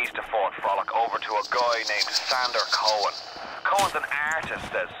handed the keys to Fort Frolic over to a guy named Sander Cohen. Cohen's an artist,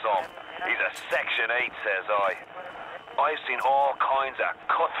 says some. He's a Section 8, says I. I've seen all kinds of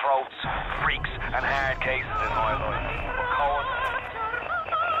cutthroats, freaks, and hard cases in my life. But Cohen,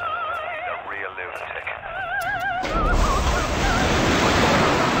 he's a real lunatic.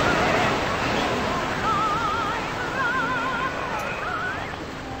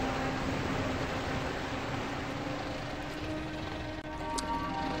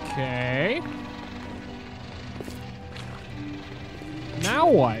 Okay. Now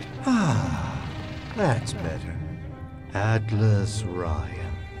what? Ah, that's better. Atlas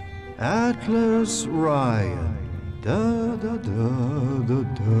Ryan. Atlas Ryan. Da da da da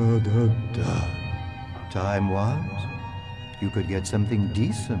da da da. Time was, you could get something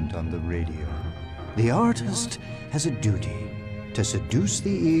decent on the radio. The artist has a duty to seduce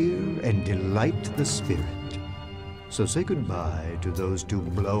the ear and delight the spirit. So say goodbye to those two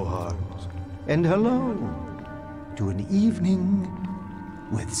blowhards, and hello to an evening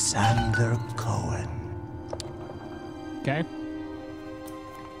with Sander Cohen. Okay.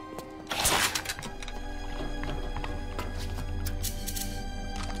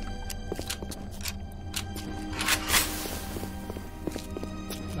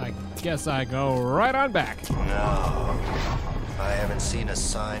 I guess I go right on back. No, I haven't seen a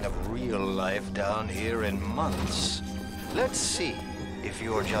sign of real life down here in months. Let's see if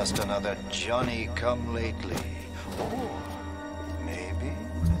you're just another Johnny-come-lately, or maybe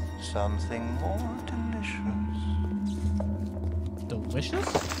something more delicious. Delicious?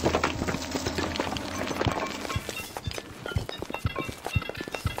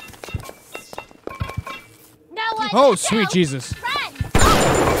 Oh, sweet Jesus.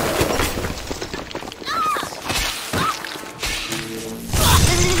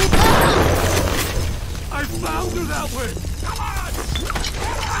 I found her that way! Come on!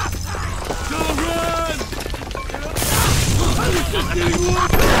 Don't run! I was just getting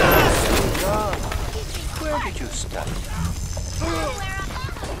warmed. Where did you stop?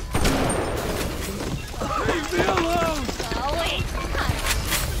 Leave me alone!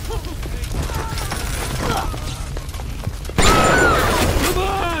 Come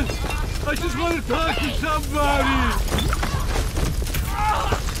on! I just want to talk to somebody!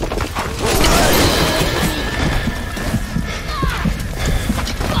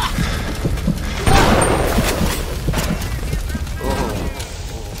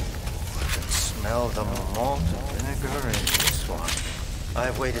 Smell the malt vinegar in this one.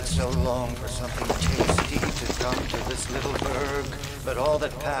 I've waited so long for something tasty to come to this little burg, but all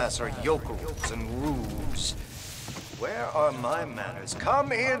that pass are yokels and roos. Where are my manners?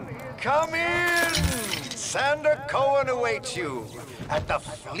 Come in! Come in! Sander Cohen awaits you at the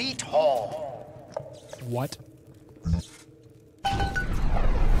Fleet Hall. What?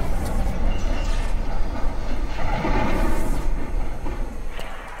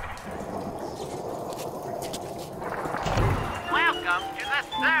 Welcome to the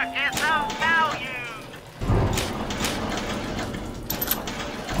Circus of Value.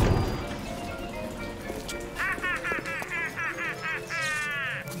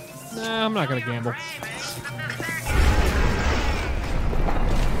 Nah, I'm not gonna gamble.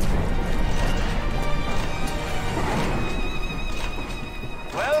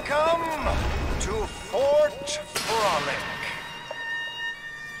 Welcome to Fort Frolic.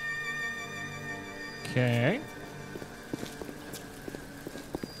 Okay.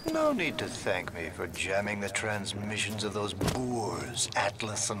 No need to thank me for jamming the transmissions of those boors,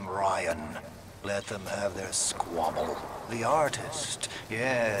 Atlas and Ryan. Let them have their squabble. The artist,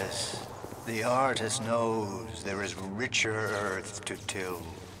 yes, the artist knows there is richer earth to till.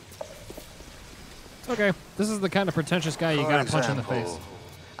 Okay, this is the kind of pretentious guy you gotta punch in the face.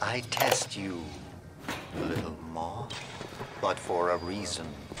 I test you, little moth, but for a reason.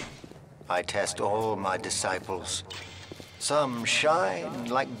 I test all my disciples. Some shine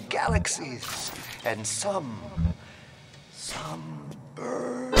like galaxies, and some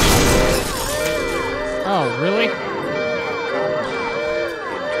burn. Oh, really?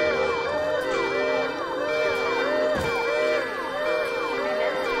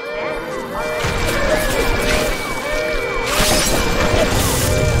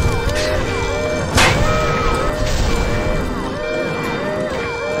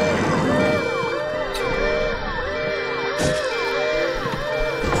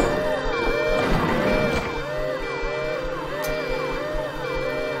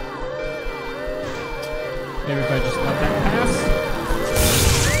 Maybe if I just let that pass.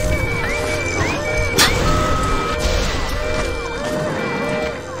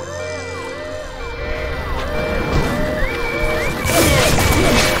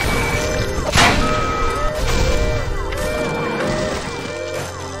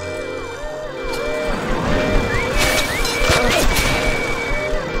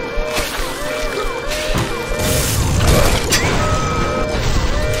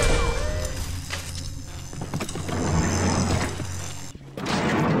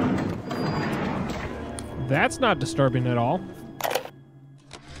 That's not disturbing at all.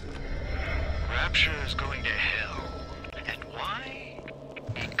 Rapture is going to hell. And why?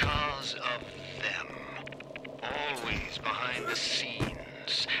 Because of them. Always behind the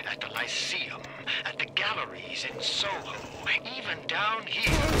scenes. At the Lyceum. At the galleries in Soho. Even down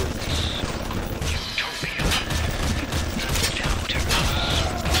here. Utopia. The doubters.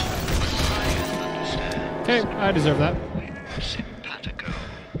 I understand. Okay, I deserve that.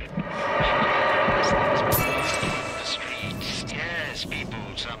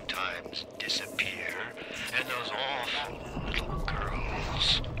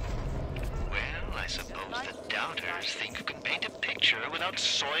 Think you can paint a picture without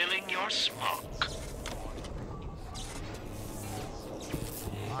soiling your smock.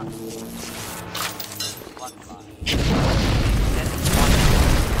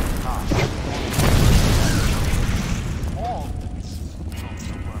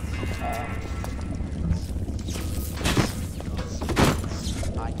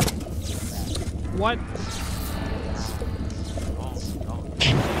 What?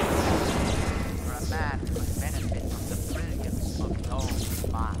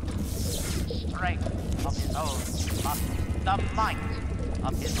 The might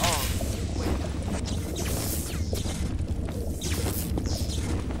of his own will.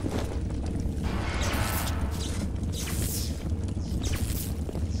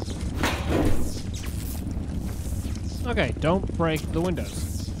 Okay, don't break the windows.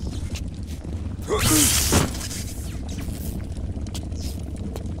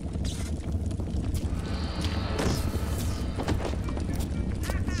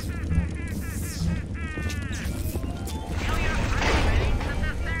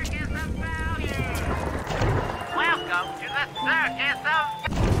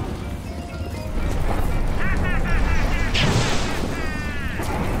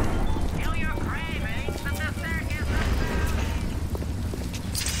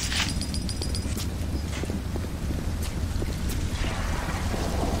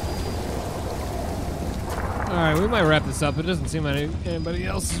 Alright, we might wrap this up. It doesn't seem like anybody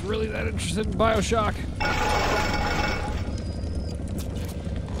else is really that interested in Bioshock.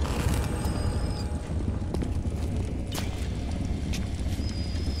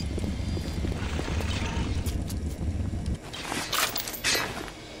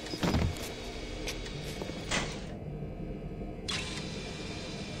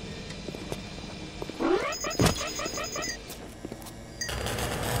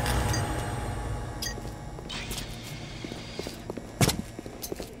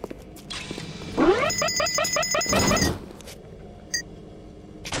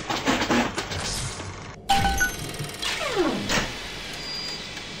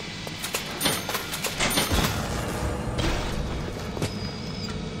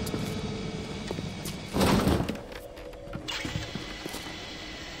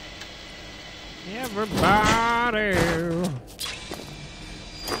 Everybody.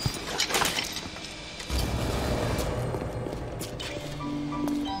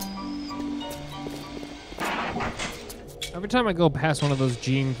 Every time I go past one of those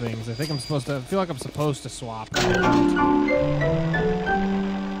gene things, I think I'm supposed to. I feel like I'm supposed to swap.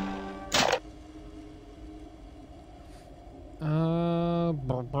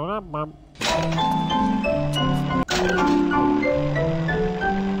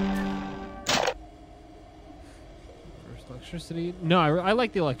 electricity? No, I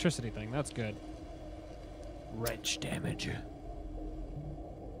like the electricity thing. That's good. Wrench damage.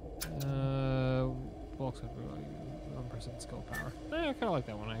 Bulks of 1% skill power. I kind of like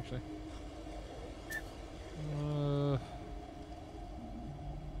that one, actually.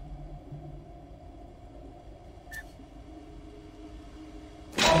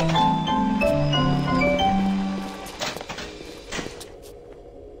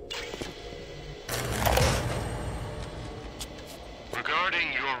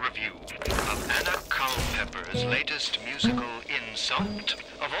 Regarding your review of Anna Culpepper's latest musical insult,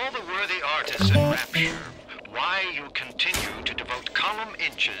 of all the worthy artists in Rapture, why you continue to devote column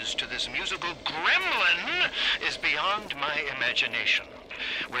inches to this musical gremlin is beyond my imagination.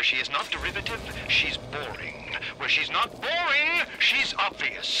 Where she is not derivative, she's boring. Where she's not boring, she's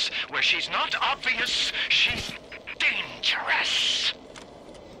obvious. Where she's not obvious, she's dangerous.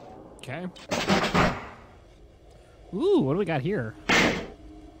 Okay. Ooh, what do we got here?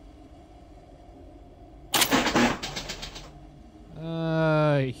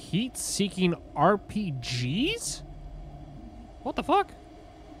 Heat-seeking RPGs? What the fuck?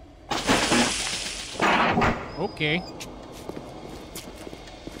 Okay.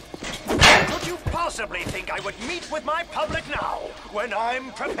 Could you possibly think I would meet with my public now, when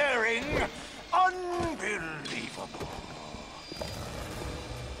I'm preparing? Unbelievable.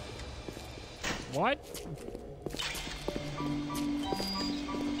 What?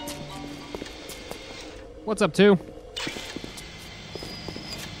 What's up, two?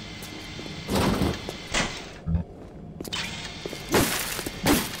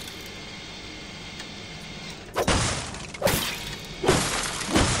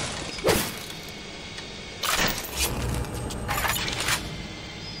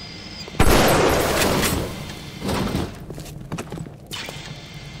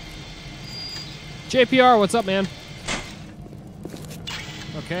 JPR, what's up, man?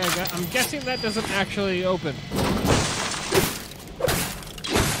 Okay, I'm guessing that doesn't actually open.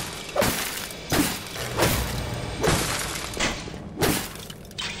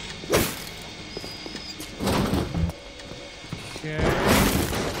 Okay.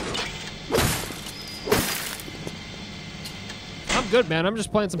 I'm good, man. I'm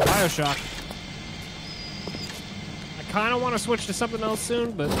just playing some Bioshock. I kind of want to switch to something else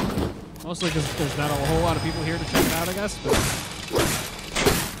soon, but mostly because there's not a whole lot of people here to check it out, I guess. But,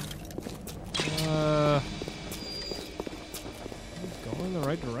 going in the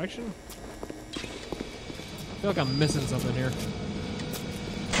right direction? I feel like I'm missing something here.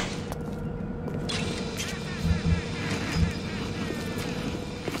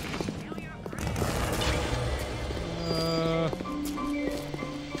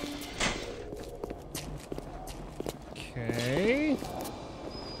 Okay.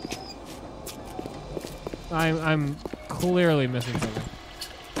 I'm clearly missing something.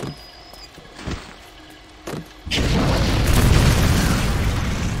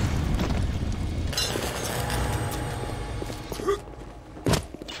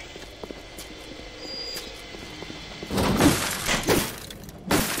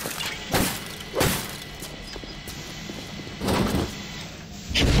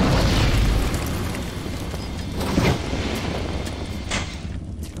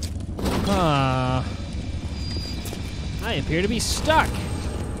 I appear to be stuck.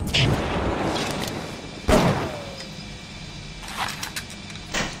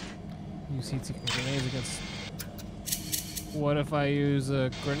 Use heat-seeking grenades against... What if I use a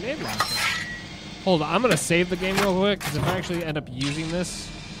grenade launcher? Hold on, I'm gonna save the game real quick, because if I actually end up using this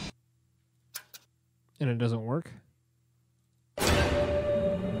and it doesn't work. I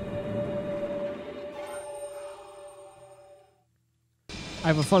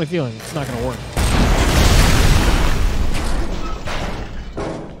have a funny feeling it's not gonna work.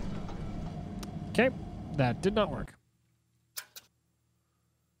 Okay, that did not work.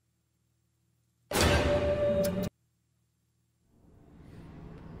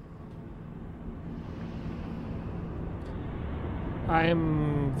 I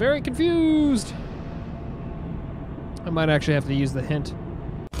am very confused. I might actually have to use the hint.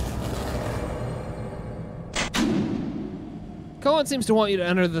 Cohen seems to want you to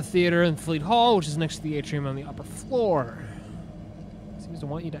enter the theater in Fleet Hall, which is next to the atrium on the upper floor. Seems to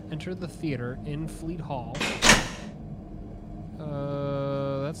want you to enter the theater in Fleet Hall.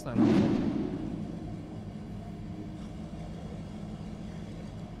 That's not helpful.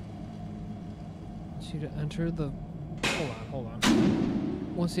 Wants you to enter the... Hold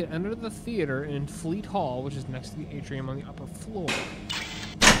on. Wants you to enter the theater in Fleet Hall, which is next to the atrium on the upper floor.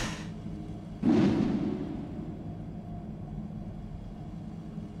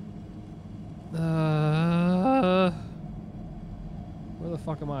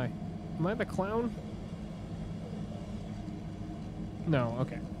 fuck am I? Am I the clown? No,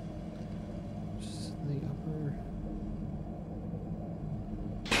 okay. Just the upper...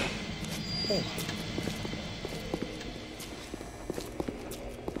 Hold on.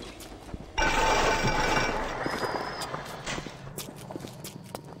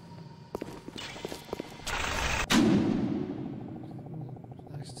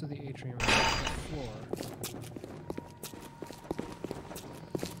 Next to the atrium on the floor.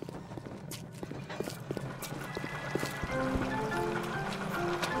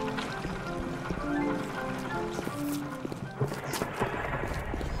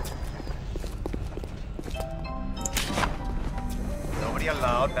 Nobody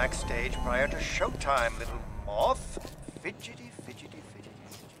allowed backstage prior to showtime, little moth. Fidgety, fidgety, fidgety,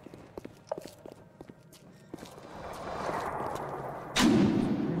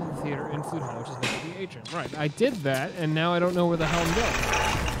 The theater in Food Hall, which is next to the atrium. Right, I did that, and now I don't know where the hell I'm going.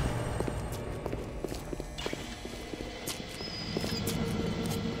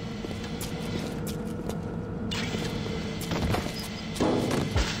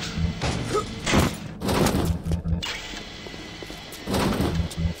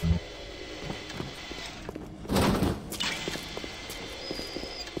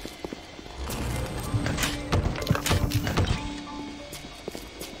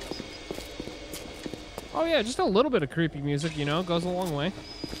 Oh yeah, just a little bit of creepy music, you know, goes a long way.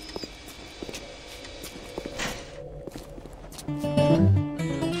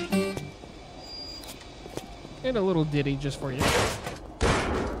 And a little ditty just for you.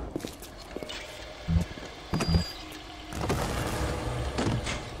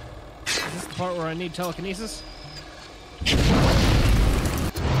 Is this the part where I need telekinesis?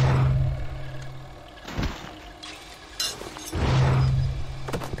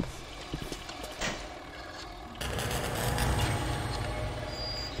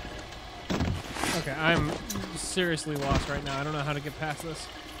 Okay, I'm seriously lost right now. I don't know how to get past this.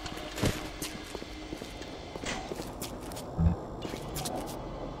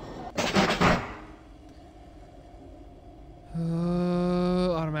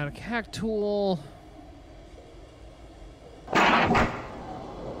 Automatic hack tool.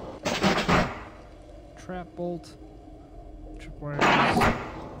 Trap bolt. Tripwires.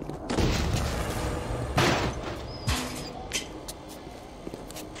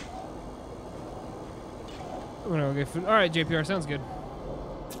 I'm gonna go get food. All right, JPR, sounds good.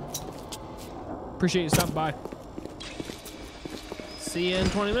 Appreciate you stopping by. See you in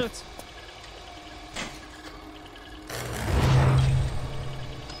 20 minutes.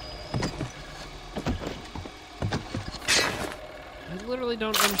 I literally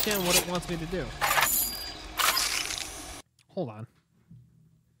don't understand what it wants me to do. Hold on.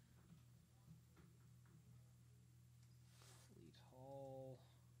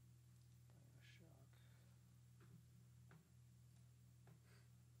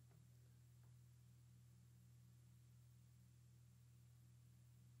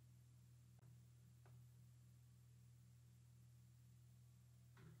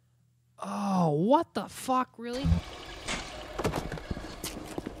 Oh, what the fuck, really?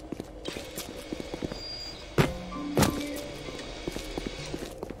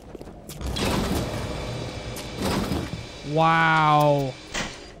 Wow.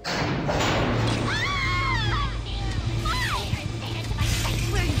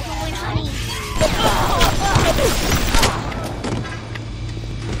 Where are you going, honey?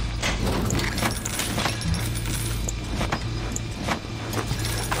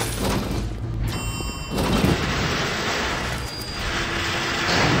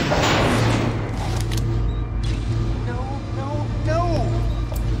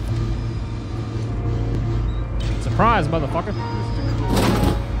 Surprise, motherfucker.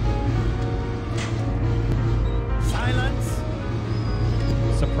 Silence.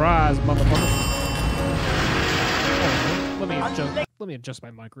 Surprise, motherfucker. Oh, let me adjust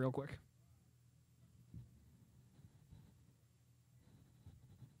my mic real quick.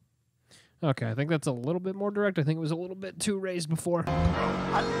 Okay, I think that's a little bit more direct. I think it was a little bit too raised before.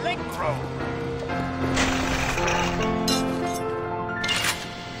 Allegro.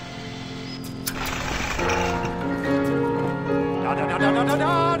 Da da da da da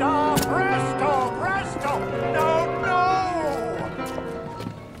da da! Presto, presto! No, no!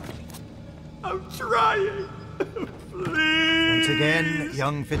 I'm trying. Please. Once again,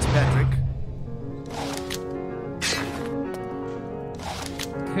 young Fitzpatrick.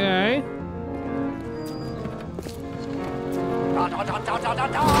 Okay. Da da da da da da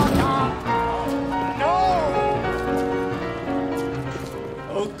da! No!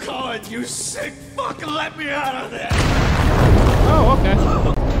 Oh God, you sick fuck! Let me out of there! Oh, okay.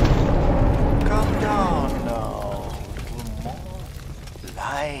 Come down now, little more.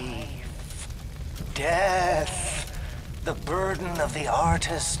 Life, death. The burden of the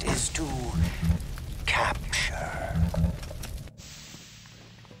artist is to capture.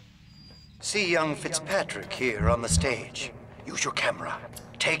 See young Fitzpatrick here on the stage. Use your camera.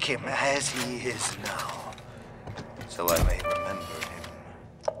 Take him as he is now, so I may remember him.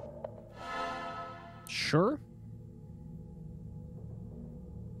 Sure.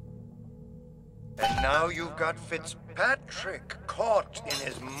 And now you've got Fitzpatrick caught in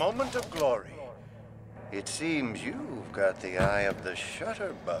his moment of glory. It seems you've got the eye of the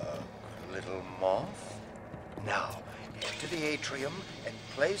shutterbug, little moth. Now, head to the atrium and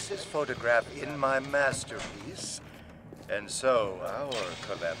place his photograph in my masterpiece. And so, our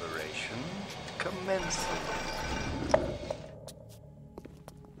collaboration commences.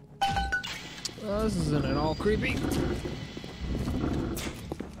 Well, this isn't at all creepy.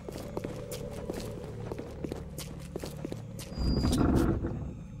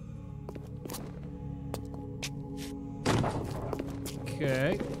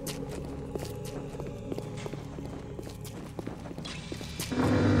 Okay.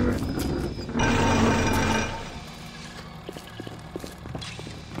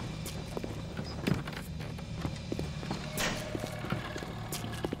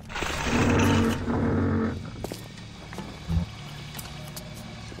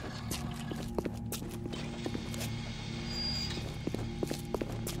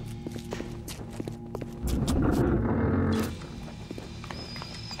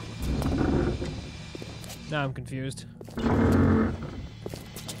 Now I'm confused.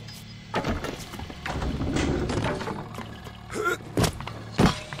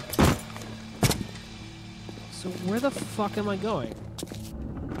 So where the fuck am I going?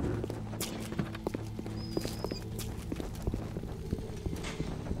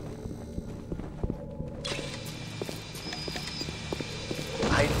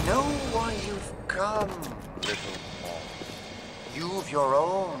 I know why you've come, little moth. You've your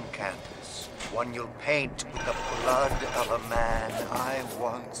own canvas. One you'll paint with the blood of a man I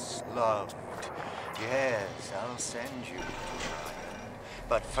once loved. Yes, I'll send you to Ryan.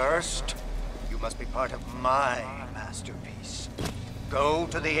 But first, you must be part of my masterpiece. Go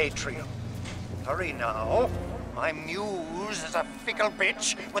to the atrium. Hurry now. My muse is a fickle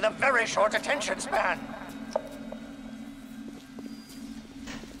bitch with a very short attention span.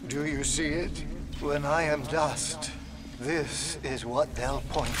 Do you see it? When I am dust, this is what they'll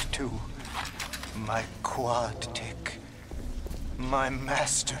point to. My quad tick. My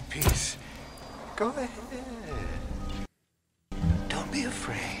masterpiece. Go ahead. Don't be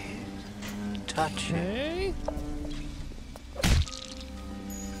afraid. Touch it.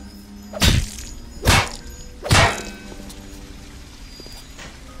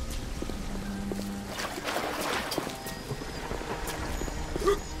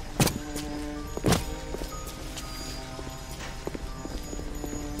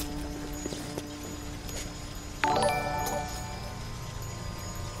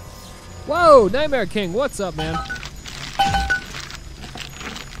 Whoa, Nightmare King, what's up, man?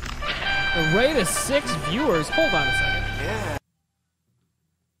 A rate of 6 viewers. Hold on a second. Yeah.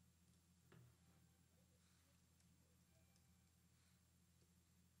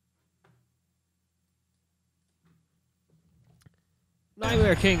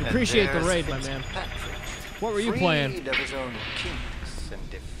 Nightmare King, appreciate the raid, my man. What were you playing? Freed of his own kinks and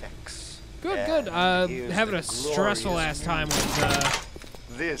defects. Good, good. Having a stressful ass time with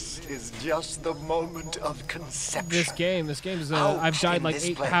This is just the moment of conception. this game. This game is I've died like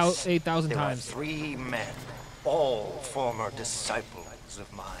 8,000 times. 3 men, all former disciples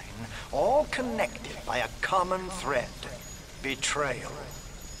of mine, all connected by a common thread: betrayal.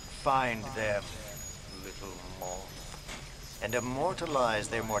 Find them, little moth, and immortalize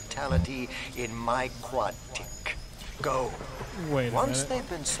their mortality in my quad tick. Go. Wait a Once minute. they've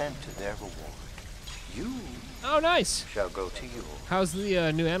been sent to their reward, you Oh, nice. shall go to yours. How's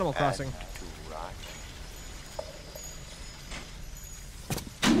the new Animal Crossing? And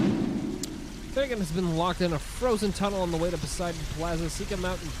to Fagan has been locked in a frozen tunnel on the way to Poseidon Plaza. Seek him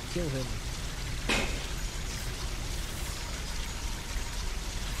out and kill him.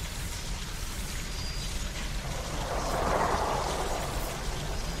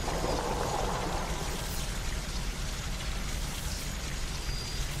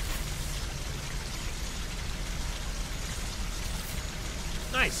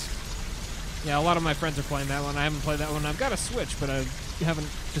 Nice. Yeah, a lot of my friends are playing that one. I haven't played that one. I've got a Switch, but I haven't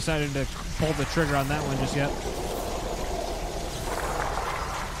decided to pull the trigger on that one just yet.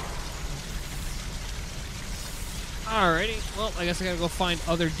 Alrighty, well, I guess I gotta go find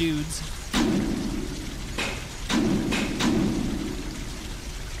other dudes.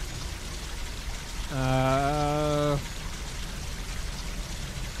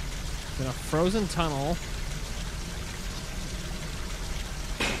 In a frozen tunnel.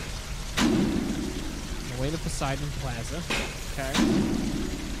 On the way to Poseidon Plaza. Okay.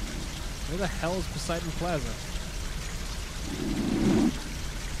 Where the hell is Poseidon Plaza?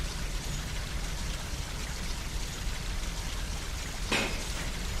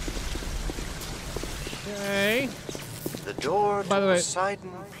 Okay. The door By to the way,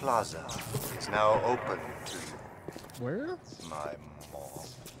 Poseidon Plaza is now open to you. Where? My mom.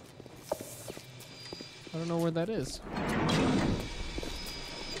 I don't know where that is.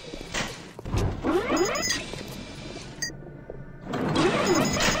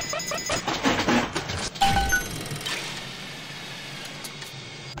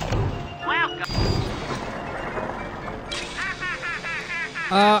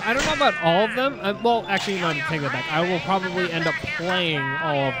 I don't know about all of them. Well, actually, no, take that back. I will probably end up playing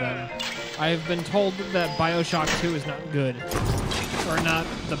all of them. I've been told that Bioshock 2 is not good. Or not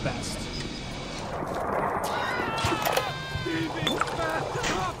the best.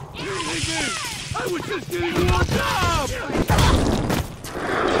 I was just getting warmed up!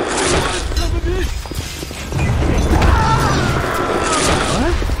 Some of this?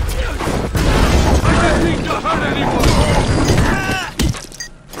 What? I don't need to hurt anyone!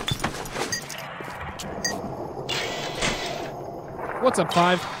 What's up,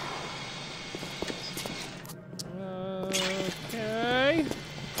 Five? Okay.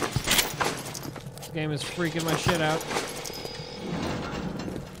 This game is freaking my shit out.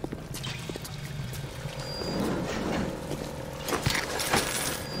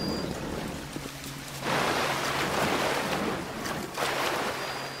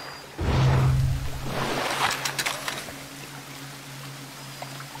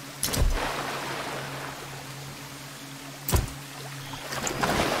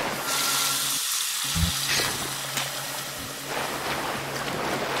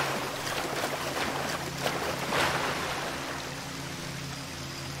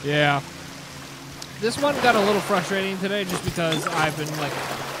 Yeah. This one got a little frustrating today just because I've been like,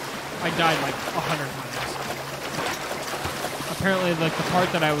 I died like 100 times. Apparently like the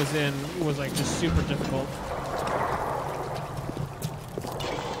part that I was in was like just super difficult.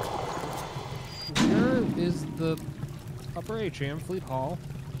 Where is the upper atrium, Fleet Hall,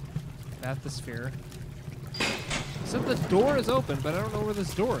 Bathysphere? It said the door is open, but I don't know where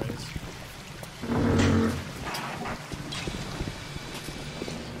this door is.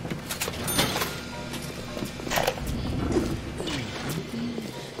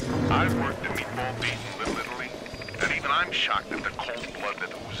 I've worked the meatball beating with Italy, and even I'm shocked at the cold blood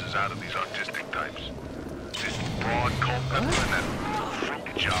that oozes out of these autistic types. This broad Culpepper and that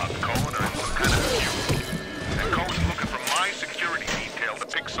fruit job Cohen are in some kind of feud. And Cohen's looking for my security detail to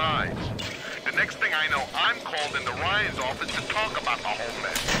pick sides. The next thing I know, I'm called into Ryan's office to talk about the whole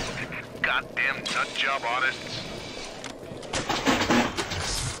mess. Goddamn nut job artists.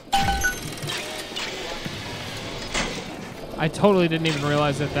 I totally didn't even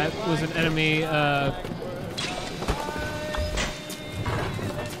realize that that was an enemy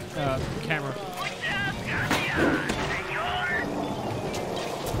camera.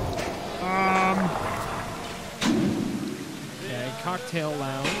 Okay, cocktail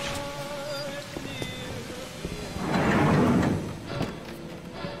lounge.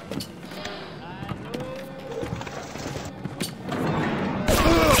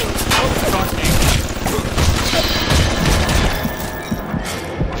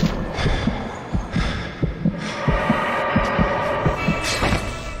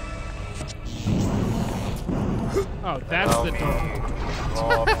 Oh, that's the door.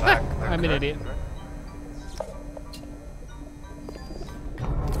 I'm an idiot.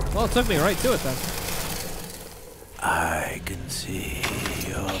 Well, it took me right to it then. I can see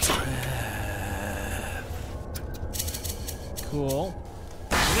your breath. Cool.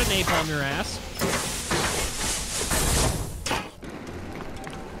 I'm gonna napalm your ass.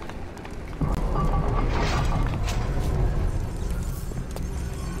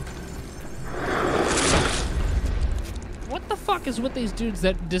 What the fuck is with these dudes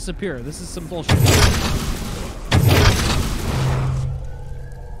that disappear? This is some bullshit.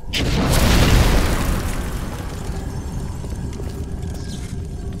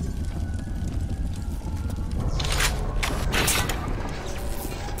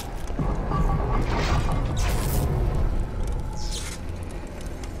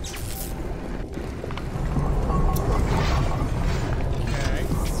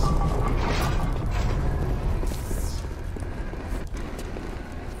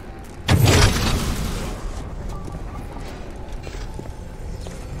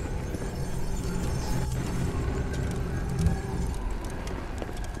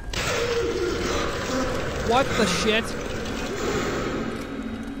 What the shit?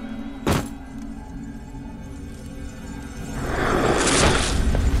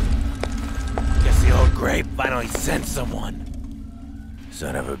 Guess the old grape finally sent someone.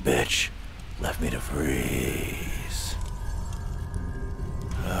 Son of a bitch. Left me to freeze.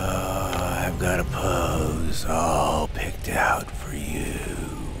 I've got a pose all picked out for you.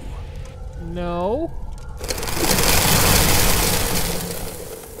 No.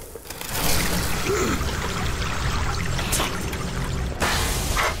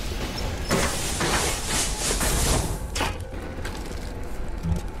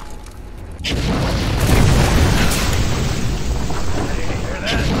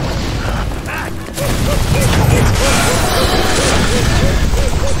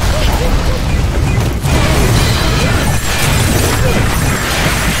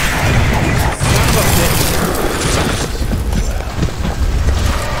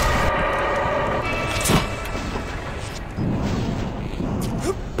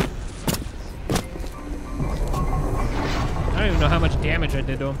 I don't even know how much damage I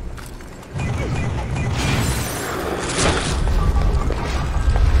did to him.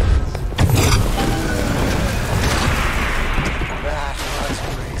 That was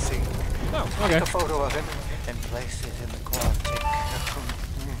crazy. Oh, okay. Take a photo of him and place it in the Quantic.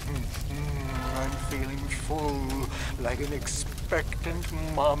 I'm feeling full, like an expectant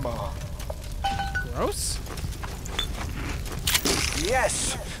mama. Gross?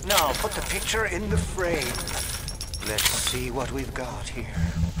 Yes! Now put the picture in the frame. Let's see what we've got here.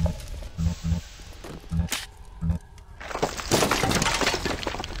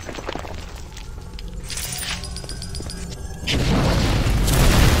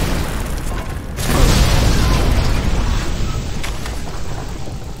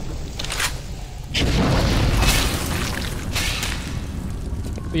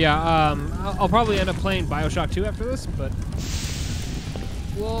 But yeah, I'll probably end up playing Bioshock 2 after this, but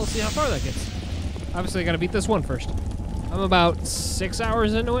we'll see how far that gets. Obviously, I gotta beat this one first. I'm about 6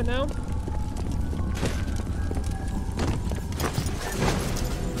 hours into it now.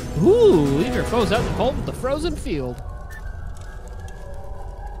 Ooh, leave your foes out in the cold with the frozen field.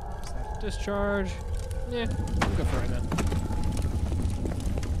 Discharge. Yeah, I'm good for right now.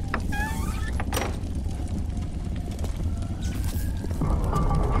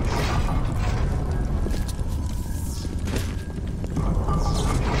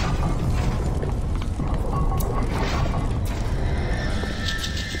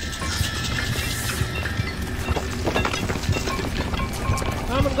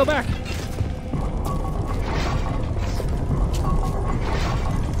 I'm gonna go back.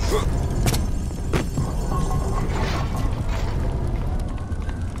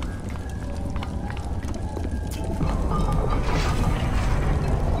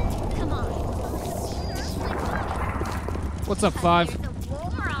 What's up, Five?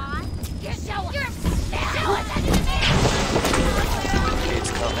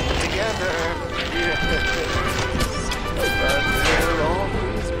 It's coming together. But there'll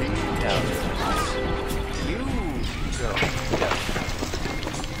always be doubters. You don't doubt.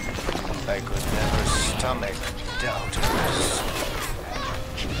 I could never stomach doubters.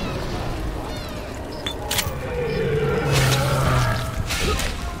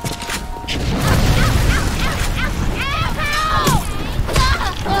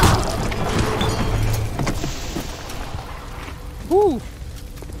 Woo!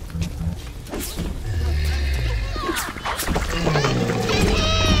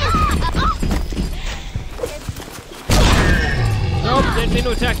 Nope, didn't mean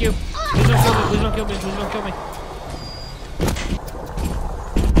to attack you. Please don't kill me, please don't kill me, please don't kill me.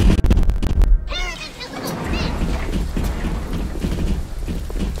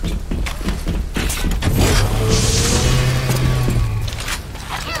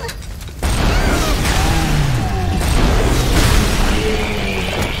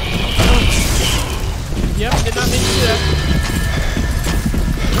 Yep, did not mean to do that.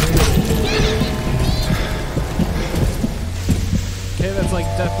 Okay, that's like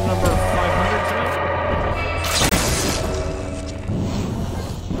death number 500 tonight.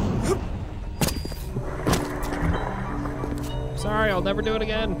 Sorry, I'll never do it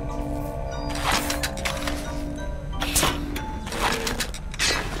again.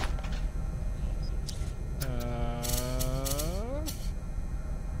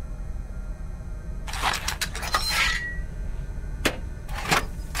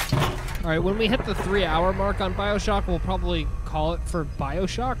 Alright, when we hit the 3-hour mark on Bioshock, we'll probably call it for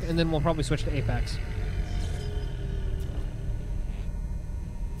Bioshock, and then we'll probably switch to Apex.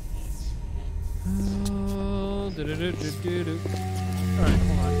 Alright,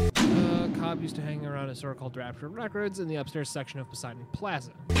 hold on. COD Abe used to hang around a store called Rapture Records in the upstairs section of Poseidon Plaza.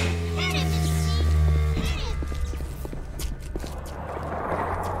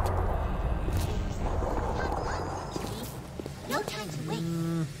 No time to wait.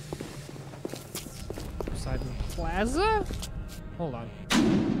 Poseidon Plaza? Hold on.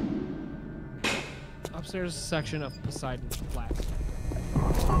 Upstairs section of Poseidon Plaza.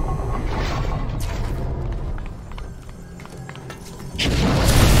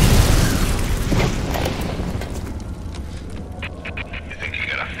 You think you're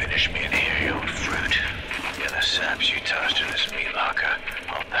gonna finish me in here, you old fruit? Yeah, the saps you tossed in this meat locker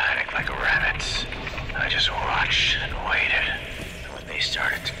all panicked like rabbits. I just watched and waited. And when they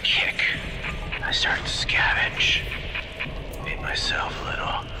started to kick, I started to scavenge. Made myself a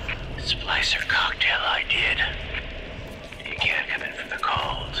little splicer cocktail, I did. You can't come in from the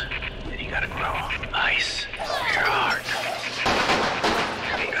cold. And you gotta grow ice for your heart.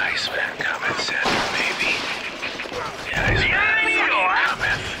 The Iceman cometh, said baby. The Iceman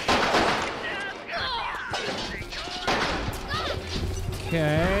cometh.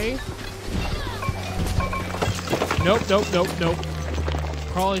 Okay. Nope, nope, nope, nope.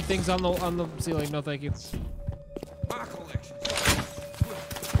 Crawling things on the ceiling. No, thank you. My collection.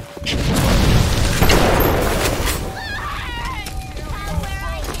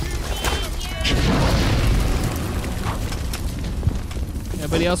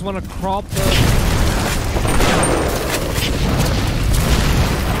 Anybody else want to crawl the...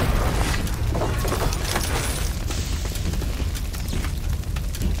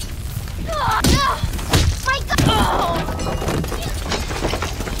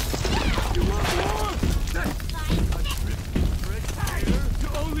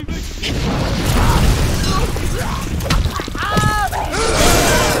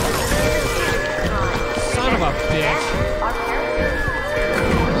 Son of a bitch.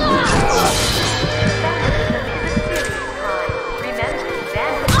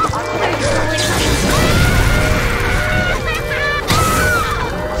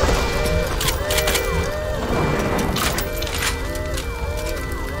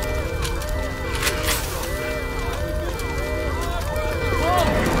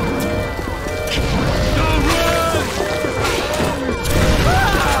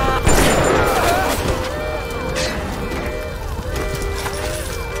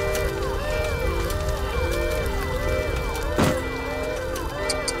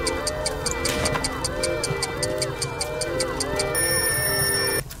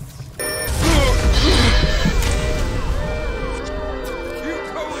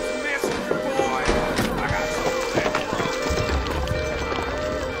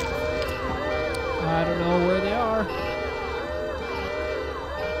 I don't know where they are.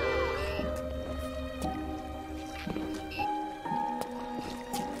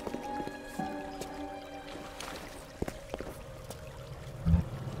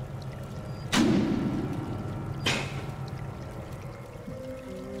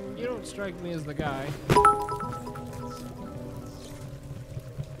 You don't strike me as the guy.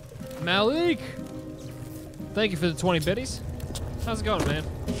 Malik! Thank you for the 20 biddies. How's it going, man?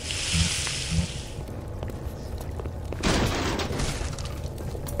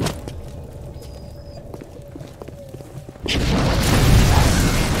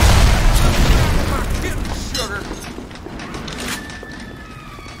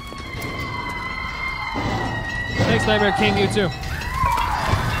 Thanks, Nightmare King, you too.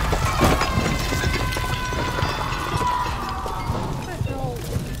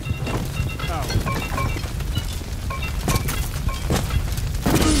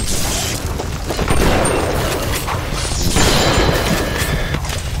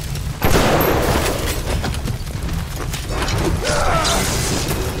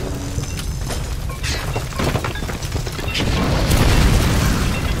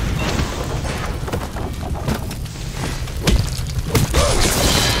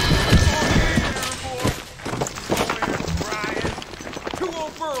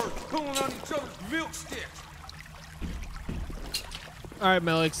 All right,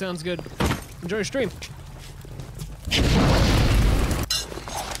 Malik, sounds good. Enjoy your stream.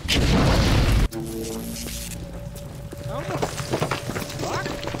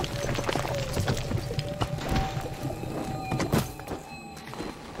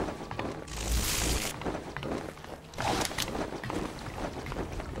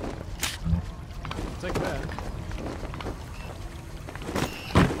 Take that.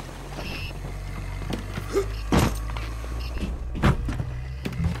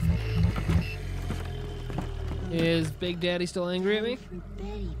 Is Big Daddy still angry at me?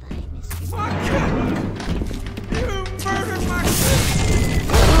 My kid! You murdered my kid!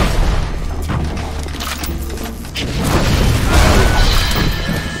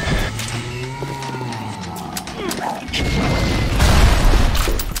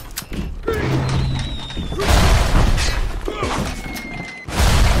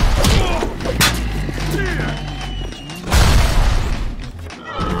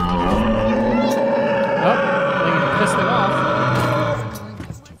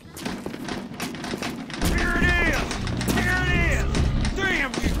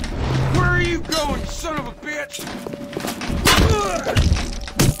 son of a bitch!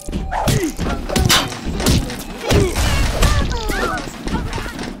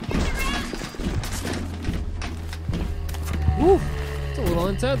 Woo! It's a little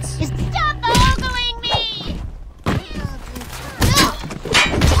intense. Stop ogling me!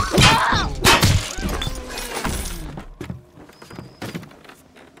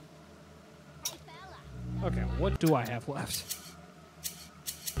 Okay, what do I have left?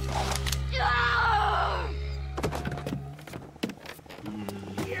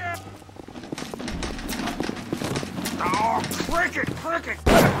 Oh, cricket!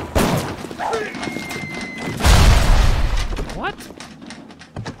 What?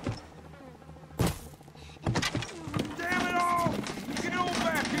 Damn it all! Get on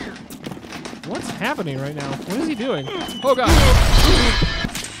back here! What's happening right now? What is he doing? Oh god!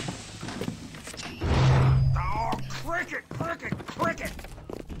 Oh, cricket!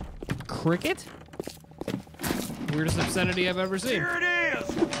 Cricket? Weirdest obscenity I've ever seen. Here it is!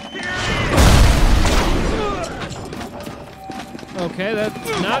 Okay,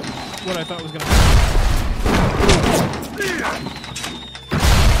 that's not what I thought was gonna happen.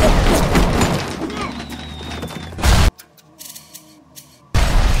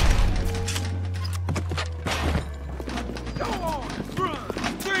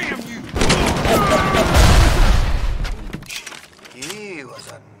 He was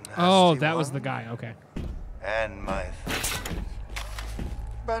a Oh, that was the guy. Okay. and my favorite.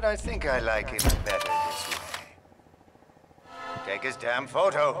 But I think I like him better this way. Take his damn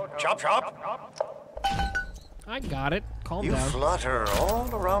photo. Chop, chop. I got it. Calm You down. flutter all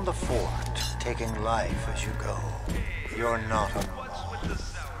around the fort, taking life as you go. You're not a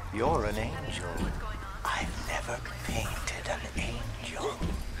moth. You're an angel. I've never painted an angel.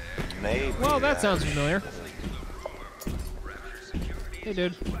 Maybe. Well, that sounds familiar. Hey,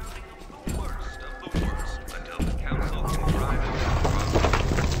 dude.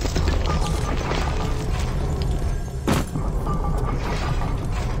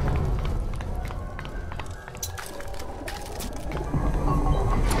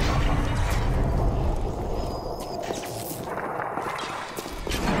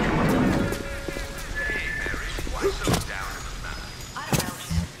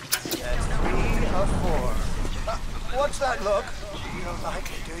 What's that look? You don't like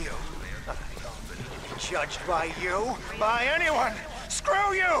it, do you? I don't need to be judged by you, by anyone.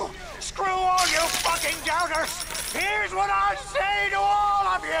 Screw you! Screw all you fucking doubters! Here's what I say to all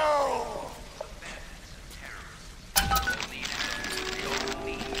of you!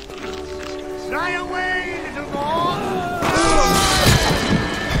 Fly away, little moth!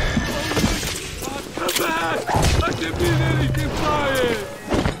 Come back! I didn't mean anything by it!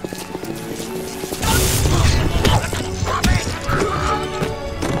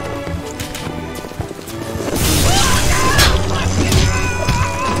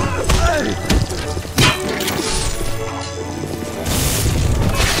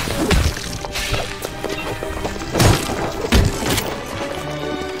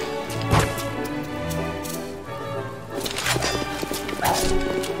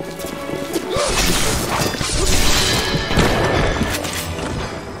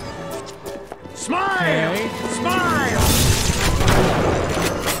 Smile! Smile!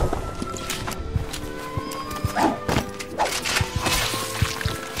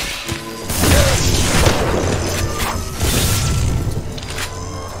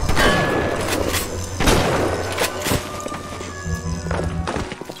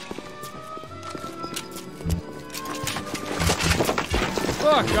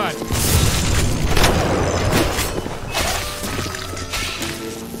 Oh, God.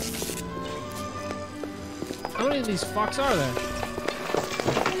 How many of these fucks are there?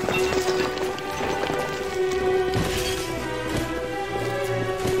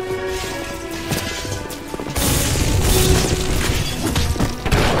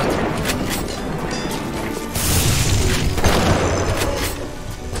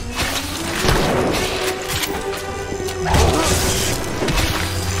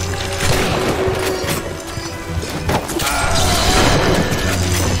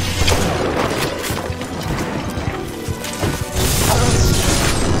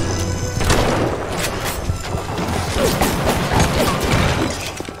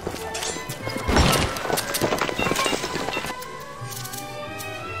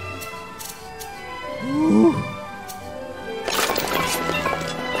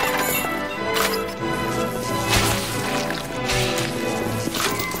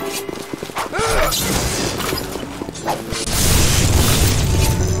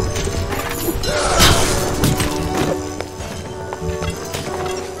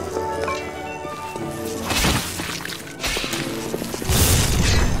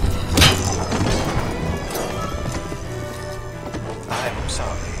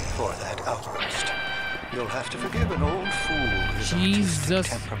 Jesus.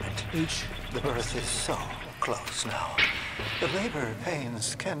 temperament. The birth is so close now. The labor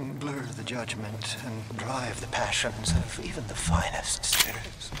pains can blur the judgment and drive the passions of even the finest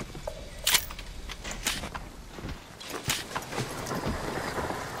spirits.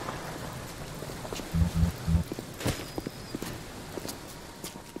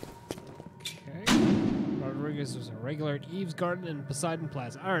 There's a regular at Eve's Garden and Poseidon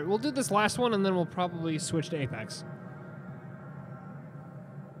Plaza. All right, we'll do this last one, and then we'll probably switch to Apex.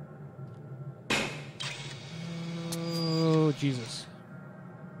 Oh, Jesus.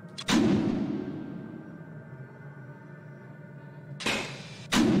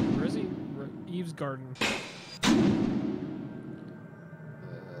 Where is he? Eve's Garden.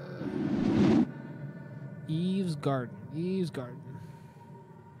 Eve's Garden. Eve's Garden.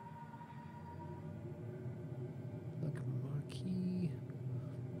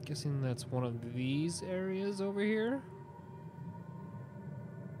 Guessing that's one of these areas over here.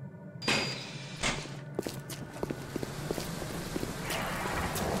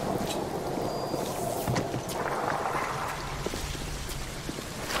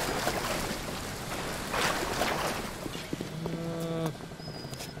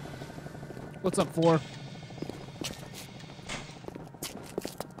 What's up, 4?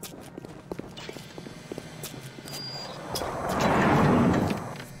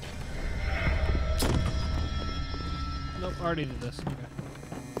 Already did this. Okay.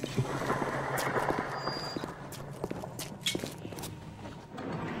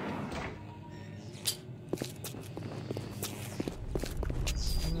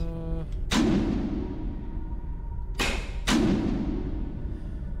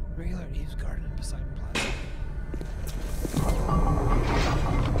 Regular Eve's Garden and Poseidon Plaza.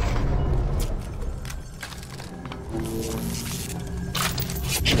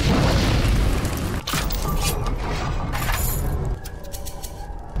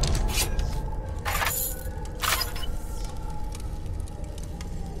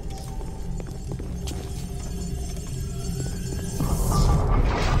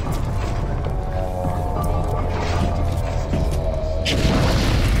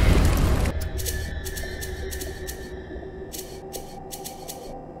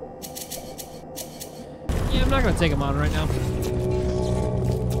 I'm not gonna take him on right now.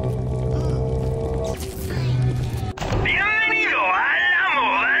 Bienvenido al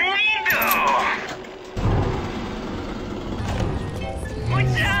Amorito.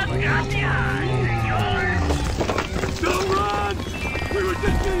 Muchas gracias, señor. Don't run! We were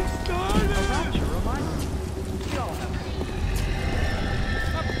just getting started!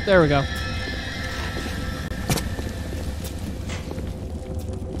 There we go.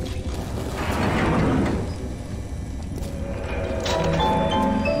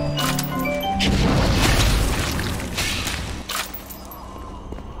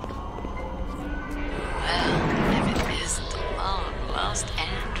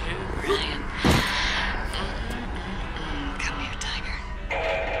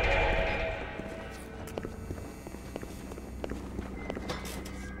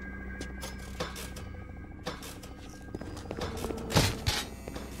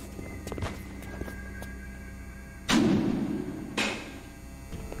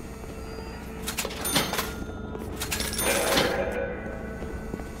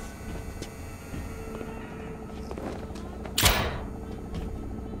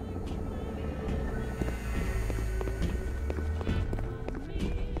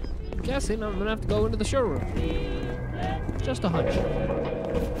 Guessing I'm gonna have to go into the showroom. Just a hunch.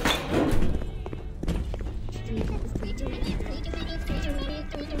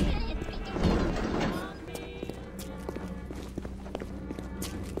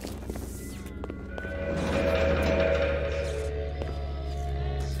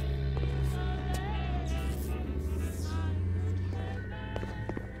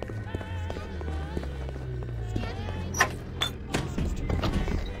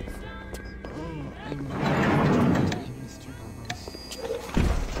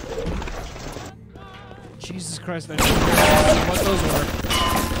 Jesus Christ, I don't know what those were.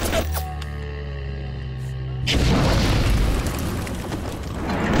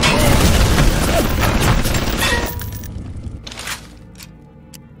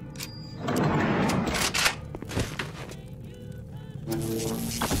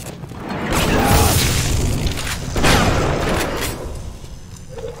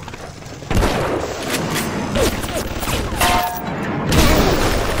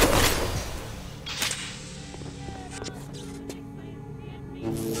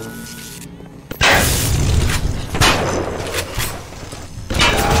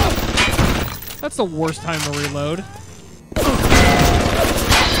 That's the worst time to reload.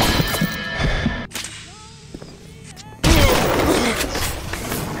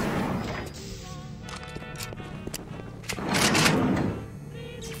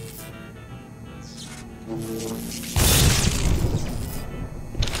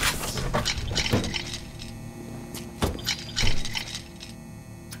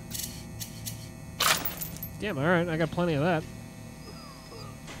 Damn, alright, I got plenty of that.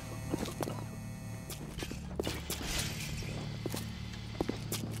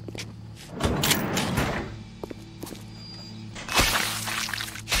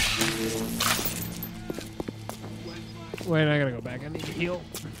 Wait, I gotta go back. I need to heal.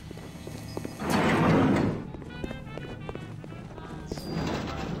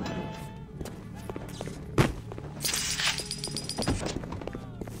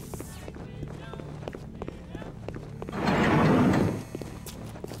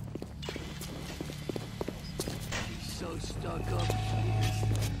 So stuck up here.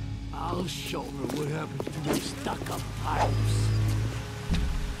 I'll show her what happens to those stuck-up pipes.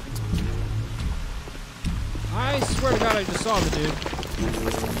 I swear to God, I just saw the dude.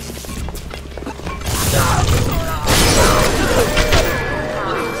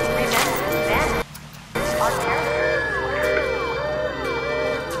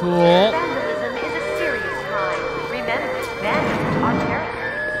 Cool. Vandalism is a serious crime. Remember, vandals are terrorists.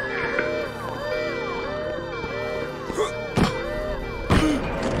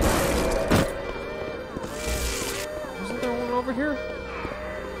 Wasn't there one over here?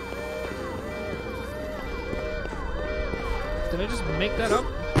 Did I just make that up?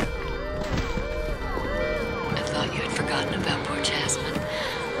 I thought you had forgotten about poor Jasmine,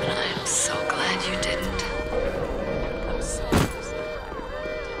 but I am so glad you didn't. I'm so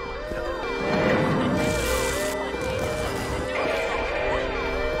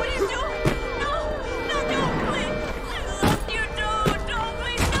What are you doing? No! No, don't, please! I love you, dude! Don't,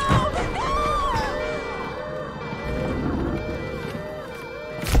 please, no!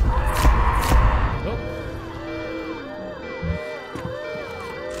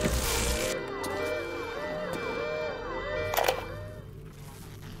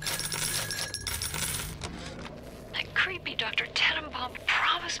 That creepy Dr. Tenenbaum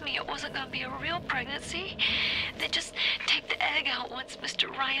promised me it wasn't going to be a real pregnancy. They just take the egg out once Mr.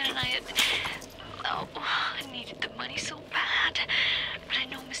 Ryan and I had... Oh, I needed the money so bad. But I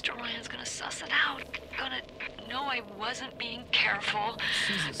know Mr. Ryan's going to suss it out. Gonna know I wasn't being careful.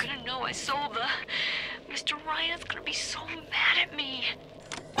 Jesus. Gonna know I sold the... Mr. Ryan's going to be so mad at me.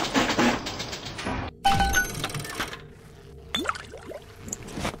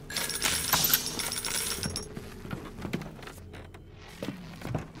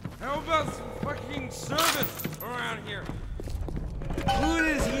 How about some fucking service around here? Who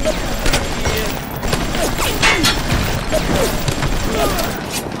does he think he is?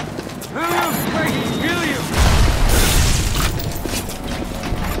 I'm gonna fucking kill you!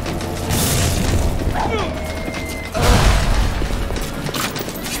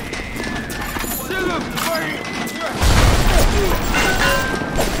 Son of a fucking...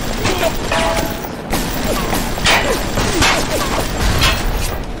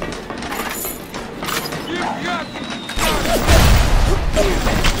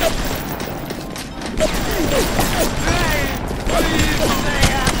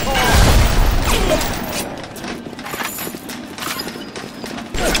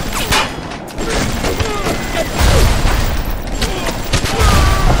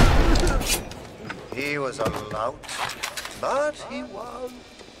 He was a lout, but he was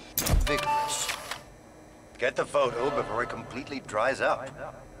vigorous. Get the photo before it completely dries up.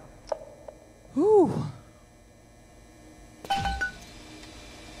 Whew.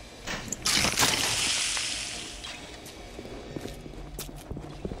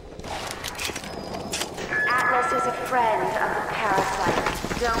 Atlas is a friend of the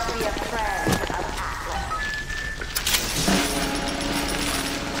parasite. Don't be a friend of Atlas.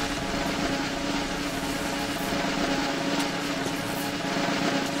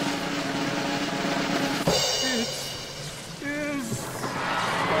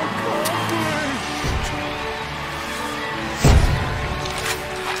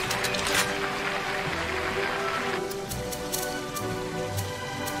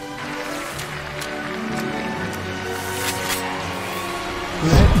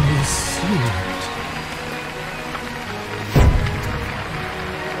 Let me see it.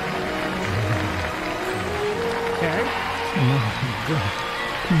 Okay. My God.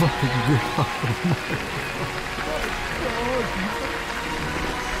 My God.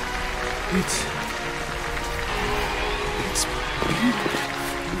 It's beautiful.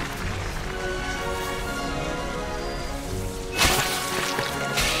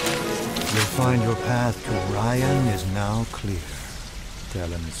 You'll find your path to Ryan is now clear. Tell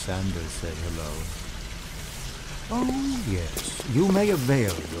him Sanders said hello. Oh, yes, you may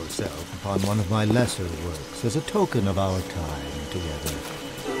avail yourself upon one of my lesser works as a token of our time together.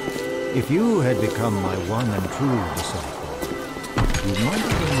 If you had become my one and true disciple, you might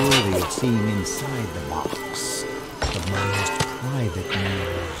have been worthy of seeing inside the box that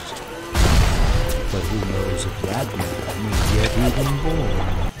knows. But who knows if that may yet even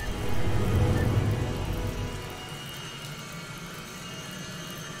born.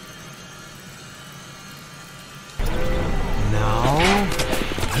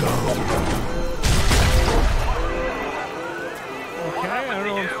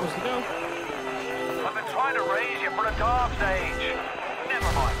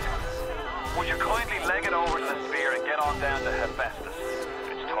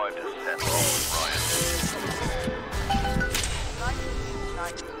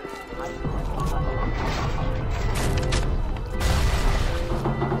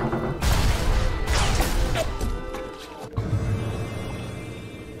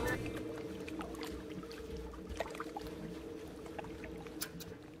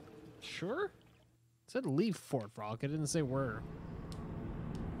 Sure? It said leave Fort Frolic. It didn't say where.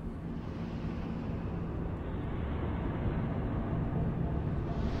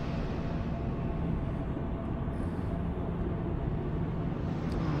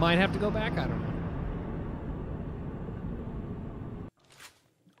 Might have to go back. I don't know.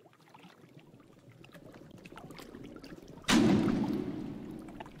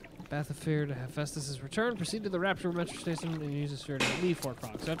 Bathysphere to Hephaestus is returned. Proceed to the Rapture Metro Station and use the sphere to leave Fort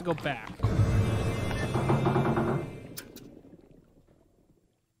Frolic. So I have to go back. Oh,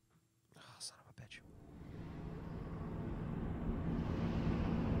 son of a bitch.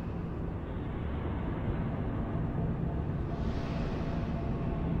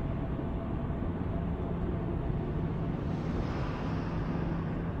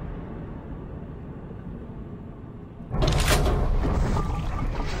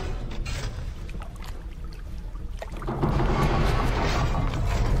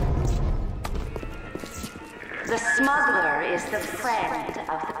 The smuggler is the friend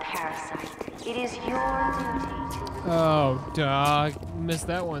of the parasite. It is your duty to... Oh, dog. Missed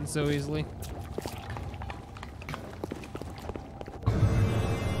that one so easily.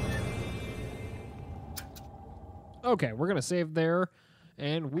 Okay, we're going to save there,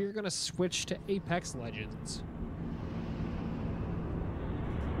 and we're going to switch to Apex Legends.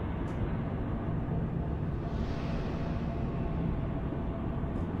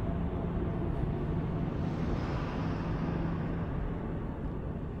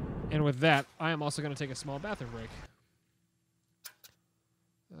 And with that, I am also going to take a small bathroom break.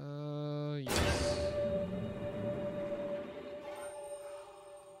 Yes.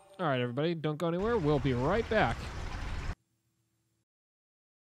 All right, everybody, don't go anywhere. We'll be right back.